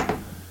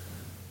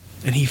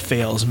 and he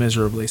fails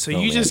miserably. So you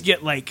man. just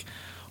get like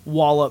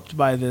walloped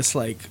by this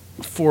like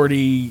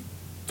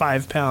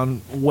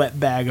 45-pound wet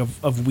bag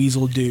of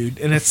weasel dude,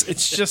 and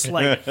it's just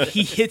like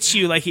he hits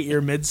you like at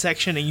your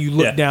midsection, and you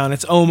look Yeah. down.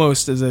 It's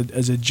almost as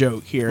a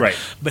joke here, Right.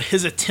 But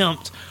his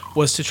attempt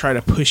was to try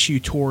to push you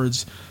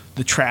towards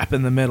the trap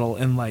in the middle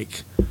and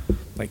like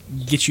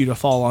get you to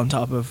fall on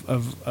top of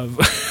of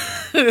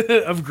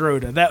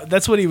Grota.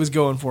 That's what he was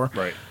going for.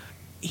 Right.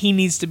 He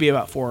needs to be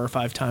about 4 or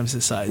 5 times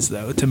his size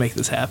though to make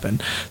this happen.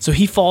 So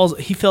he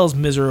fails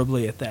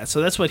miserably at that. So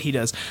that's what he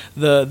does.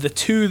 The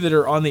two that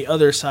are on the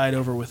other side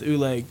over with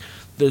Uleg,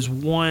 there's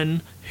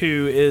one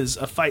who is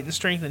a fight and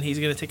strength, and he's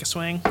going to take a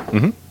swing.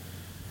 Mhm.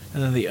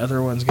 And then the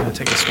other one's going to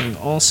take a swing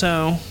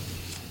also.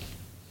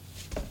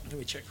 Let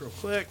me check real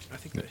quick. I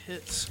think that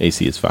hits.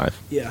 AC is 5.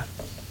 Yeah.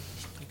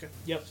 Okay.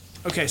 Yep.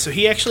 Okay, so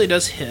he actually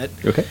does hit.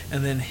 Okay.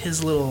 And then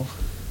his little.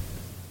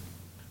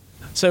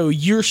 So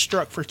you're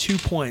struck for 2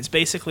 points.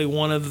 Basically,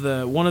 one of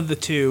the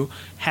two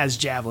has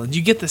javelins.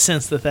 You get the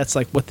sense that that's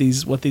like what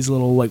these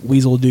little like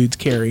weasel dudes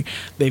carry.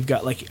 They've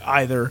got like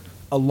either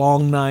a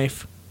long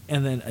knife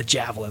and then a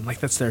javelin. Like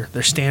that's their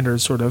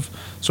standard sort of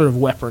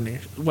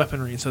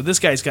weaponry. So this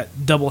guy's got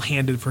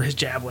double-handed for his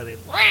javelin, and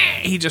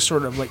he just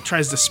sort of like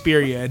tries to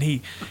spear you, and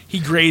he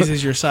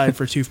grazes your side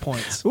for 2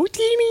 points.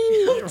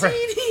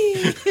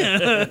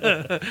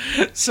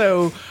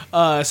 So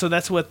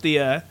that's what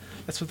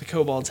the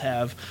kobolds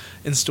have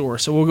in store.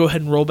 So we'll go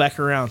ahead and roll back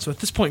around. So at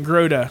this point,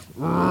 Grota,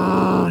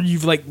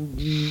 you've like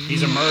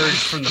He's emerged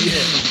from the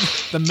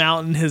pit. the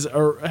mountain has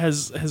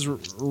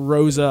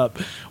rose up.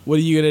 What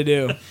are you gonna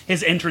do?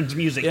 His entrance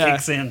music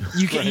kicks in.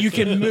 You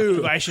can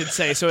move, I should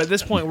say. So at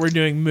this point, we're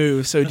doing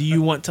move. So do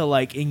you want to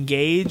like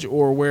engage,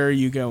 or where are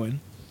you going?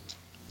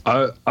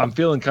 I'm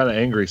feeling kind of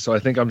angry, so I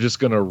think I'm just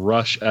gonna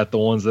rush at the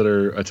ones that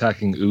are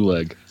attacking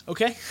Uleg.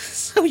 Okay,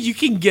 so you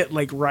can get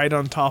like right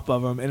on top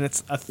of them, and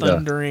it's a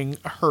thundering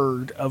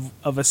herd of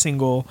a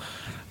single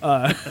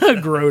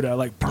Grota.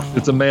 Like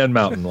It's a man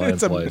mountain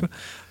It's a- landslide.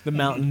 the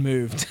mountain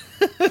moved.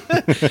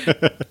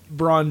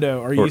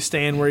 Brondo, are you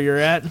staying where you're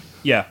at?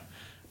 Yeah.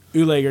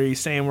 Uleg, are you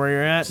staying where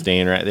you're at?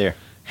 Staying right there.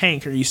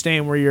 Hank, are you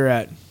staying where you're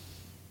at?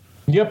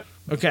 Yep.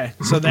 Okay,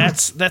 so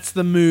that's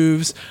the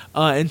moves.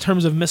 In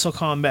terms of missile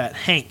combat,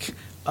 Hank,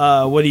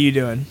 what are you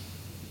doing?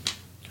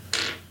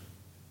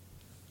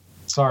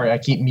 Sorry, I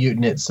keep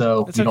muting it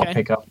so That's you okay. don't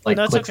pick up like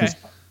No, it's clicks and okay.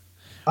 stuff.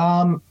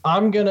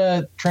 I'm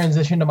gonna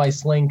transition to my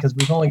sling because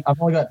I've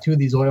only got 2 of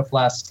these oil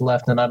flasks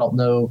left, and I don't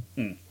know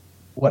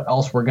what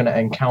else we're gonna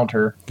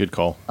encounter. Good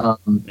call.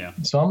 Yeah.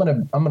 So I'm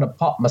gonna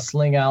pop my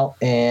sling out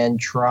and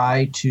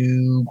try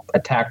to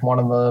attack one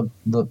of the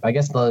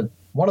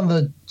one of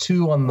the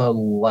 2 on the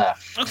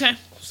left. Okay,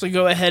 so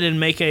go ahead and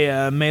make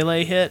a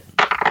melee hit.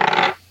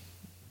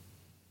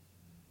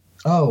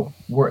 Oh,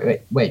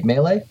 wait,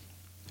 melee?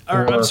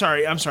 Or, Or- I'm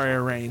sorry,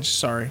 a range.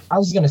 Sorry, I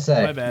was gonna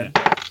say my bad.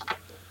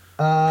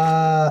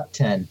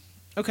 10.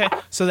 Okay,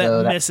 so that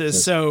No, that misses.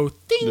 misses. So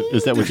ding.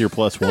 Is that with your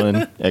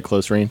 +1 at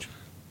close range?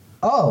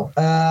 Oh,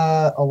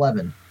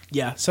 11.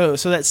 Yeah, so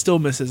that still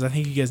misses. I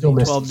think you guys Still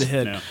need 12 misses. to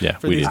hit Yeah. Yeah,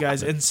 for we these did.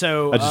 guys, and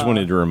so I just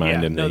wanted to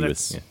remind yeah, him no, that he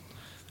that's, was. Yeah.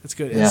 that's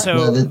good. Yeah. And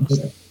so no,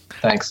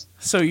 thanks.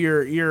 so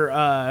your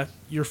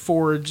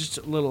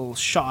forged little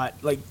shot,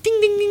 like ding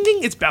ding ding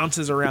ding, it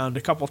bounces around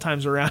a couple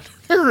times around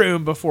the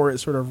room before it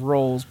sort of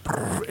rolls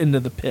into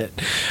the pit.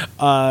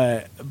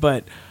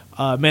 But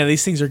man,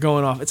 these things are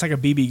going off. It's like a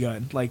BB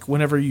gun. Like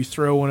whenever you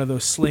throw one of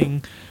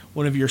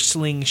your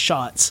sling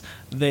shots,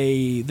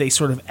 they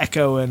sort of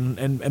echo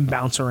and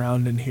bounce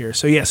around in here.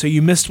 So yeah, so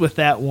you missed with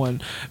that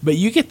one, but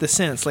you get the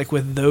sense like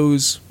with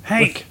those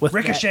Hank, with that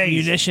ricochets.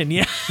 munition,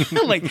 yeah,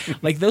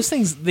 like those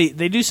things they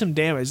do some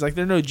damage. Like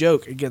they're no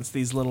joke against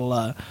these little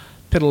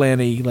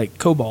Pitalani like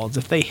kobolds.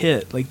 If they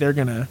hit, like they're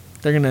gonna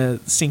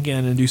sink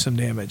in and do some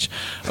damage.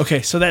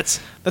 Okay, so that's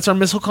our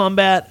missile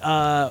combat.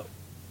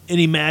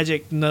 Any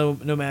magic? No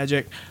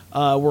magic.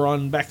 We're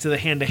on back to the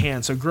hand to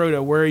hand. So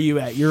Grota, where are you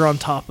at? You're on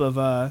top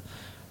of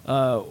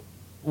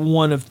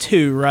one of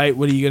 2, right?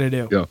 What are you gonna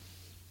do? Yeah.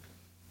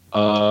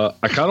 I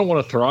kind of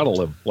want to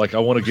throttle him. Like I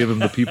want to give him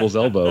the people's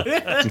elbow.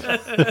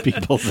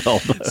 People's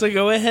elbow. So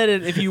go ahead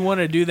and if you want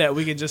to do that,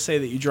 we can just say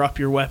that you drop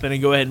your weapon and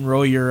go ahead and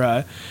roll your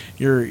hand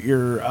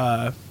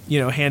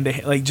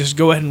to like just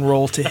go ahead and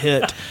roll to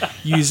hit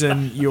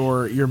using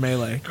your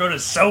melee.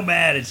 Groda's so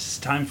mad. It's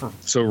just time for.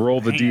 So roll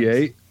the Hands.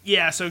 D8.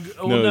 Yeah. So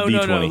No, no.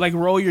 D20. Like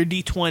roll your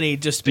D20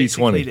 just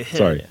basically D20, to hit.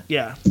 sorry.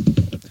 Yeah.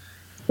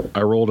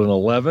 I rolled an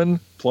 11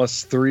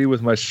 plus 3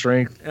 with my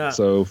strength, Yeah.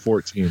 so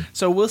 14.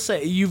 So we'll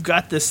say you've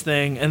got this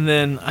thing, and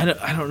then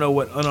I don't know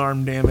what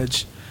unarmed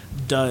damage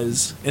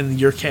does in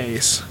your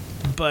case,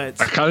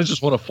 but I kind of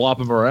just want to flop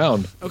him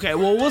around. okay.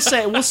 Well, we'll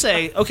say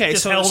okay.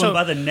 Just so held so, him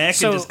by the neck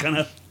so, and just kind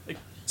of.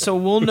 so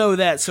we'll know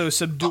that. So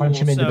subdue. Punch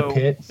him into so, the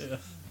pit.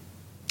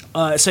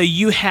 So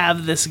you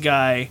have this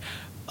guy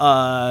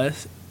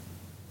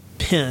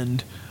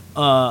pinned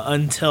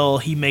until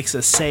he makes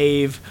a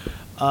save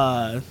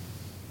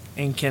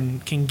and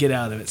can get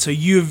out of it. So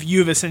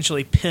you've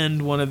essentially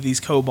pinned one of these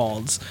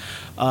kobolds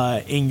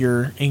in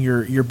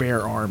your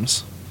bare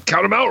arms.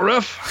 Count him out,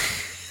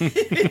 ref.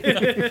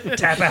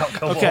 Tap out,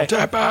 Kobold. Okay.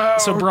 Tap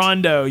out. So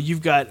Brondo,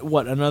 you've got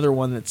what, another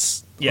one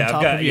that's Yeah, on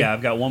top I've of you?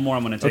 got one more.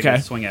 I'm going to take Okay.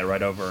 a swing at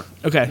right over.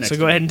 Okay, next so to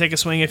go me. ahead and take a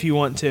swing if you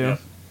want to.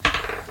 Yep.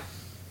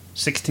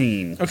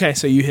 16, Okay,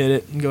 so you hit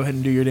it and go ahead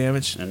and do your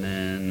damage. and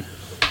then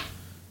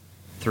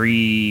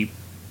 3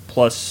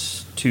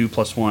 plus 2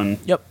 plus 1.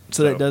 Yep.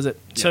 So that So, does it.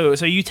 yeah.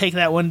 So you take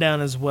that one down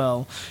as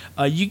well.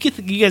 You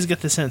guys get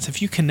the sense if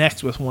you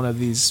connect with one of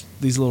these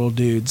little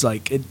dudes,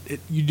 like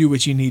you do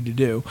what you need to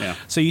do. Yeah.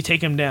 So you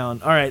take him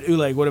down. All right,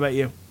 Uleg, what about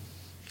you?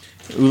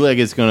 Uleg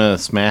is going to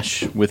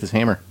smash with his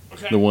hammer,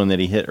 Okay. the one that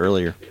he hit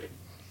earlier,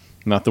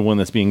 not the one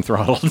that's being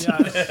throttled.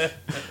 Yeah.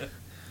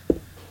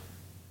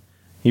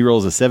 He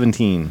rolls a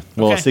 17.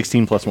 Well, Okay.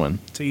 16 plus 1.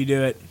 So you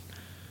do it.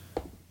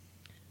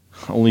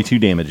 Only 2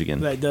 damage again.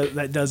 That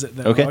does it.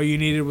 Then. Okay. All you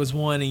needed was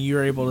one, and you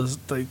were able to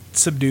like,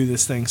 subdue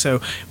this thing.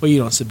 So, well, you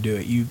don't subdue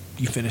it. You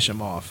finish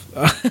him off.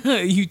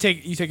 You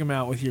take him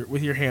out with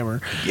your hammer.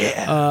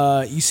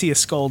 Yeah. You see a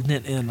skull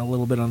knit in a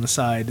little bit on the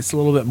side. It's a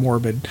little bit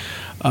morbid.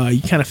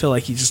 You kind of feel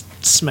like you just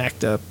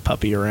smacked a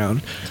puppy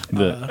around.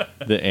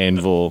 The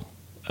anvil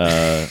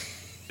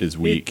is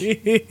weak.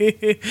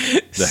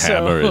 The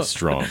hammer is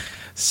strong.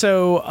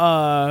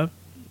 So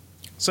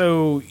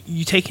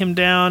you take him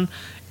down.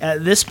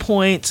 At this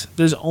point,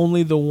 there's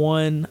only the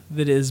one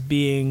that is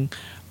being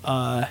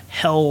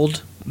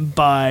held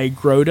by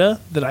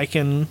Groda that I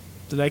can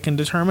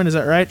determine. Is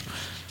that right?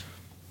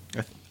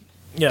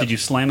 Yeah. Did you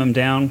slam him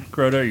down,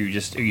 Groda, or are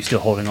you still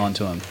holding on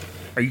to him?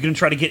 Are you going to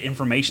try to get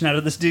information out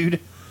of this dude?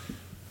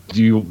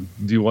 Do you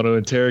want to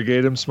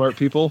interrogate him, smart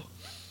people?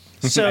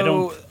 So I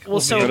don't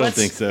let's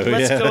think so,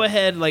 let's yeah. go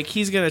ahead. Like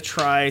he's gonna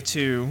try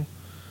to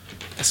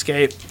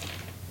escape,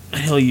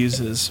 and he'll use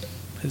his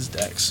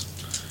dex.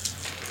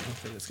 I don't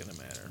think it's gonna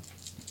matter.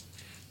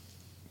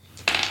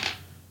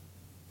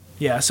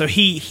 Yeah, so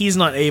he's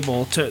not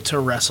able to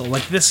wrestle.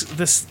 Like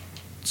this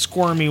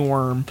squirmy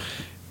worm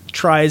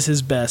tries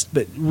his best,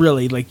 but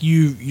really, like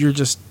you're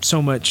just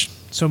so much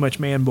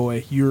man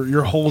boy.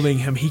 You're holding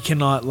him. He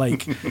cannot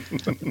like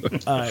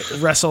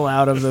wrestle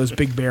out of those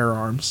big bear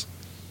arms.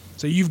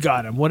 So you've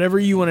got him. Whatever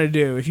you want to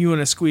do, if you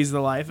want to squeeze the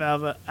life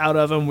out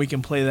of him, we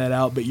can play that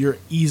out. But you're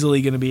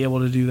easily going to be able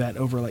to do that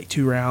over like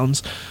 2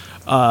 rounds.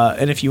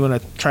 And if you want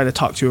to try to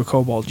talk to a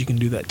kobold, you can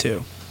do that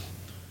too.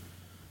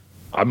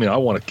 I mean, I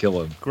want to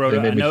kill him. They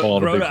Groda, made me fall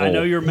in a big I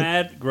know hole. you're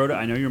mad. Groda,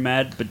 I know you're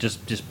mad, but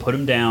just put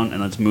him down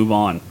and let's move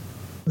on. I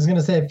was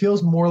gonna say it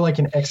feels more like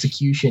an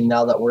execution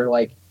now that we're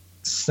like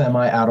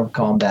semi out of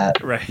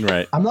combat. Right.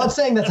 Right. I'm not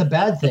saying that's a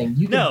bad thing.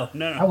 You can,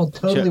 No. I will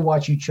totally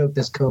watch you choke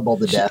this kobold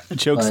to death.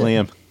 Choke but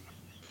slam.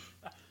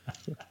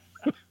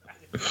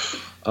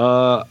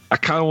 I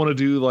kind of want to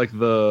do like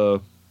the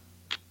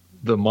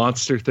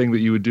monster thing that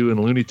you would do in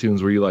Looney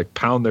Tunes, where you like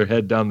pound their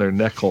head down their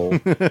neck hole.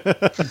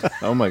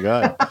 Oh my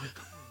god.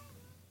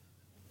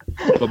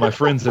 But my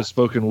friends have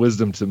spoken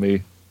wisdom to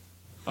me.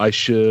 I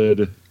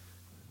should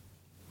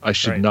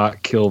Right.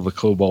 not kill the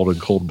kobold in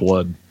cold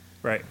blood.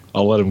 Right.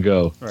 I'll let him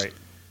go. Right.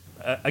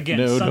 Again,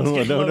 No, sun's no,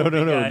 getting no, low, no, big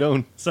no, guy.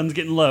 don't. Sun's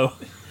getting low.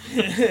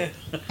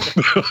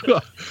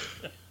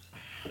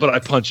 But I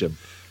punch him.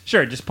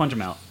 Sure, just punch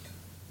him out.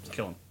 Just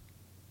kill him.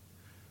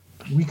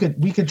 we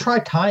could try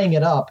tying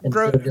it up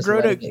instead of just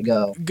letting it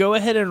go. Go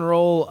ahead and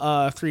roll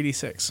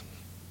 3d6.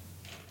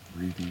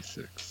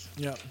 3d6.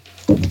 Yep.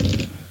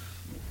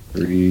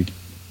 3,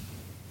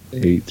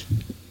 8,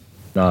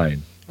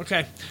 9.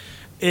 Okay.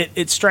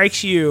 It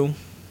strikes you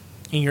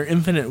in your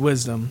infinite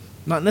wisdom,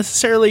 not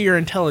necessarily your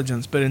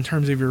intelligence, but in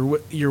terms of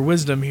your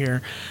wisdom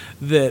here,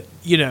 that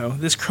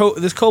this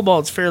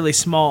kobold's fairly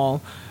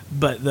small,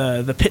 but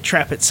the pit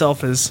trap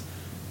itself is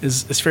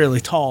fairly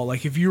tall.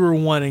 Like if you were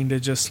wanting to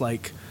just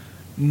like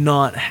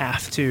not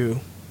have to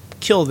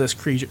kill this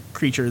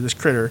creature, this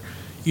critter,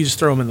 you just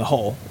throw him in the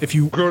hole. If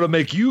you Grow to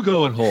make you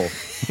go in hole.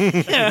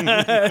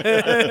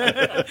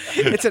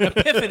 it's an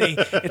epiphany.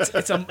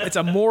 It's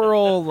a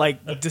moral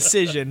like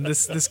decision.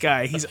 This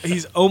guy,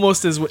 he's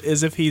almost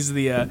as if he's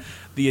the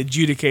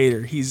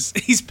adjudicator. He's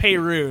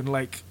Perun.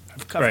 Like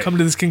I've come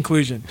to this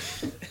conclusion.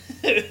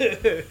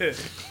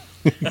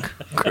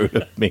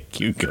 Crota make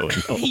you go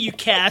in. You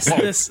cast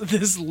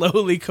this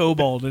lowly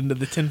kobold into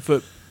the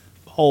 10-foot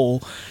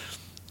hole,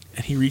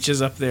 and he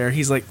reaches up there.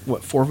 He's like,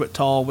 4 foot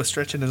tall with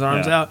stretching his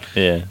arms out?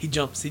 Yeah. He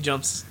jumps.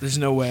 There's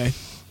no way.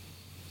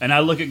 And I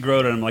look at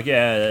Groda and I'm like,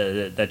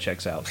 yeah, that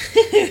checks out.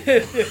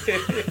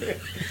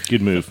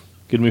 Good move.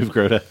 Good move,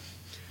 Crota.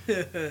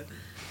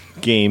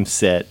 Game,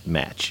 set,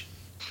 match.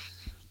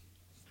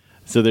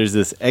 So there's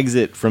this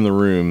exit from the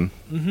room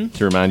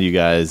to remind you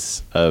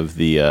guys of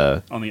the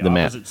On the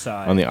map. opposite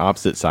side. On the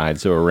opposite side,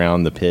 so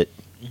around the pit.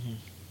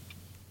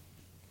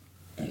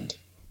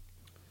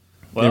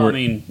 Well, I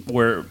mean,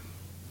 we're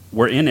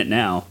in it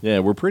now. Yeah,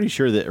 we're pretty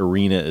sure that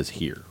arena is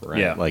here,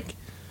 right? Yeah. Like,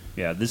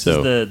 Yeah, this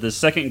So- is the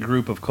second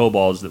group of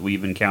kobolds that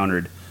we've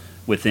encountered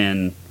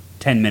within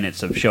 10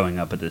 minutes of showing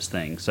up at this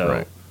thing.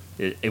 So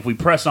Right. if we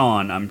press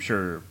on, I'm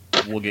sure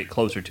we'll get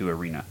closer to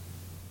arena.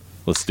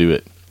 let's do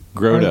it.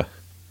 Groda.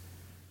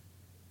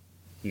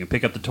 You can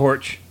pick up the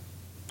torch.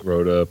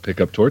 Rhoda,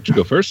 pick up torch.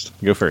 Go first.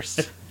 Go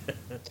first.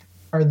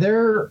 Are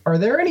there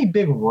any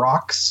big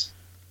rocks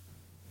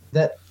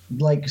that,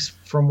 like,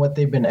 from what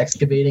they've been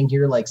excavating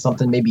here, like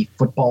something maybe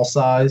football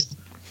sized?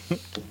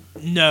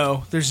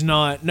 No, there's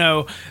not.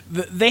 No,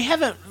 they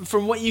haven't.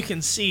 From what you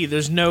can see,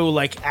 there's no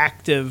like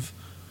active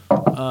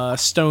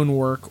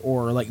stonework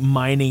or like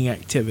mining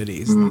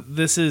activities.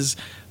 This is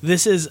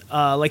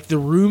like the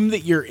room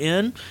that you're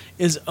in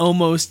is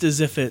almost as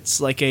if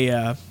it's like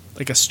a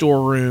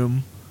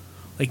storeroom.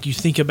 Like you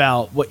think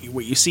about what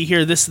you see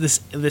here.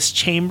 This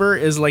chamber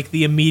is like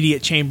the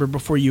immediate chamber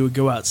before you would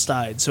go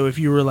outside. So if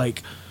you were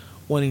like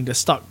wanting to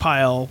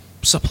stockpile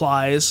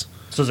supplies.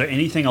 So is there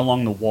anything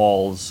along the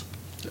walls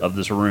of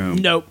this room?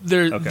 Nope.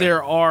 Okay.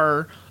 There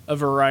are a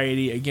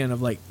variety again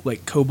of like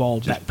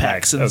kobold Just backpacks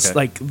packs, and okay.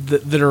 like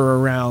that are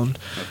around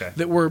Okay.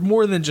 that were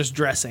more than just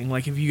dressing.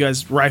 Like if you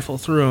guys rifle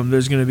through them,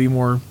 there's going to be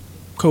more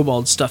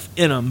kobold stuff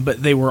in them,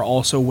 but they were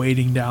also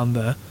weighting down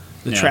the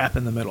Yeah. trap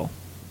in the middle.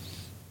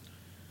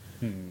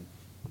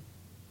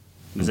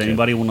 Does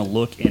anybody want to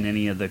look in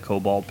any of the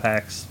kobold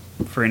packs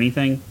for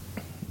anything?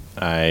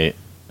 I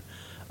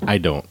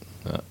don't.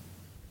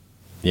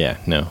 Yeah,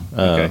 no.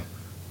 Okay.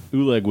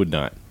 Uleg would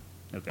not.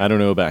 Okay. I don't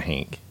know about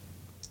Hank.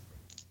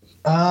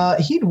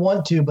 He'd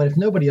want to, but if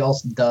nobody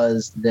else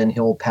does, then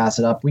he'll pass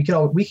it up. We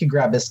could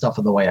grab his stuff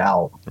on the way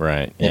out.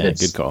 Right. if Yeah,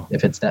 it's, good call.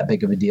 If it's that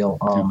big of a deal.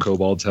 Do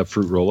kobolds have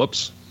fruit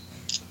roll-ups?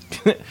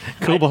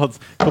 Kobolds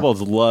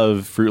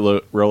love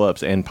fruit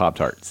roll-ups and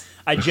Pop-Tarts.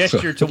 I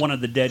gesture to one of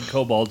the dead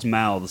kobolds'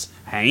 mouths.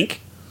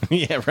 Hank?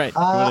 Yeah, right.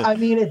 I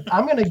mean,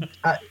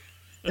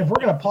 if we're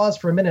gonna pause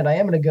for a minute, I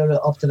am gonna go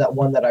up to that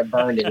one that I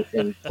burned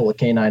and pull a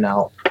canine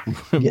out.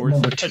 Get More-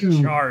 number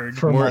 2 charge.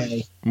 for More-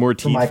 my more for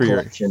teeth my for your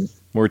collection.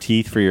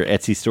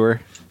 Etsy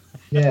store.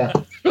 Yeah.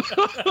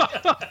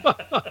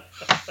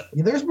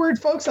 Yeah, there's weird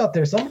folks out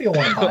there. Somebody will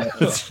want to buy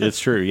it. It's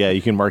true. Yeah,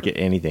 you can market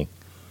anything.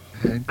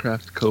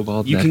 Handcraft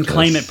kobold You can necklace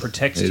claim it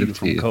protects made you of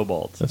from teeth.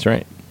 kobolds. That's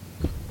right.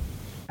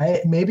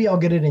 Maybe I'll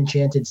get it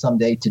enchanted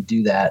someday to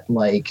do that.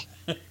 Like,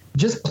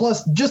 just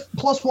plus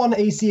one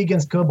AC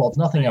against kobolds,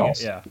 nothing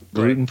else. Yeah.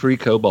 Gluten-free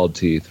kobold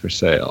teeth for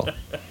sale.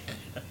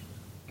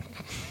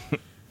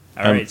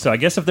 All right. So I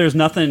guess if there's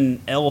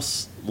nothing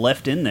else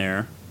left in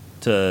there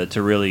to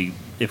really,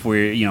 if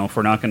we're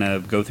not going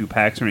to go through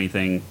packs or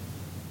anything,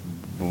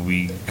 will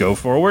we go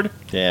forward?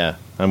 Yeah,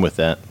 I'm with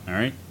that. All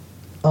right.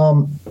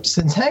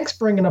 Since Hank's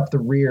bringing up the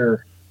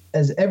rear,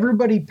 as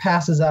everybody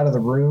passes out of the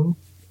room,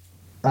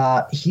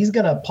 he's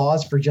gonna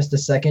pause for just a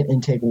second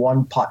and take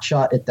one pot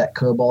shot at that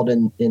kobold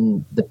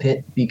in the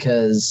pit,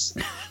 because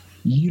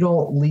you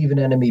don't leave an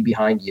enemy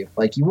behind you.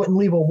 Like, you wouldn't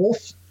leave a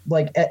wolf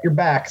like at your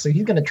back. So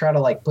he's gonna try to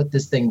like put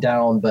this thing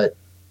down, but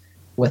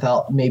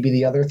without maybe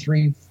the other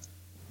 3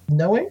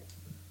 knowing.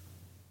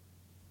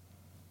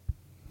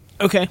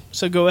 Okay,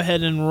 so go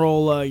ahead and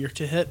roll your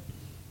to hit.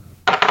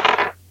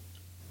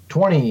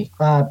 20.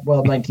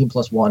 19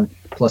 plus 1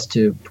 plus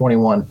 2,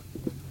 21.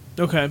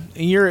 Okay,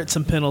 and you're at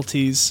some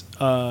penalties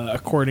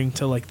according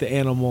to like the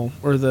animal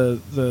or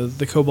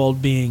the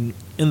kobold being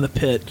in the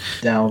pit.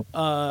 Down.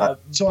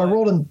 So I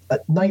rolled a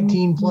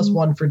 19 plus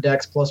 1 for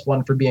dex plus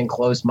 1 for being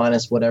close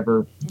minus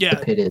whatever Yeah,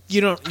 the pit is.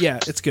 you don't. Yeah,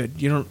 it's good.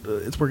 You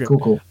don't. We're good.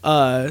 Cool.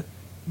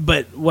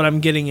 But what I'm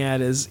getting at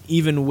is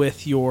even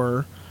with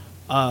your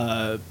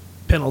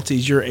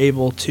penalties, you're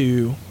able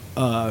to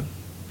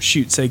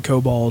shoot, say,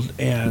 kobold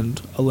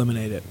and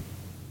eliminate it.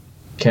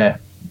 Okay.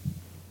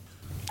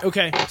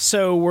 Okay,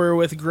 so we're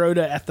with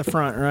Groda at the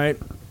front, right?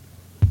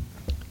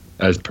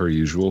 As per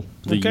usual.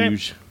 The Okay.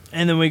 huge.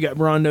 And then we got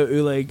Brondo,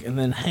 Uleg, and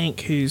then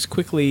Hank, who's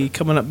quickly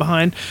coming up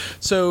behind.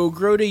 So,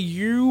 Groda,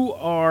 you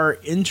are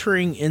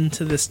entering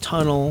into this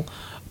tunnel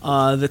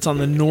that's on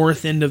the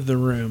north end of the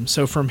room.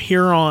 So from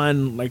here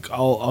on, like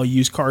I'll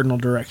use cardinal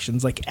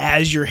directions. Like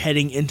as you're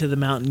heading into the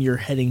mountain, you're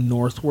heading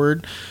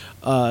northward.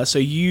 So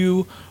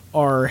you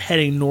are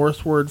heading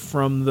northward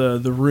from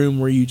the room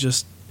where you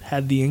just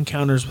had the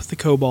encounters with the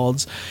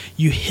kobolds,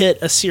 you hit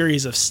a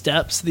series of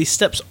steps. These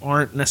steps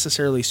aren't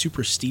necessarily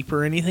super steep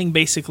or anything.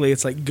 Basically,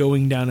 it's like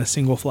going down a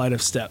single flight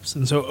of steps.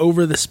 And so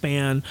over the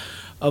span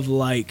of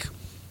 15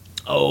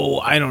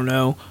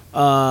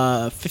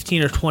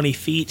 or 20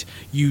 feet,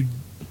 you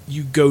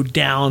go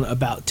down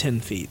about 10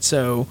 feet.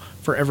 So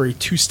for every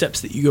 2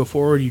 steps that you go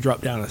forward, you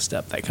drop down a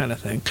step, that kind of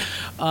thing.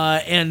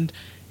 And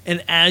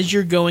as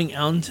you're going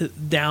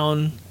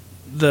down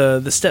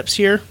the steps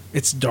here,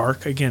 it's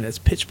dark. Again, it's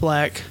pitch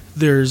black.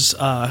 There's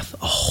a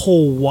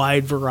whole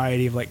wide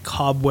variety of like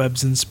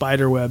cobwebs and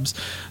spider webs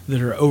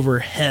that are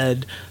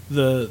overhead.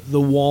 The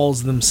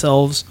walls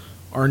themselves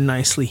are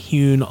nicely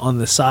hewn on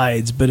the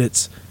sides, but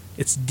it's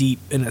deep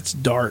and it's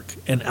dark.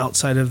 And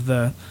outside of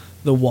the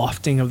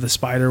wafting of the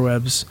spider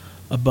webs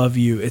above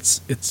you,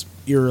 it's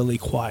eerily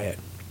quiet.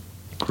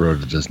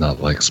 Grota does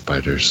not like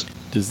spiders.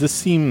 Does this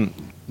seem?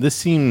 This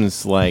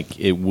seems like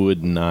it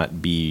would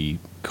not be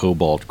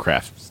kobold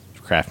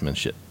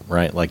craftsmanship,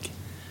 right? Like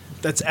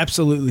that's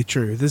absolutely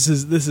true. This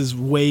is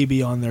way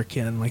beyond their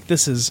kin. Like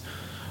this is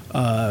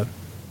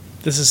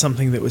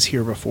something that was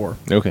here before.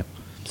 Okay.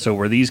 So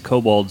were these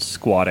kobolds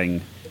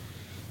squatting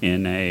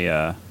in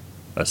a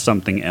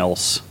something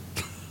else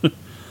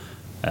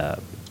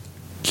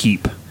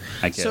keep?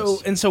 I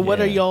guess. So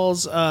what are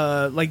y'all's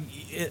like?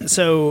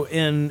 So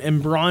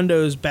in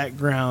Brondo's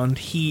background,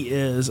 he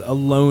is a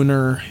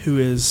loner who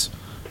is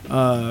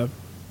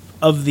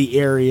of the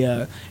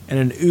area, and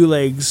in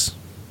Uleg's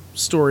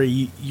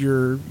story,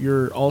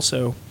 you're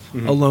also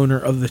a loner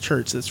of the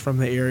church that's from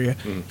the area.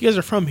 You guys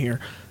are from here.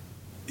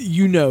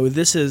 You know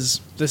this is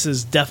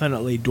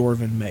definitely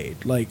Dwarven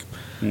made. Like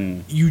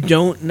you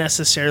don't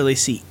necessarily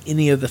see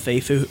any of the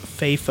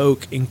Fey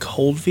folk in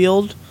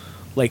Coldfield.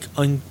 Like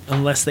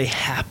unless they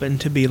happen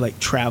to be like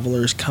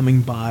travelers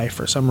coming by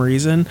for some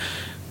reason.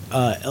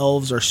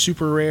 Elves are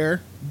super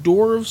rare.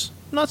 Dwarves,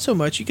 not so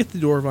much. You get the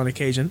dwarf on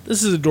occasion.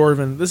 This is a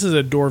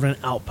dwarven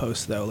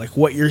outpost though. Like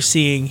what you're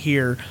seeing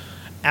here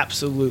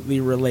absolutely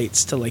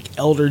relates to like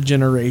elder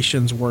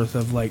generations worth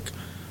of like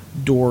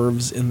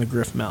dwarves in the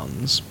Griff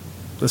Mountains.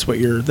 That's what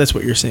you're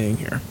seeing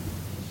here.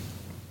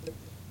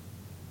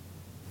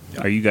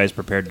 Are you guys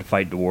prepared to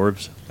fight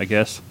dwarves, I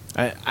guess?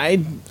 I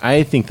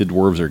think the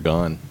dwarves are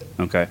gone.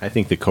 Okay. I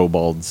think the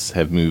kobolds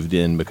have moved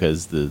in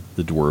because the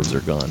dwarves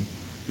are gone.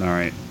 All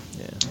right.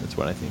 Yeah, that's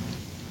what I think.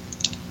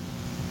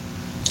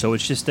 So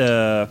it's just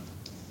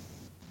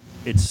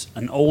it's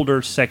an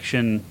older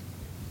section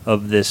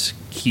of this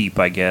keep,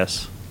 I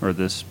guess, or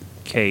this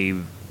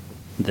cave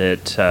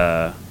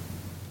that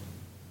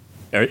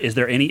is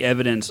there any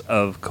evidence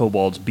of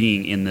kobolds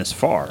being in this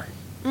far?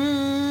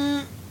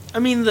 I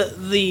mean,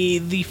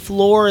 the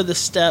floor, the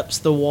steps,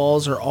 the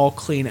walls are all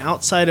clean.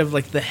 Outside of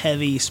like the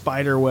heavy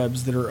spider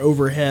webs that are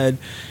overhead,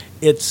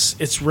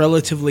 it's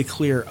relatively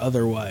clear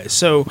otherwise.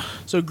 So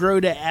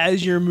Grota,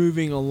 as you're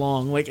moving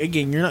along, like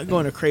again, you're not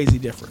going a crazy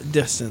different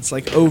distance.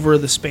 Like over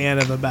the span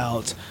of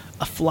about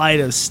a flight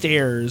of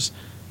stairs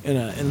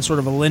in sort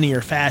of a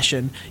linear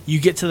fashion,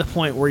 you get to the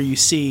point where you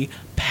see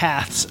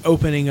paths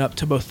opening up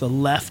to both the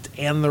left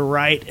and the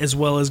right, as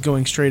well as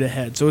going straight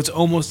ahead. So it's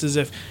almost as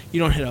if you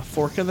don't hit a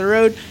fork in the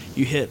road,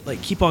 you hit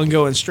like keep on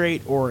going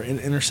straight, or an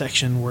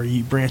intersection where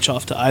you branch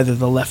off to either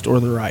the left or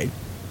the right.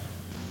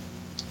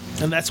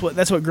 And that's what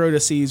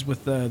Grota sees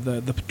with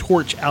the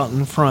torch out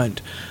in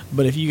front.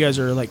 But if you guys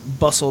are like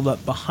bustled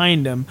up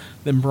behind him,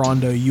 then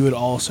Brondo, you would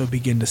also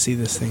begin to see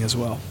this thing as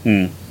well.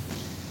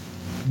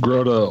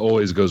 Grota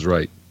always goes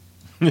right.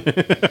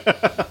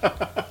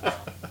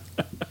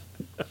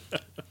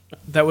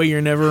 That way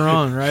you're never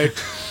wrong, right?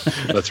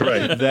 That's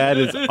right. That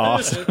is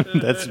awesome.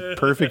 That's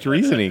perfect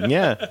reasoning.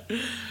 Yeah.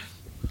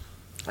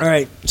 All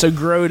right. So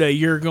Grota,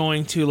 you're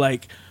going to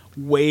like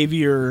wave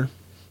your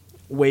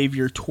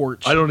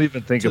torch. I don't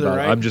even think to the about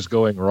right. it. I'm just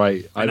going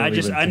right. And I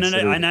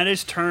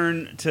just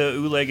turn to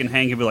Uleg and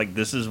Hank and be like,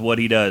 "This is what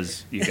he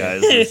does, you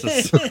guys. This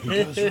is,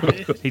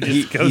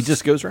 he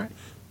just goes right."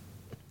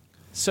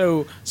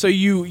 So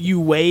you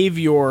wave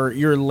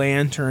your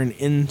lantern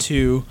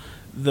into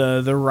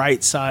the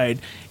right side,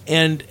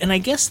 and I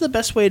guess the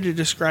best way to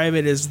describe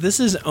it is this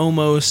is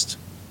almost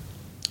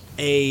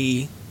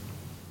a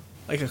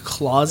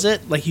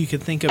closet. Like you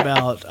could think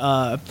about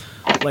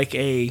like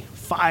a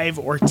 5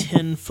 or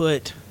 10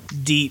 foot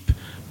deep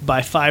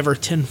by 5 or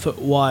 10 foot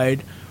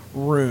wide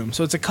room.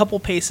 So it's a couple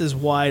paces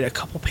wide, a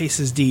couple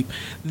paces deep.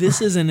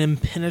 This is an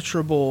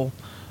impenetrable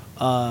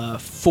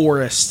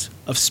forest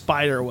of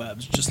spider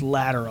webs, just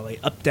laterally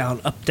up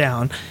down,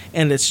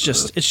 and it's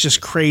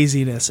just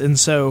craziness. And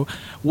so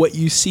what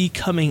you see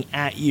coming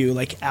at you,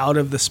 like out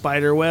of the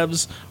spider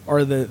webs,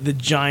 are the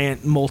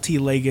giant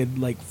multi-legged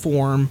like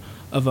form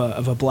of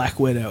a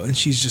black widow, and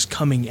she's just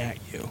coming at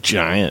you.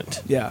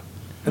 Giant. Yeah.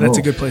 And that's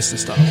a good place to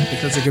stop. I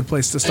think that's a good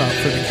place to stop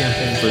for the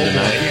campaign. For the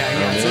night.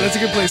 Yeah. So that's a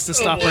good place to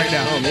stop right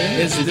now.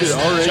 Is this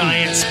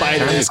giant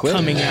spider is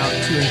coming out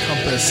to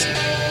encompass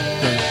the...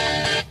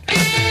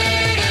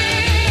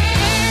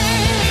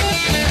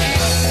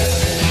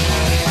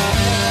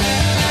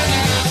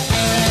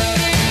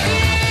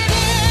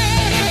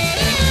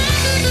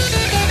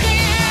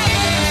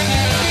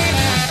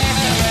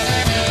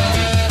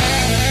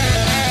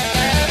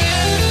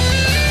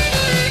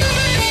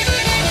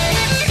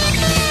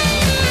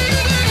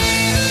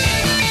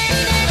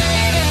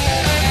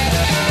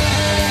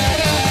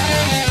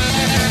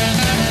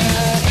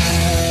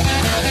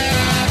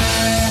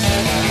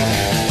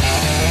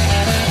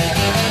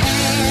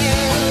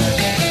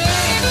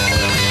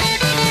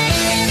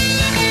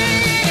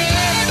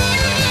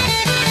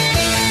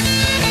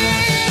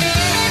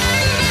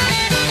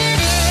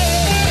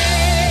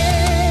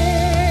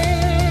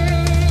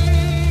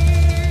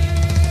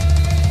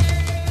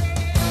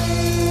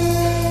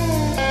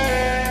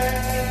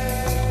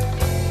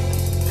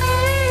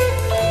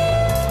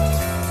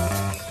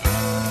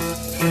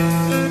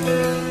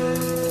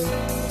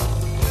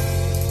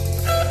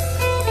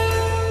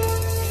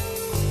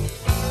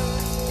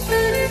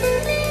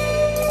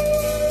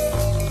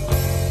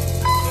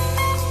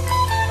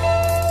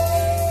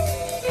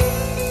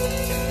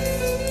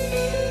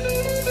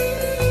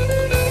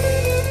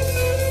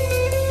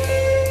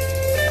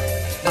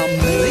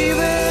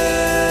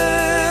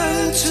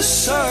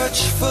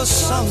 for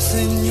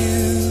something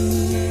new,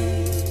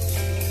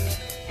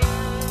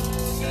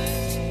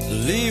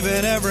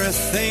 leaving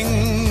everything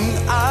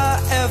I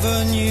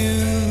ever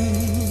knew.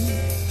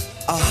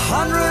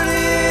 100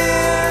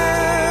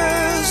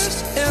 years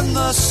in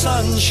the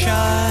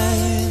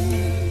sunshine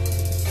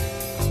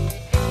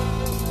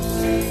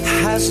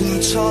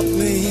hasn't taught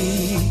me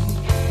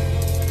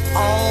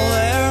all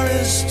there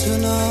is to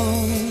know.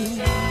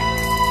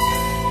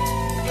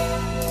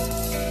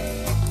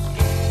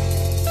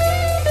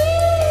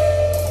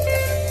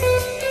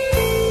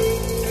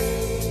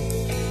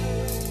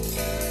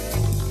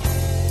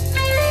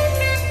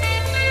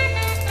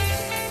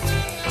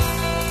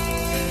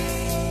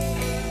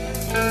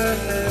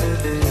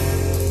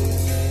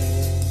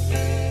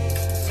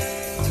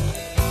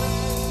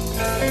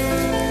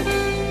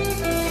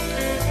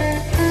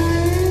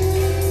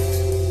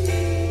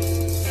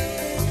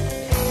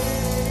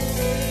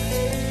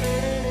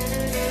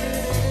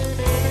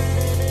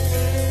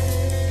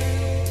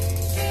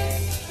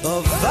 The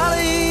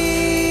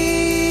valley,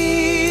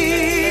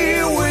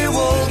 we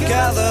will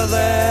gather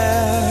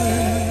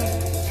there,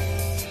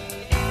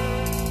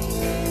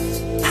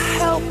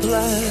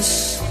 helpless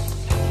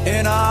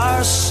in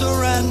our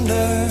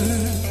surrender.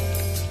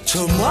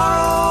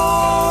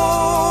 Tomorrow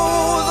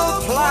the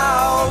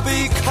plow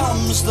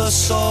becomes the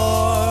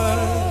sword,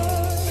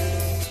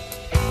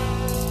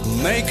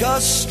 make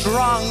us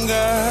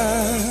stronger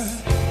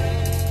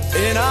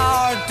in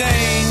our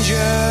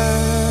danger.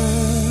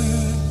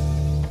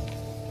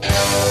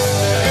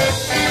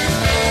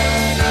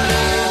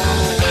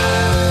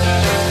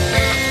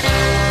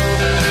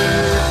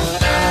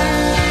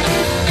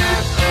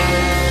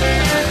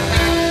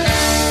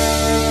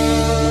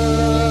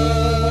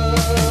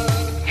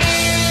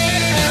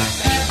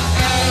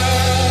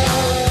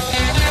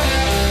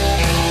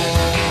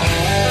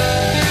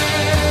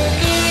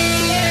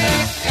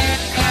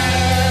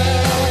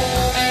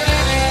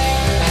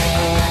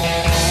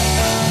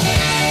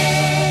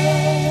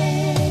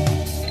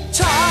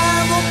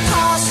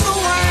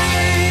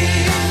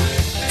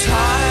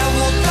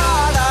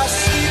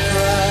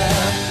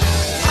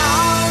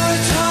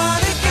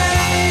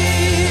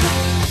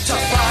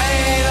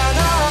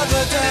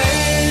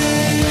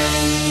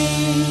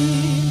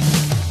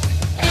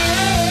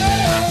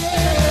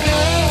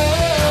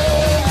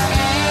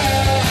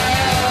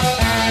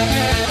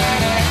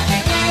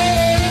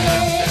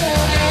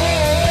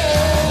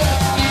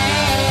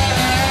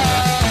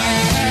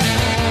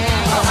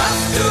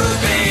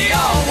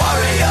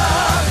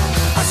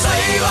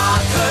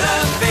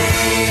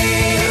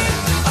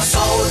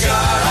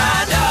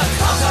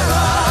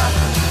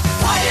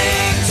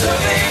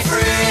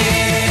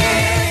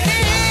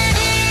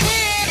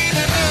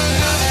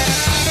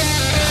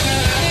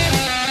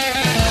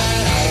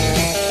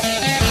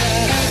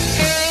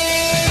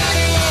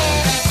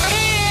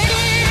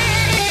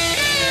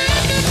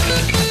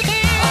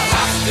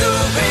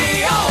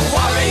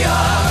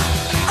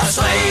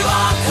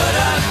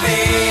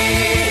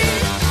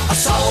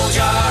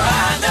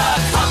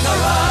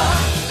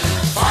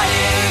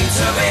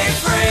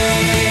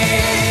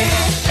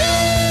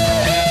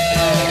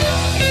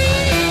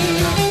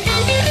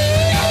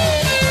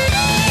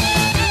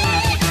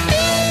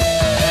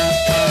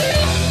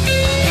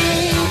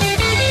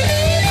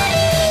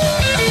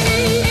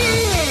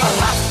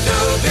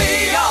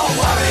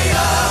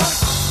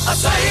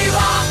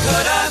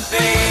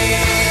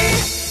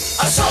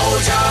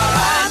 Soldier